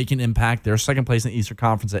really making an impact. They're second place in the Eastern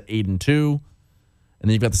Conference at 8-2. And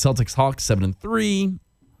then you've got the Celtics, Hawks, 7-3.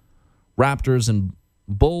 Raptors and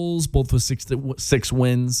Bulls, both with 6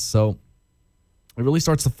 wins. So it really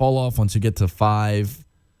starts to fall off once you get to 5,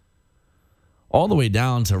 all the way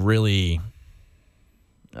down to really,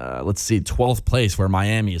 12th place, where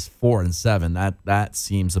Miami is 4-7. That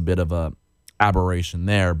seems a bit of a aberration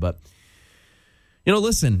there. But,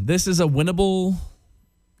 listen, this is a winnable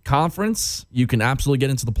conference. You can absolutely get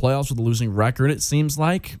into the playoffs with a losing record, it seems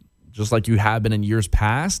like, just like you have been in years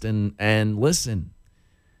past. And listen,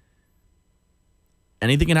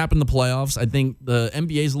 anything can happen in the playoffs. I think the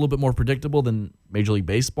NBA is a little bit more predictable than Major League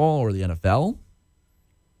Baseball or the NFL,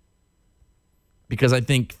 because I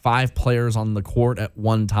think 5 players on the court at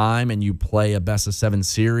one time and you play a best-of-7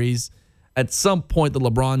 series, at some point the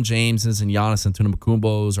LeBron Jameses and Giannis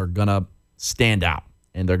Antetokounmpos are going to stand out,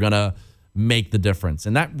 and they're going to make the difference.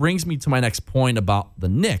 And that brings me to my next point about the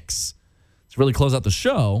Knicks. To really close out the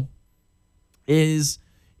show is,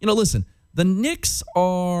 listen, the Knicks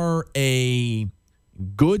are a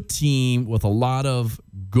good team with a lot of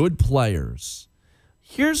good players.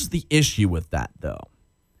 Here's the issue with that, though.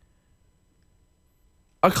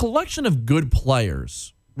 A collection of good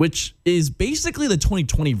players, which is basically the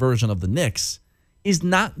 2020 version of the Knicks, is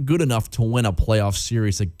not good enough to win a playoff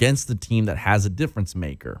series against the team that has a difference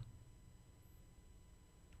maker.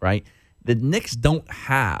 Right? The Knicks don't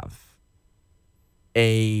have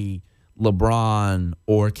a LeBron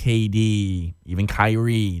or KD, even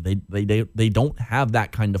Kyrie. They don't have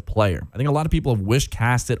that kind of player. I think a lot of people have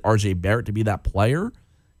casted RJ Barrett to be that player.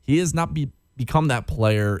 He has not become that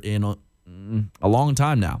player in a long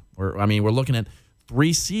time now. We're looking at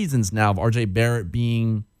 3 seasons now of RJ Barrett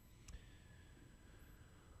being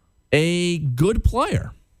a good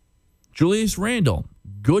player. Julius Randle,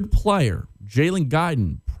 good player. Jalen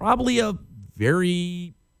Guyton, probably a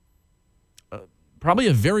very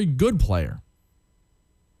good player.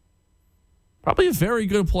 Probably a very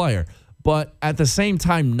good player, but at the same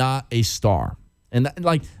time, not a star. And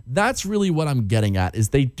that's really what I'm getting at, is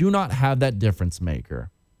they do not have that difference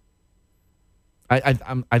maker. I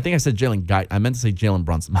think I said Jalen Guyton. I meant to say Jalen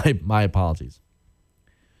Brunson. My apologies.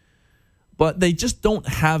 But they just don't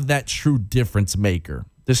have that true difference maker.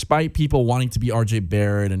 Despite people wanting to be RJ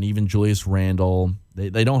Barrett and even Julius Randle,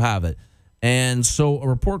 they don't have it. And so a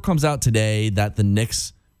report comes out today that the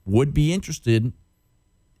Knicks would be interested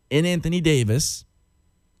in Anthony Davis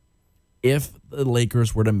if the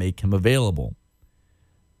Lakers were to make him available.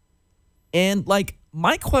 And,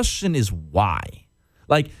 my question is why?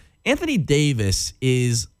 Anthony Davis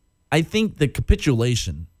is, I think, the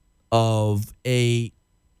capitulation of a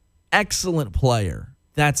excellent player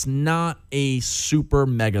that's not a super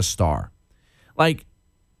mega star.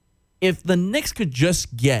 If the Knicks could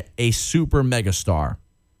just get a super mega star,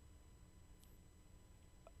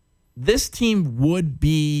 this team would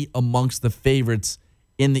be amongst the favorites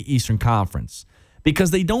in the Eastern Conference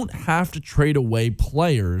because they don't have to trade away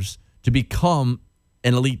players to become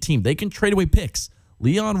an elite team. They can trade away picks.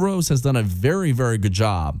 Leon Rose has done a very, very good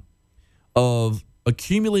job of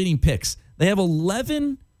accumulating picks. They have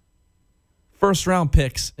 11 first-round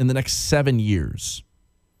picks in the next 7 years.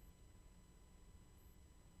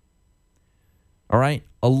 All right?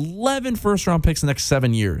 11 first-round picks in the next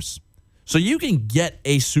 7 years. So you can get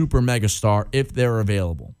a super mega star if they're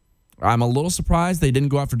available. I'm a little surprised they didn't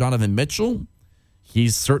go after Donovan Mitchell.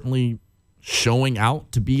 He's certainly showing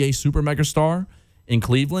out to be a super mega star in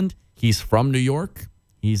Cleveland. He's from New York.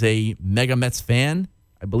 He's a mega Mets fan.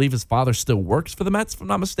 I believe his father still works for the Mets, if I'm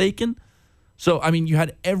not mistaken. So, you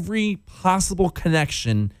had every possible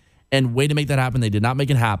connection and way to make that happen. They did not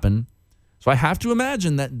make it happen. So I have to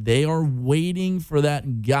imagine that they are waiting for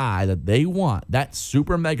that guy that they want, that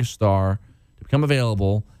super megastar, to become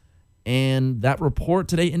available. And that report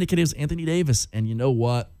today indicated it was Anthony Davis. And you know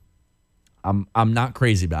what? I'm not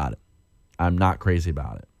crazy about it. I'm not crazy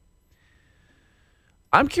about it.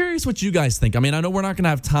 I'm curious what you guys think. I know we're not going to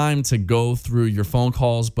have time to go through your phone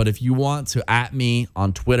calls, but if you want to @ me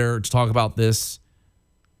on Twitter to talk about this,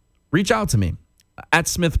 reach out to me.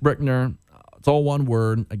 @SmithBrickner. It's all one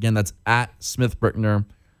word. Again, that's @SmithBrickner.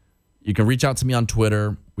 You can reach out to me on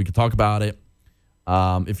Twitter. We can talk about it.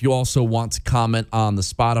 If you also want to comment on the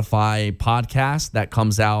Spotify podcast that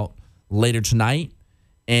comes out later tonight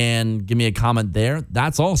and give me a comment there,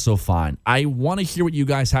 that's also fine. I want to hear what you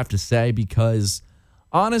guys have to say because,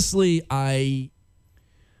 honestly, I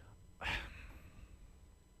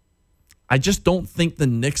just don't think the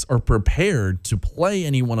Knicks are prepared to play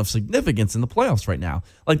anyone of significance in the playoffs right now.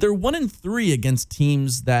 They're 1-3 against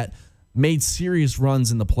teams that made serious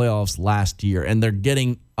runs in the playoffs last year, and they're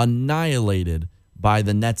getting annihilated by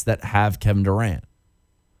the Nets that have Kevin Durant.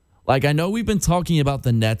 I know we've been talking about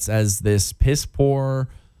the Nets as this piss-poor,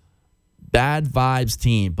 bad vibes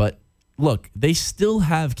team, but look, they still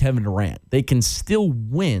have Kevin Durant. They can still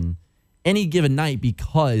win any given night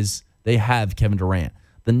because they have Kevin Durant.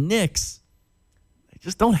 The Knicks, they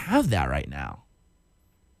just don't have that right now.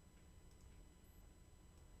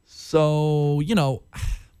 So,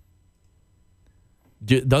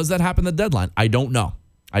 does that happen at the deadline? I don't know.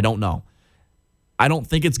 I don't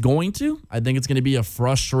think it's going to. I think it's going to be a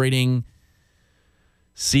frustrating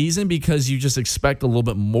season because you just expect a little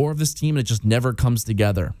bit more of this team and it just never comes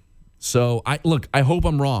together. So, I hope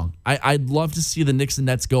I'm wrong. I'd love to see the Knicks and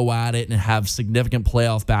Nets go at it and have significant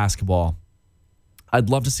playoff basketball. I'd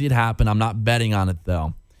love to see it happen. I'm not betting on it,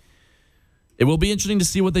 though. It will be interesting to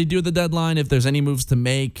see what they do at the deadline, if there's any moves to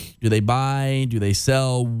make. Do they buy? Do they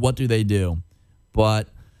sell? What do they do? But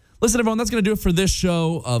listen, everyone, that's going to do it for this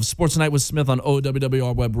show of Sports Night with Smith on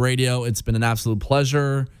OWWR Web Radio. It's been an absolute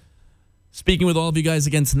pleasure speaking with all of you guys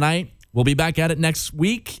again tonight. We'll be back at it next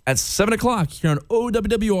week at 7 o'clock here on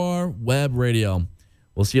OWWR Web Radio.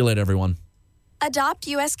 We'll see you later, everyone. Adopt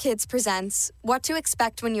US Kids presents What to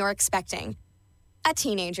Expect When You're Expecting. A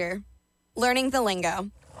teenager. Learning the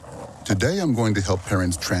lingo. Today I'm going to help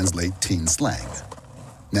parents translate teen slang.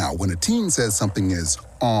 Now, when a teen says something is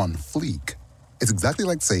on fleek, it's exactly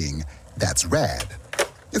like saying, that's rad.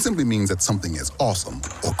 It simply means that something is awesome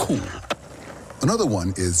or cool. Another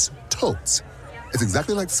one is totes. It's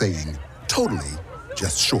exactly like saying, totally,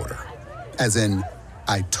 just shorter. As in,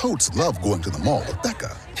 I totes love going to the mall with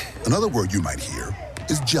Becca. Another word you might hear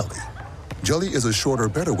is jelly. Jelly is a shorter,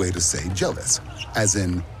 better way to say jealous. As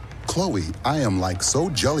in, Chloe, I am like so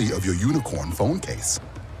jelly of your unicorn phone case.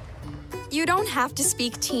 You don't have to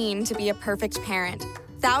speak teen to be a perfect parent.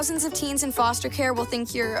 Thousands of teens in foster care will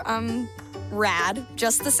think you're, rad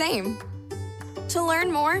just the same. To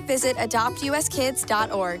learn more, visit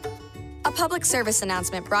adoptuskids.org. A public service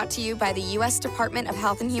announcement brought to you by the U.S. Department of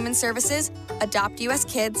Health and Human Services, Adopt U.S.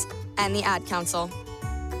 Kids, and the Ad Council.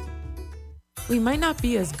 We might not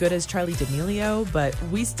be as good as Charli D'Amelio, but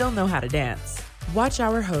we still know how to dance. Watch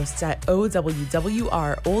our hosts at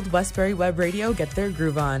OWWR Old Westbury Web Radio get their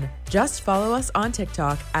groove on. Just follow us on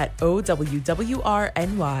TikTok at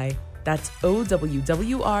OWWRNY. That's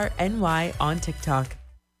OWWRNY on TikTok.